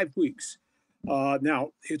 5 weeks. Now,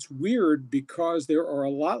 it's weird because there are a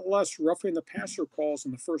lot less roughing the passer calls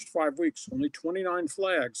in the first 5 weeks, only 29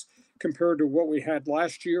 flags compared to what we had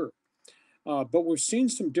last year. But we've seen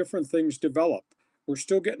some different things develop. We're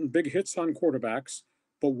still getting big hits on quarterbacks,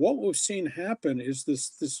 but what we've seen happen is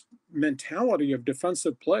this mentality of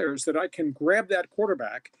defensive players that I can grab that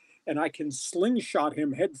quarterback and I can slingshot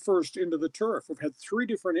him head first into the turf. We've had 3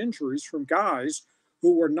 different injuries from guys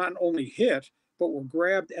who were not only hit, but were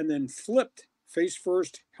grabbed and then flipped face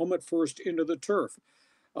first, helmet first into the turf.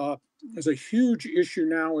 There's a huge issue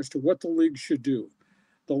now as to what the league should do.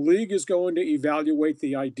 The league is going to evaluate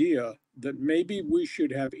the idea that maybe we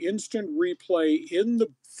should have instant replay in the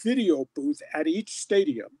video booth at each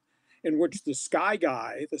stadium in which the sky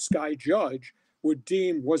judge, would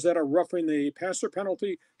deem, was that a roughing the passer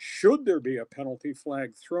penalty? Should there be a penalty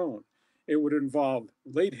flag thrown? It would involve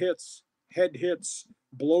late hits, head hits,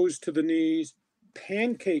 blows to the knees,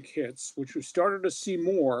 pancake hits, which we started to see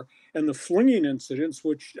more, and the flinging incidents,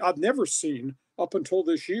 which I've never seen up until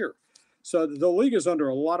this year. So the league is under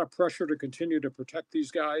a lot of pressure to continue to protect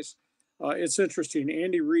these guys. It's interesting.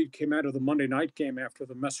 Andy Reid came out of the Monday night game after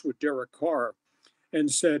the mess with Derek Carr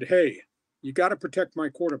and said, hey, you got to protect my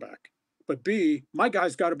quarterback. But B, my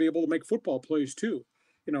guy's got to be able to make football plays too.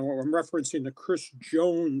 I'm referencing the Chris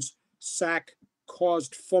Jones sack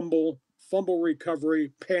caused fumble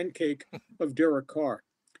recovery pancake of Derek Carr.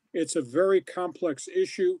 It's a very complex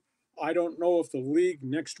issue. I don't know if the league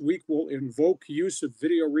next week will invoke use of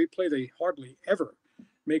video replay. They hardly ever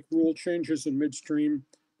make rule changes in midstream.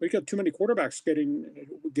 We got too many quarterbacks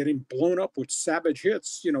getting blown up with savage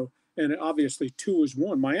hits, and obviously 2 is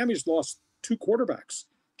 1. Miami's lost 2 quarterbacks.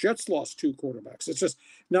 Jets lost 2 quarterbacks. It's just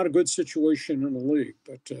not a good situation in the league.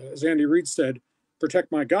 But as Andy Reid said,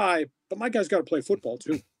 protect my guy, but my guy's got to play football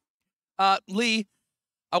too. Lee,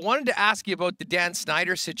 I wanted to ask you about the Dan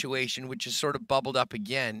Snyder situation, which has sort of bubbled up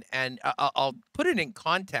again, and I'll put it in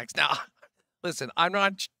context. Now, listen, I'm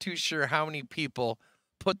not too sure how many people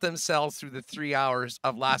put themselves through the 3 hours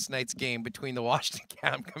of last night's game between the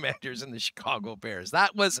Washington Commanders and the Chicago Bears.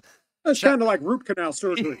 That's kind of like root canal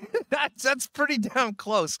surgery. That's pretty damn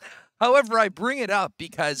close. However, I bring it up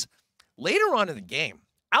because later on in the game,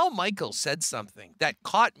 Al Michaels said something that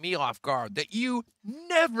caught me off guard that you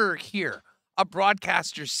never hear a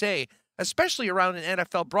broadcaster say, especially around an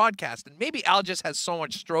NFL broadcast. And maybe Al just has so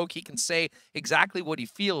much stroke, he can say exactly what he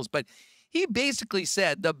feels. But he basically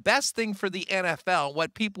said the best thing for the NFL,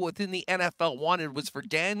 what people within the NFL wanted, was for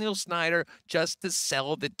Daniel Snyder just to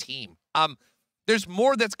sell the team. There's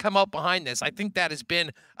more that's come out behind this. I think that has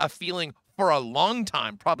been a feeling for a long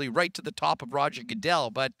time, probably right to the top of Roger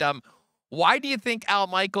Goodell. But why do you think Al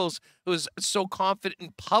Michaels, who's so confident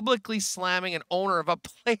in publicly slamming an owner of a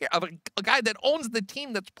player, of a guy that owns the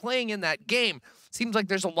team that's playing in that game, seems like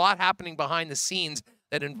there's a lot happening behind the scenes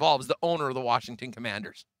that involves the owner of the Washington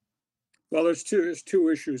Commanders? Well, there's two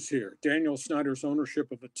issues here. Daniel Snyder's ownership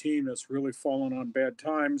of a team that's really fallen on bad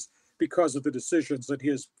times because of the decisions that he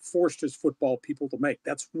has forced his football people to make.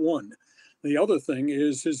 That's one. The other thing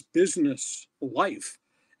is his business life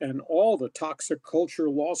and all the toxic culture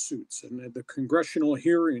lawsuits and the congressional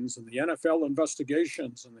hearings and the NFL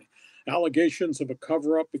investigations and the allegations of a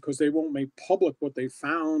cover-up because they won't make public what they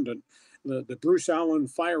found, and the Bruce Allen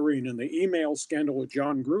firing and the email scandal with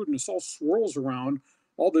John Gruden. This all swirls around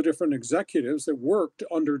all the different executives that worked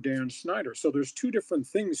under Dan Snyder. So there's two different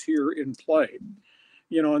things here in play.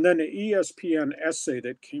 And then the ESPN essay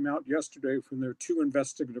that came out yesterday from their two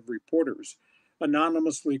investigative reporters,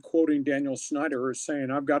 anonymously quoting Daniel Snyder as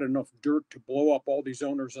saying, I've got enough dirt to blow up all these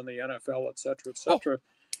owners in the NFL, et cetera, et cetera.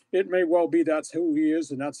 Oh. It may well be that's who he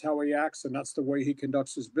is and that's how he acts and that's the way he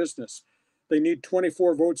conducts his business. They need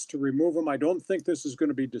 24 votes to remove him. I don't think this is going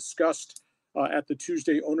to be discussed at the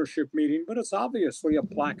Tuesday ownership meeting, but it's obviously a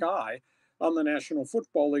black eye on the National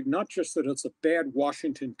Football League. Not just that it's a bad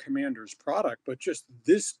Washington Commanders product, but just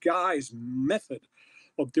this guy's method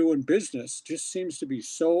of doing business just seems to be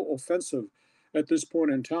so offensive at this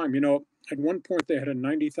point in time. At one point they had a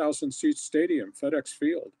 90,000 seat stadium, FedEx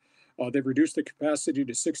Field. They've reduced the capacity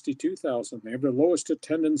to 62,000. They have the lowest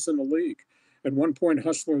attendance in the league. At one point,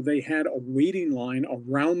 Hustler, they had a waiting line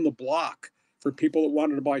around the block for people that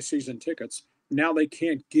wanted to buy season tickets. Now they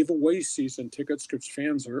can't give away season tickets because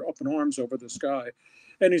fans are up in arms over this guy.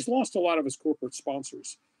 And he's lost a lot of his corporate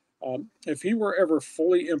sponsors. If he were ever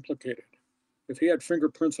fully implicated, if he had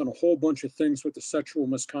fingerprints on a whole bunch of things with the sexual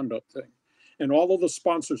misconduct thing, and all of the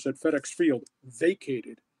sponsors at FedEx Field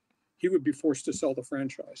vacated, he would be forced to sell the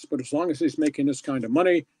franchise. But as long as he's making this kind of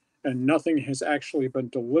money and nothing has actually been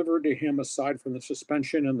delivered to him aside from the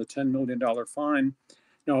suspension and the $10 million fine,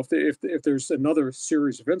 now, if there's another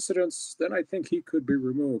series of incidents, then I think he could be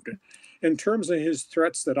removed. In terms of his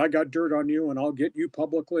threats that I got dirt on you and I'll get you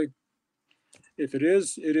publicly, if it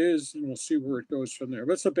is, it is, and we'll see where it goes from there.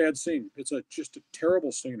 But it's a bad scene. It's just a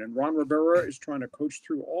terrible scene. And Ron Rivera is trying to coach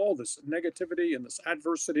through all this negativity and this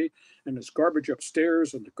adversity and this garbage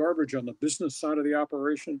upstairs and the garbage on the business side of the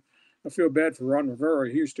operation. I feel bad for Ron Rivera.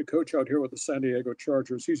 He used to coach out here with the San Diego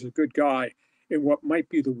Chargers. He's a good guy in what might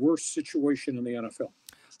be the worst situation in the NFL.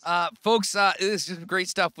 Folks, this is great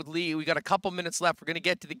stuff with Lee. We got a couple minutes left. We're going to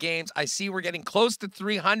get to the games. I see we're getting close to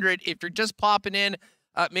 300. If you're just popping in,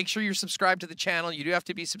 make sure you're subscribed to the channel. You do have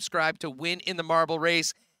to be subscribed to win in the marble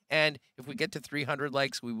race. And if we get to 300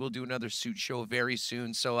 likes, we will do another suit show very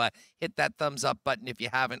soon. So hit that thumbs up button if you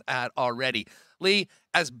haven't already. Lee,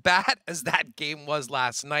 as bad as that game was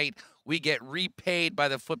last night, we get repaid by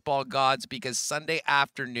the football gods because Sunday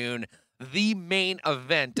afternoon, the main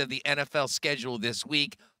event of the NFL schedule this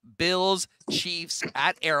week, Bills, Chiefs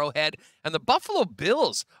at Arrowhead, and the Buffalo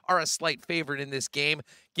Bills are a slight favorite in this game.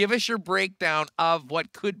 Give us your breakdown of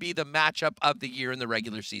what could be the matchup of the year in the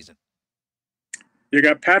regular season. You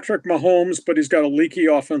got Patrick Mahomes, but he's got a leaky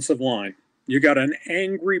offensive line. You got an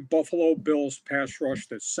angry Buffalo Bills pass rush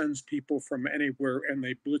that sends people from anywhere, and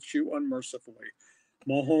they blitz you unmercifully.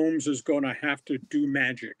 Mahomes is going to have to do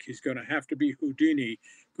magic. He's going to have to be Houdini,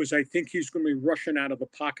 because I think he's going to be rushing out of the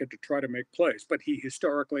pocket to try to make plays, but he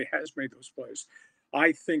historically has made those plays.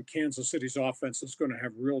 I think Kansas City's offense is going to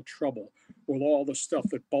have real trouble with all the stuff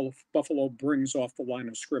that Buffalo brings off the line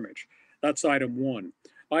of scrimmage. That's item one.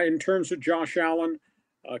 In terms of Josh Allen,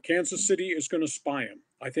 Kansas City is going to spy him.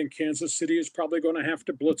 I think Kansas City is probably going to have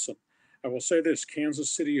to blitz him. I will say this,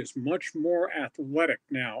 Kansas City is much more athletic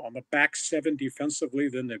now on the back seven defensively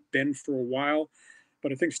than they've been for a while.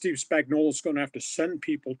 But I think Steve Spagnuolo is going to have to send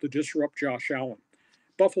people to disrupt Josh Allen.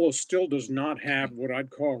 Buffalo still does not have what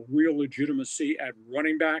I'd call real legitimacy at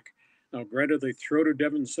running back. Now, granted, they throw to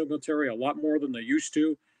Devin Singletary a lot more than they used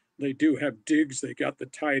to. They do have Diggs. They got the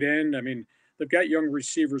tight end. I mean, they've got young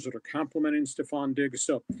receivers that are complementing Stephon Diggs.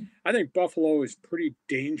 So I think Buffalo is pretty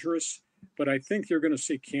dangerous. But I think you're going to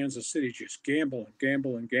see Kansas City just gamble and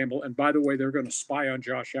gamble and gamble. And by the way, they're going to spy on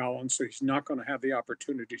Josh Allen, so he's not going to have the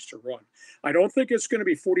opportunities to run. I don't think it's going to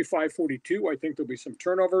be 45-42. I think there'll be some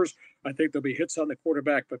turnovers. I think there'll be hits on the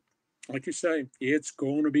quarterback. But like you say, it's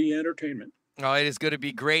going to be entertainment. Oh, it is going to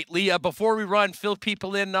be great. Lee, before we run, fill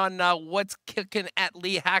people in on what's kicking at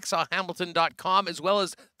LeeHacksawHamilton.com, as well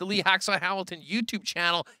as the Lee Hacksaw Hamilton YouTube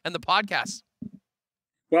channel and the podcast.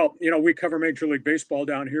 Well, we cover Major League Baseball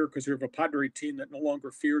down here because we have a Padre team that no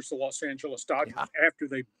longer fears the Los Angeles Dodgers after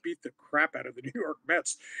they beat the crap out of the New York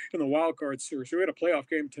Mets in the wild card series. So we had a playoff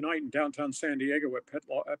game tonight in downtown San Diego at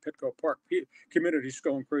Petco Park. Community's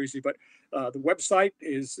going crazy, but the website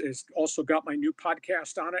is also got my new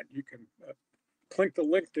podcast on it. You can click the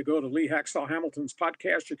link to go to Lee Hacksaw Hamilton's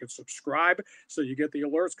podcast. You can subscribe so you get the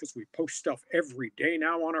alerts because we post stuff every day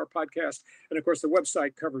now on our podcast. And of course, the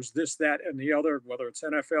website covers this, that, and the other, whether it's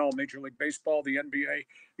NFL, Major League Baseball, the NBA,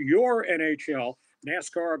 your NHL,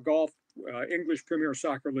 NASCAR, golf, English Premier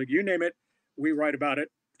Soccer League, you name it, we write about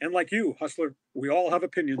it. And like you, Hustler, we all have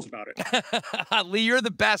opinions about it. Lee, you're the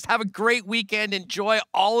best. Have a great weekend. Enjoy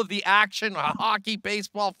all of the action, hockey,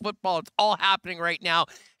 baseball, football. It's all happening right now.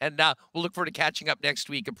 And we'll look forward to catching up next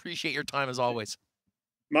week. Appreciate your time as always.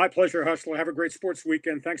 My pleasure, Hustler. Have a great sports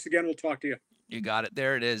weekend. Thanks again. We'll talk to you. You got it.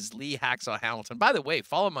 There it is, Lee Hacksaw Hamilton. By the way,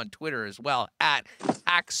 follow him on Twitter as well, at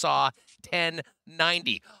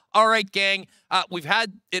Hacksaw1090. All right, gang. We've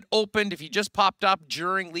had it opened. If you just popped up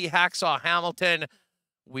during Lee Hacksaw Hamilton,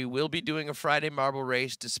 we will be doing a Friday marble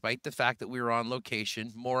race, despite the fact that we were on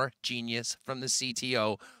location. More genius from the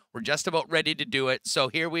CTO. We're just about ready to do it. So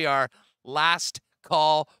here we are. Last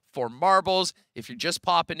call for marbles. If you're just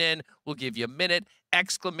popping in, we'll give you a minute. !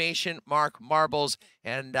 Marbles.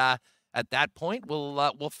 And at that point,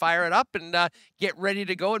 we'll fire it up and get ready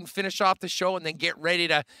to go and finish off the show, and then get ready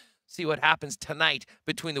to see what happens tonight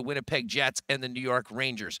between the Winnipeg Jets and the New York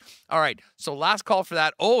Rangers. All right, so last call for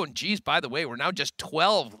that. Oh, and geez, by the way, we're now just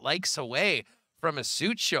 12 likes away from a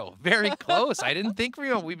suit show. Very close. I didn't think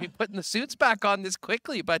we'd be putting the suits back on this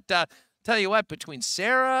quickly, but tell you what, between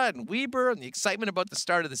Sara and Wiebe and the excitement about the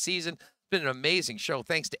start of the season, it's been an amazing show.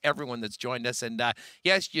 Thanks to everyone that's joined us. And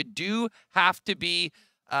yes, you do have to be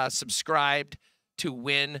subscribed to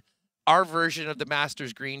win our version of the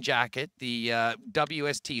Masters Green Jacket, the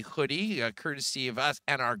WST hoodie, courtesy of us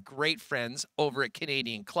and our great friends over at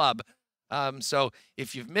Canadian Club. So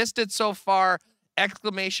if you've missed it so far, !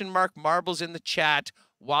 Marbles in the chat.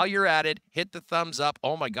 While you're at it, hit the thumbs up.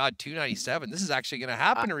 Oh my God, 297. This is actually going to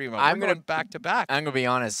happen, Remo. I'm going back to back. I'm going to be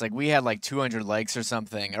honest. Like, we had like 200 likes or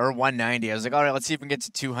something, or 190. I was like, all right, let's see if we can get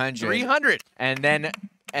to 200. 300.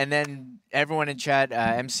 And then everyone in chat,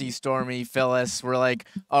 MC Stormy, Phyllis, were like,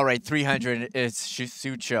 all right, 300, it's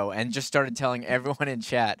suit show. And just started telling everyone in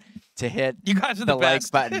chat to hit you guys are the like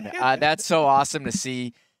best. button. That's so awesome to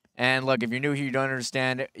see. And look, if you're new here, you don't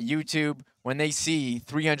understand YouTube, when they see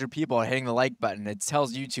 300 people hitting the like button, it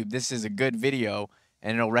tells YouTube this is a good video,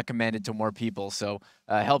 and it'll recommend it to more people. So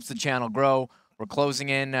helps the channel grow. We're closing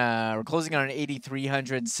in. We're closing on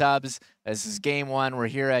 8,300 subs. This is game one. We're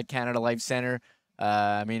here at Canada Life Center.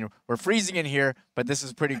 I mean, we're freezing in here, but this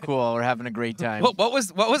is pretty cool. We're having a great time. What was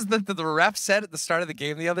the ref said at the start of the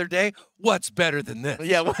game the other day? What's better than this?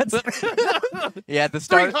 Yeah, yeah, at the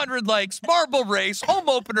start. 300 likes, marble race, home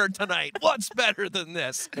opener tonight. What's better than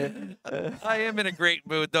this? I am in a great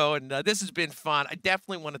mood, though, and this has been fun. I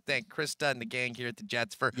definitely want to thank Krista and the gang here at the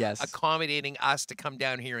Jets for accommodating us to come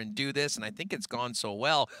down here and do this, and I think it's gone so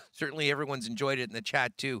well. Certainly everyone's enjoyed it in the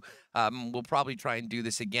chat, too. We'll probably try and do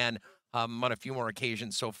this again on a few more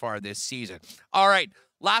occasions so far this season. All right,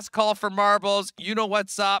 last call for marbles. You know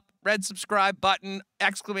what's up. Red subscribe button, !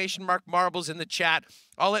 Marbles in the chat.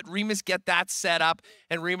 I'll let Remis get that set up.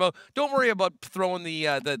 And Remo, don't worry about throwing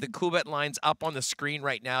the cool bet lines up on the screen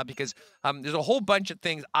right now, because there's a whole bunch of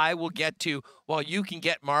things I will get to while you can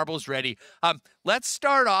get marbles ready. Let's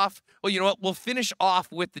start off. Well, you know what? We'll finish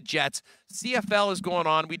off with the Jets. CFL is going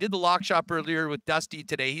on. We did the lock shop earlier with Dusty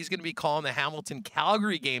today. He's going to be calling the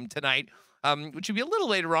Hamilton-Calgary game tonight, which will be a little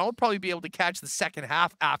later on. We'll probably be able to catch the second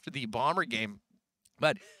half after the Bomber game.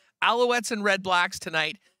 But Alouettes and Red Blacks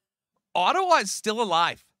tonight. Ottawa is still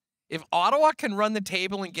alive. If Ottawa can run the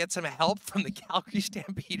table and get some help from the Calgary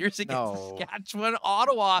Stampeders against Saskatchewan,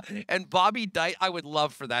 Ottawa and Bobby Dyke, I would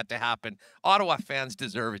love for that to happen. Ottawa fans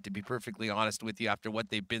deserve it, to be perfectly honest with you, after what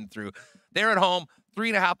they've been through. They're at home,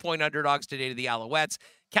 3.5-point underdogs today to the Alouettes.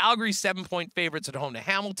 Calgary, 7-point favorites at home to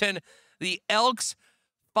Hamilton. The Elks,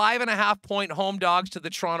 5.5-point home dogs to the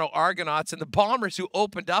Toronto Argonauts, and the Bombers, who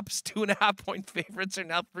opened up as 2.5-point favorites, are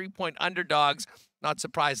now 3-point underdogs. Not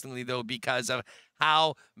surprisingly, though, because of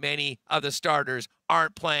how many of the starters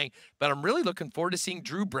aren't playing. But I'm really looking forward to seeing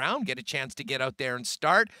Drew Brown get a chance to get out there and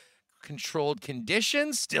start. controlled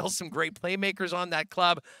conditions. Still some great playmakers on that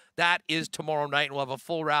club. That is tomorrow night, and we'll have a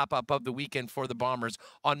full wrap-up of the weekend for the Bombers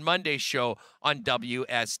on Monday's show on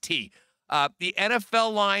WST. The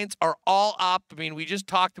NFL lines are all up. I mean, we just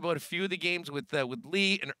talked about a few of the games with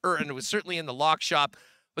Lee and it was certainly in the lock shop.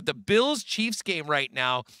 But the Bills-Chiefs game right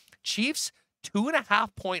now, Chiefs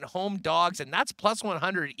 2.5-point home dogs, and that's plus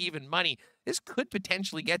 100 even money. This could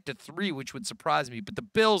potentially get to 3, which would surprise me. But the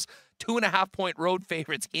Bills, 2.5-point road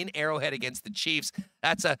favorites in Arrowhead against the Chiefs.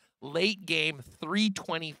 That's a late game,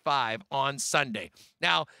 3:25 on Sunday.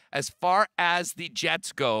 Now, as far as the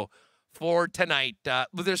Jets go for tonight,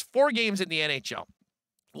 there's 4 games in the NHL.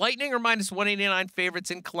 Lightning are minus 189 favorites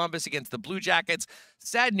in Columbus against the Blue Jackets.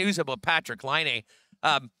 Sad news about Patrick Laine.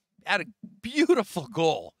 Had a beautiful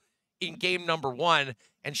goal in game number 1,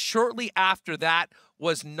 and shortly after that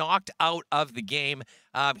was knocked out of the game.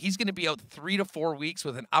 He's going to be out 3 to 4 weeks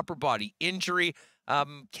with an upper body injury.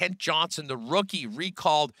 Kent Johnson, the rookie,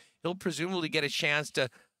 recalled. He'll presumably get a chance to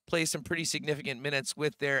play some pretty significant minutes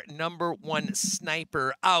with their number 1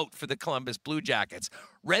 sniper out for the Columbus Blue Jackets.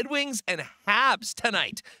 Red Wings and Habs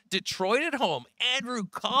tonight. Detroit at home. Andrew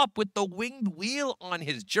Kopp with the winged wheel on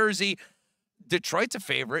his jersey. Detroit's a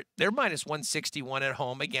favorite. They're minus 161 at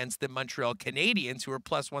home against the Montreal Canadiens, who are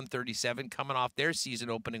plus 137 coming off their season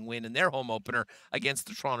opening win in their home opener against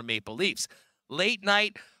the Toronto Maple Leafs. Late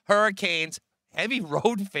night, Hurricanes, heavy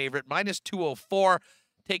road favorite, minus 204,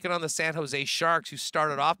 taking on the San Jose Sharks, who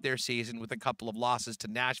started off their season with a couple of losses to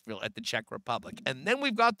Nashville at the Czech Republic. And then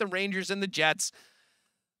we've got the Rangers and the Jets.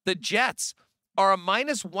 The Jets are a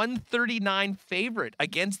minus 139 favorite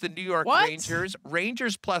against the New York Rangers.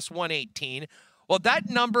 Rangers plus 118. Well, that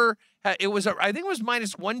number, I think it was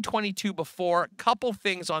minus 122 before. Couple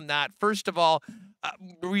things on that. First of all,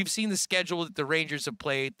 we've seen the schedule that the Rangers have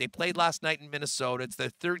played. They played last night in Minnesota. It's their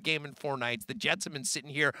 3rd game in 4 nights. The Jets have been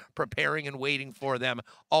sitting here preparing and waiting for them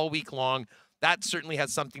all week long. That certainly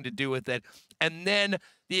has something to do with it. And then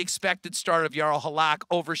the expected start of Jarl Halak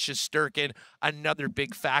over Shesterkin, another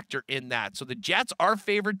big factor in that. So the Jets are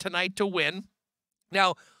favored tonight to win.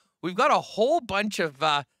 Now, we've got a whole bunch of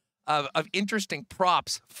interesting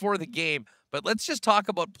props for the game, but let's just talk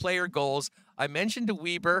about player goals. I mentioned to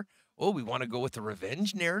Wiebe, we want to go with the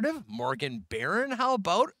revenge narrative. Morgan Barron, how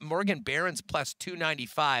about? Morgan Barron's plus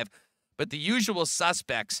 295. But the usual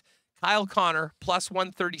suspects, Kyle Connor, plus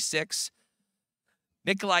 136.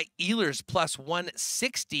 Nikolai Ehlers plus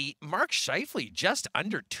 160. Mark Scheifele just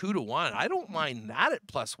under 2-1. I don't mind that at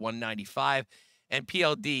plus 195. And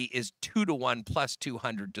PLD is 2-1 plus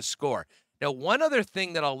 200 to score. Now, one other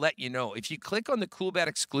thing that I'll let you know, if you click on the Coolbet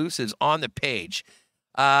exclusives on the page,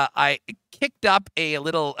 I kicked up a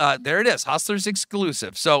little, there it is, Hustlers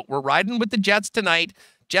exclusive. So we're riding with the Jets tonight.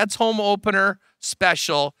 Jets home opener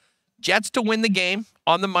special. Jets to win the game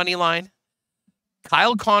on the money line.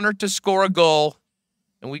 Kyle Connor to score a goal.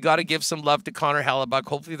 And we got to give some love to Connor Hellebuck.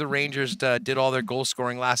 Hopefully the Rangers did all their goal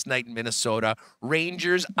scoring last night in Minnesota.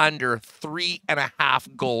 Rangers under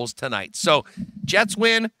 3.5 goals tonight. So Jets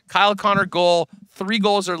win, Kyle Connor goal, 3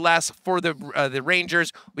 goals or less for the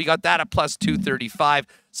Rangers. We got that at plus 235.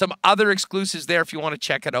 Some other exclusives there if you want to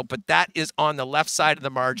check it out, but that is on the left side of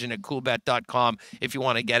the margin at coolbet.com if you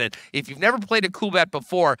want to get it. If you've never played a Coolbet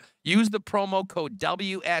before, use the promo code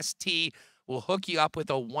WST. We'll hook you up with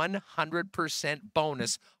a 100%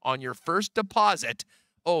 bonus on your first deposit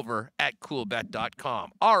over at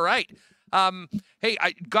coolbet.com. All right. Hey,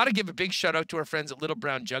 I got to give a big shout out to our friends at Little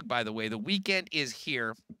Brown Jug, by the way. The weekend is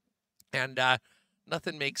here, and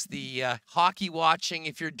nothing makes the hockey watching,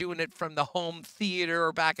 if you're doing it from the home theater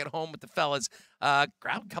or back at home with the fellas, grab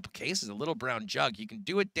a couple cases of Little Brown Jug. You can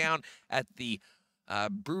do it down at the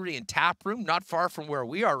brewery and tap room, not far from where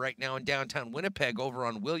we are right now in downtown Winnipeg over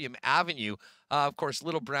on William Avenue. Of course,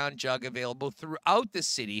 Little Brown Jug available throughout the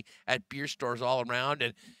city at beer stores all around.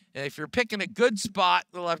 And if you're picking a good spot,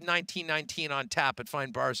 they'll have 1919 on tap at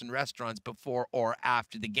fine bars and restaurants before or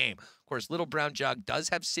after the game. Of course, Little Brown Jug does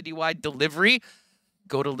have citywide delivery.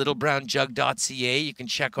 Go to littlebrownjug.ca. You can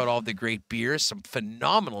check out all the great beers, some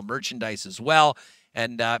phenomenal merchandise as well.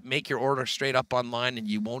 And make your order straight up online, and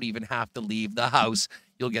you won't even have to leave the house.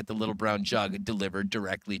 You'll get the Little Brown Jug delivered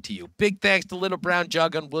directly to you. Big thanks to Little Brown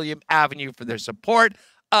Jug on William Avenue for their support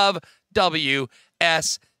of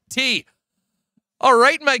WST. All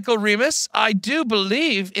right, Michael Remis, I do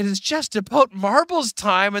believe it is just about marbles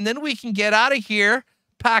time, and then we can get out of here,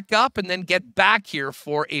 pack up, and then get back here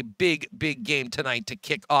for a big, big game tonight to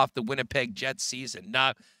kick off the Winnipeg Jets season.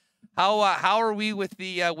 Now, How are we with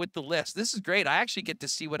the list? This is great. I actually get to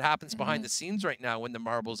see what happens behind the scenes right now when the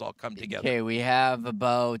marbles all come together. Okay, we have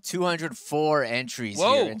about 204 entries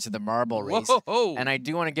Whoa. here into the marble race. Whoa. And I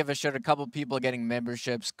do want to give a shout out to a couple people getting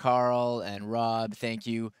memberships. Carl and Rob, thank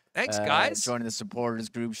you. Thanks, guys. Joining the supporters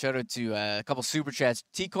group. Shout out to a couple super chats.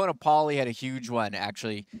 T-Kona Polly had a huge one,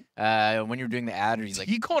 actually, when you were doing the ad. He's like,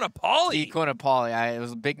 T-Kona Polly? T-Kona Polly. It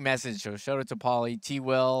was a big message, so shout out to Polly.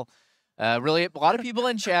 T-Will. Really, a lot of people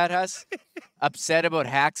in chat has upset about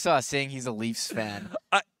Hacksaw saying he's a Leafs fan.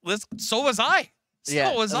 Listen, so was I.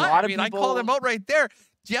 So was I. I mean, I called him out right there.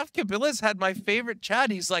 Jeff Cabillas had my favorite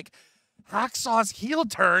chat. He's like, Hacksaw's heel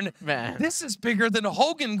turn. Man, this is bigger than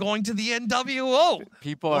Hogan going to the NWO.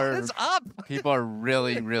 What is up? People are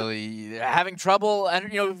really, really having trouble,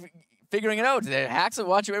 and figuring it out. Hacksaw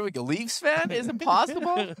watching every week. A Leafs fan? Is it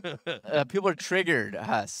possible? People are triggered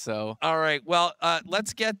us. So all right. Well,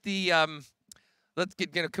 let's get the let's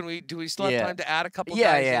get. Do we still have time to add a couple?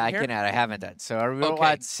 guys in I here? can add. I haven't done. So are we? We'll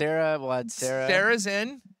add Sara. We'll add Sara. Sarah's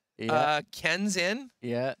in. Yeah. Ken's in.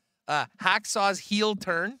 Yeah. Hacksaw's heel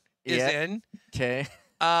turn is in. Okay.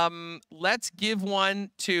 Let's give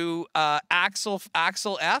one to Axel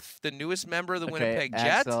F, the newest member of the Winnipeg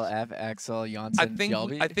Jets. Axel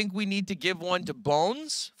Janssen. I think we need to give one to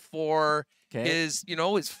Bones for his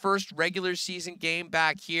first regular season game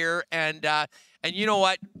back here, and you know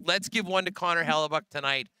what? Let's give one to Connor Hellebuck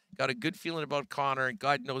tonight. Got a good feeling about Connor, and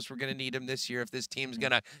God knows we're going to need him this year if this team's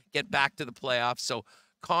going to get back to the playoffs. So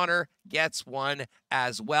Connor gets one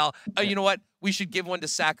as well. You know what? We should give one to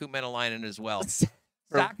Saku Menelainen as well.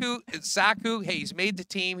 Saku, hey, he's made the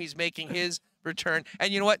team. He's making his return.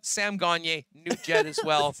 And you know what? Sam Gagne, new Jet as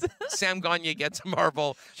well. Sam Gagne gets a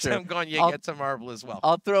marble. Sure. Sam Gagne gets a marble as well.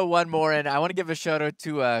 I'll throw one more in. I want to give a shout out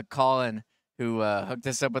to Colin, who hooked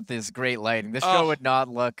us up with this great lighting. This show would not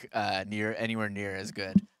look anywhere near as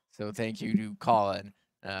good. So thank you to Colin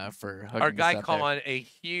for hooking our guy us up Colin, a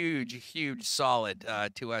huge solid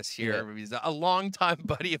to us here. Yeah. He's a longtime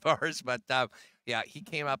buddy of ours, but yeah, he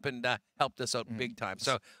came up and helped us out big time.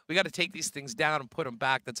 So we got to take these things down and put them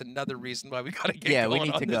back. That's another reason why we got to get going. Yeah, we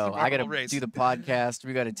need to go. I got to race. do the podcast.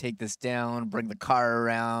 We got to take this down, bring the car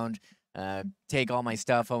around, take all my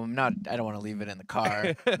stuff home. I don't want to leave it in the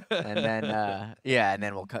car. And then, and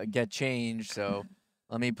then we'll get changed. So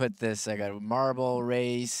let me put this. I got a marble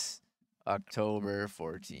race, October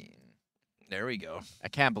 14. There we go. I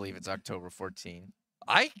can't believe it's October 14.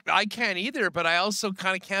 I can't either, but I also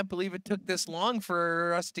kind of can't believe it took this long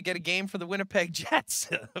for us to get a game for the Winnipeg Jets.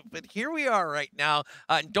 But here we are right now.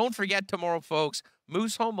 Don't forget tomorrow, folks,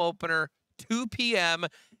 Moose home opener, 2 p.m.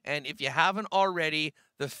 And if you haven't already,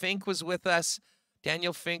 the Fink was with us.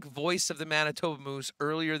 Daniel Fink, voice of the Manitoba Moose,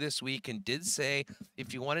 earlier this week, and did say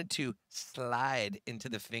if you wanted to slide into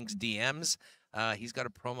the Fink's DMs, he's got a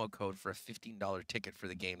promo code for a $15 ticket for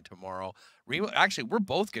the game tomorrow. Actually, we're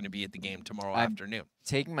both going to be at the game tomorrow afternoon.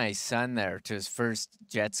 Taking my son there to his first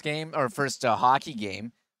Jets game, or first hockey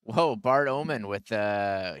game. Whoa, Bart Oman with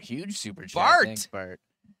a huge super chat. Bart! Thanks, Bart.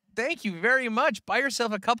 Thank you very much. Buy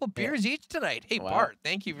yourself a couple beers each tonight. Hey, Bart,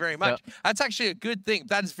 thank you very much. That's actually a good thing.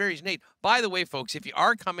 That is very neat. By the way, folks, if you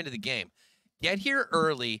are coming to the game, get here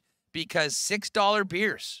early because $6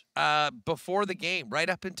 beers before the game, right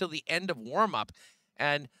up until the end of warm-up.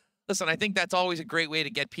 And listen, I think that's always a great way to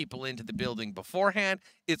get people into the building beforehand.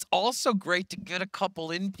 It's also great to get a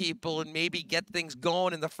couple in people and maybe get things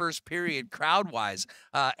going in the first period crowd-wise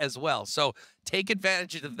as well. So take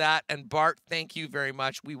advantage of that. And Bart, thank you very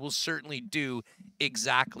much. We will certainly do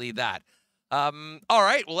exactly that. All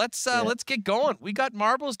right, well, let's get going. We got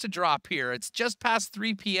marbles to drop here. It's just past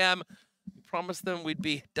 3 p.m. We promised them we'd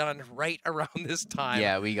be done right around this time.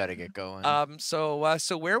 Yeah, we got to get going. So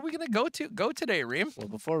where are we going to go today, Reem? Well,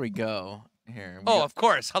 before we go, here. Of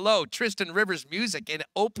course. Hello, Tristan Rivers Music, an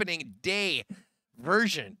opening day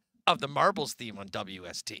version of the Marbles theme on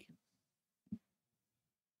WST.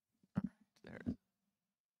 There.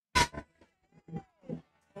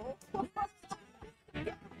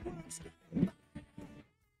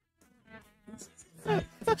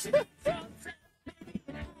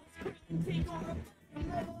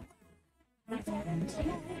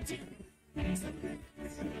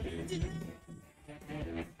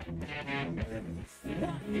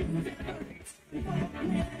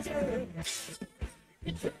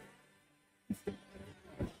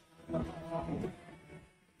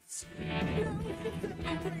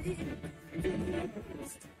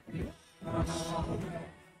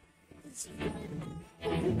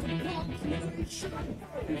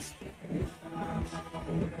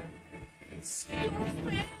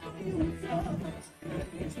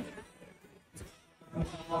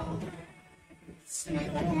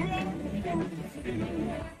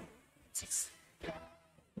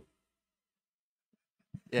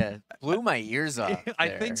 Yeah, blew my ears off. I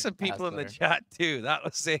think some people in the Hassler. chat too. That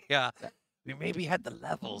was a we maybe had the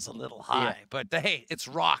levels a little high, but hey, it's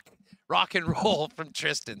rock and roll from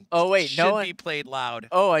Tristan. Oh wait, should no one... be played loud.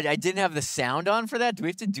 Oh, I didn't have the sound on for that. Do we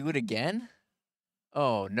have to do it again?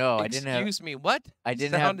 Oh no, I didn't have. Excuse me, what? I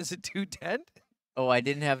didn't sound have. Is it 210? Oh, I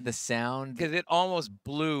didn't have the sound. Because it almost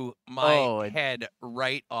blew my head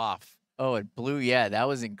right off. Oh, it blew. Yeah, that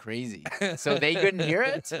wasn't crazy. So they couldn't hear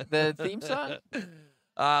it, the theme song?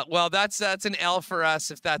 Well, that's an L for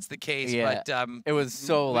us if that's the case. Yeah, but it was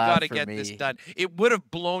so we loud gotta for get me. this done. It would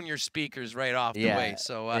have blown your speakers right off the way.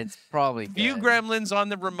 So it's probably few good. gremlins on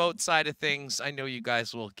the remote side of things. I know you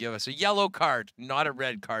guys will give us a yellow card, not a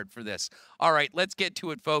red card for this. All right, let's get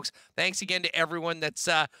to it, folks. Thanks again to everyone that's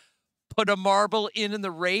put a marble in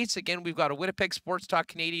the race. Again, we've got a Winnipeg Sports Talk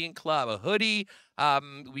Canadian Club, a hoodie.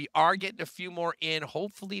 We are getting a few more in,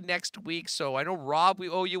 hopefully next week. So I know, Rob, we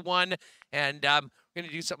owe you one. And we're going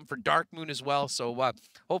to do something for Dark Moon as well. So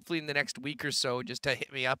hopefully in the next week or so, just to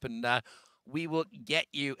hit me up and we will get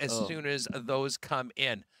you as soon as those come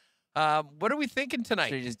in. What are we thinking tonight?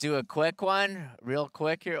 Should we just do a quick one, real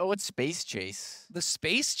quick here? Oh, it's Space Chase. The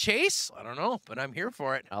Space Chase? I don't know, but I'm here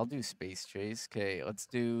for it. I'll do Space Chase. Okay, let's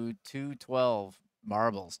do 212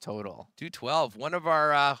 marbles total. 212. One of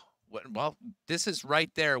our, well, this is right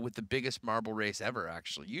there with the biggest marble race ever,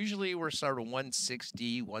 actually. Usually we're sort of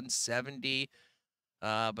 160, 170,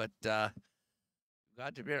 but got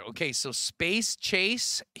to be okay. So Space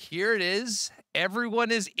Chase, here it is. Everyone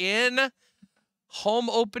is in. Home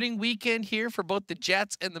opening weekend here for both the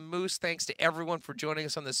Jets and the Moose. Thanks to everyone for joining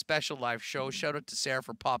us on this special live show. Shout out to Sara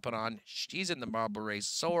for popping on. She's in the marble race.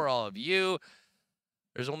 So are all of you.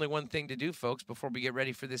 There's only one thing to do, folks, before we get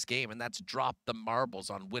ready for this game, and that's drop the marbles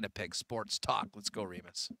on Winnipeg Sports Talk. Let's go,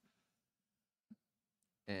 Remis.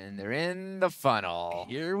 And they're in the funnel.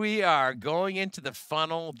 Here we are going into the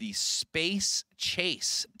funnel, the Space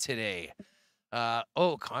Chase today.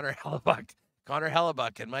 Connor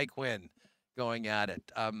Hellebuck and Mike Wynn going at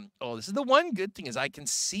it. This is the one good thing is I can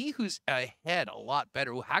see who's ahead a lot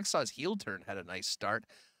better. Ooh, Hacksaw's heel turn had a nice start.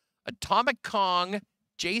 Atomic Kong,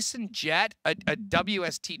 Jason Jett, a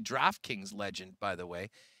WST DraftKings legend, by the way.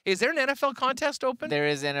 Is there an NFL contest open? There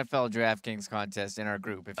is NFL DraftKings contest in our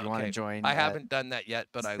group if you want to join. I haven't done that yet,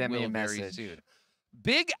 but I will very soon.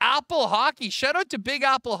 Big Apple Hockey. Shout out to Big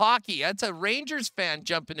Apple Hockey. That's a Rangers fan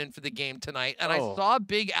jumping in for the game tonight. And I saw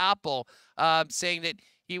Big Apple saying that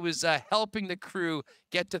he was helping the crew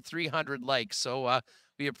get to 300 likes. So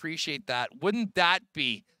we appreciate that. Wouldn't that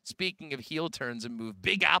be, speaking of heel turns and move,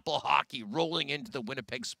 Big Apple Hockey rolling into the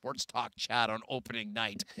Winnipeg Sports Talk chat on opening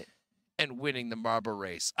night and winning the marble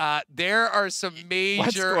race. There are some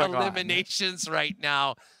major eliminations right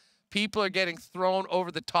now. People are getting thrown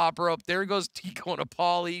over the top rope. There goes Tico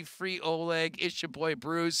Napoli, Free Oleg, it's your boy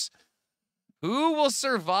Bruce. Who will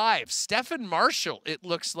survive? Stephen Marshall, it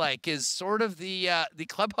looks like, is sort of the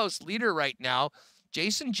clubhouse leader right now.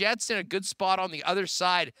 Jason Jett's in a good spot on the other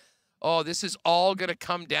side. Oh, this is all going to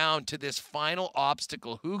come down to this final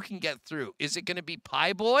obstacle. Who can get through? Is it going to be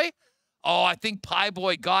Pie Boy? Oh, I think Pie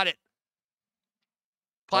Boy got it.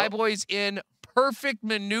 Pie Boy's in. Perfect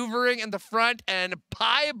maneuvering in the front, and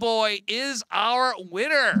Pie Boy is our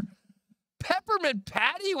winner. Peppermint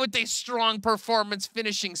Patty with a strong performance,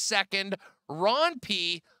 finishing second. Ron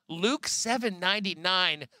P, Luke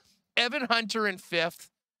 799, Evan Hunter in fifth.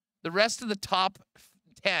 The rest of the top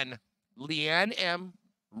 10, Leanne M,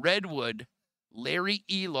 Redwood, Larry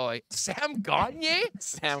Eloy, Sam Gagne.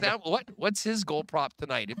 What's his goal prop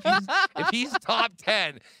tonight? If he's top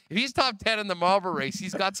 10, in the marble race,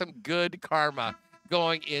 he's got some good karma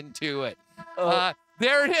going into it.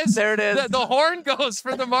 There it is. There it is. The horn goes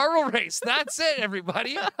for the marble race. That's it,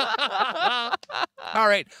 everybody. All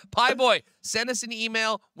right. Pie Boy, send us an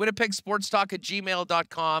email,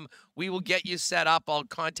 winnipegsportstalk@gmail.com. We will get you set up. I'll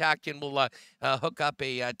contact you, and we'll hook up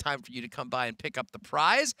a time for you to come by and pick up the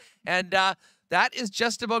prize. And that is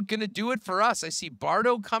just about going to do it for us. I see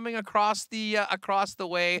Bardo coming across the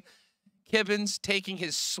way. Kibbins taking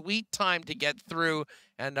his sweet time to get through.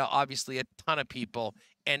 And obviously a ton of people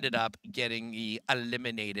ended up getting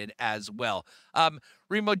eliminated as well.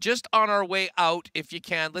 Remo, just on our way out, if you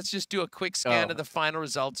can, let's just do a quick scan of the final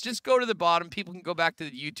results. Just go to the bottom. People can go back to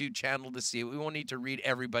the YouTube channel to see it. We won't need to read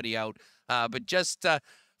everybody out. But just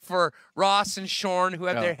for Ross and Shorn, who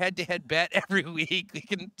have their head-to-head bet every week, we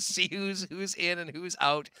can see who's in and who's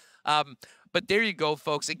out. But there you go,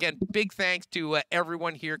 folks. Again, big thanks to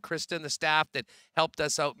everyone here, Krista and the staff that helped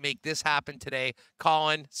us out make this happen today.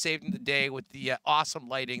 Colin saving the day with the awesome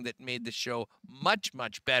lighting that made the show much,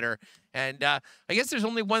 much better. And I guess there's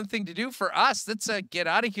only one thing to do for us. Let's get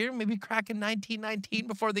out of here, maybe crack a 19-19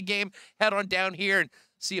 before the game, head on down here and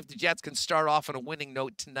see if the Jets can start off on a winning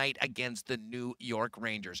note tonight against the New York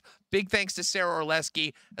Rangers. Big thanks to Sara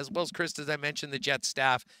Orlesky, as well as Chris, as I mentioned, the Jets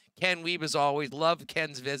staff. Ken Wiebe, as always. Love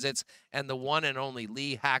Ken's visits. And the one and only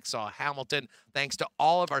Lee Hacksaw Hamilton. Thanks to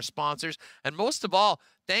all of our sponsors. And most of all,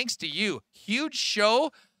 thanks to you. Huge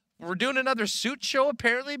show. We're doing another suit show,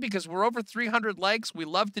 apparently, because we're over 300 likes. We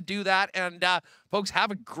love to do that. And, folks,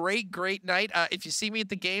 have a great, great night. If you see me at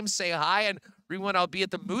the game, say hi. And everyone, I'll be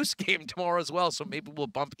at the Moose game tomorrow as well, so maybe we'll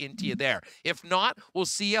bump into you there. If not, we'll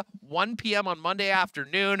see you 1 p.m. on Monday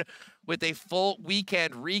afternoon with a full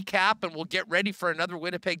weekend recap, and we'll get ready for another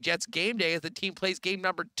Winnipeg Jets game day as the team plays game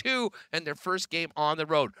number 2 and their first game on the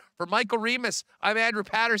road. For Michael Remis, I'm Andrew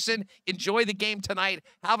Paterson. Enjoy the game tonight.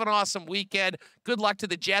 Have an awesome weekend. Good luck to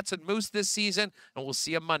the Jets and Moose this season, and we'll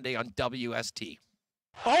see you Monday on WST.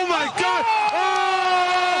 Oh, my God!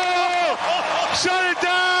 Oh! Shut it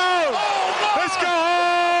down! Let's go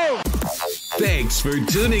home! Thanks for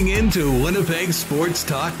tuning in to Winnipeg Sports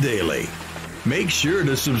Talk Daily. Make sure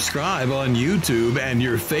to subscribe on YouTube and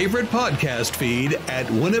your favorite podcast feed at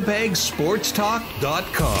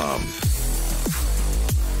winnipegsportstalk.com.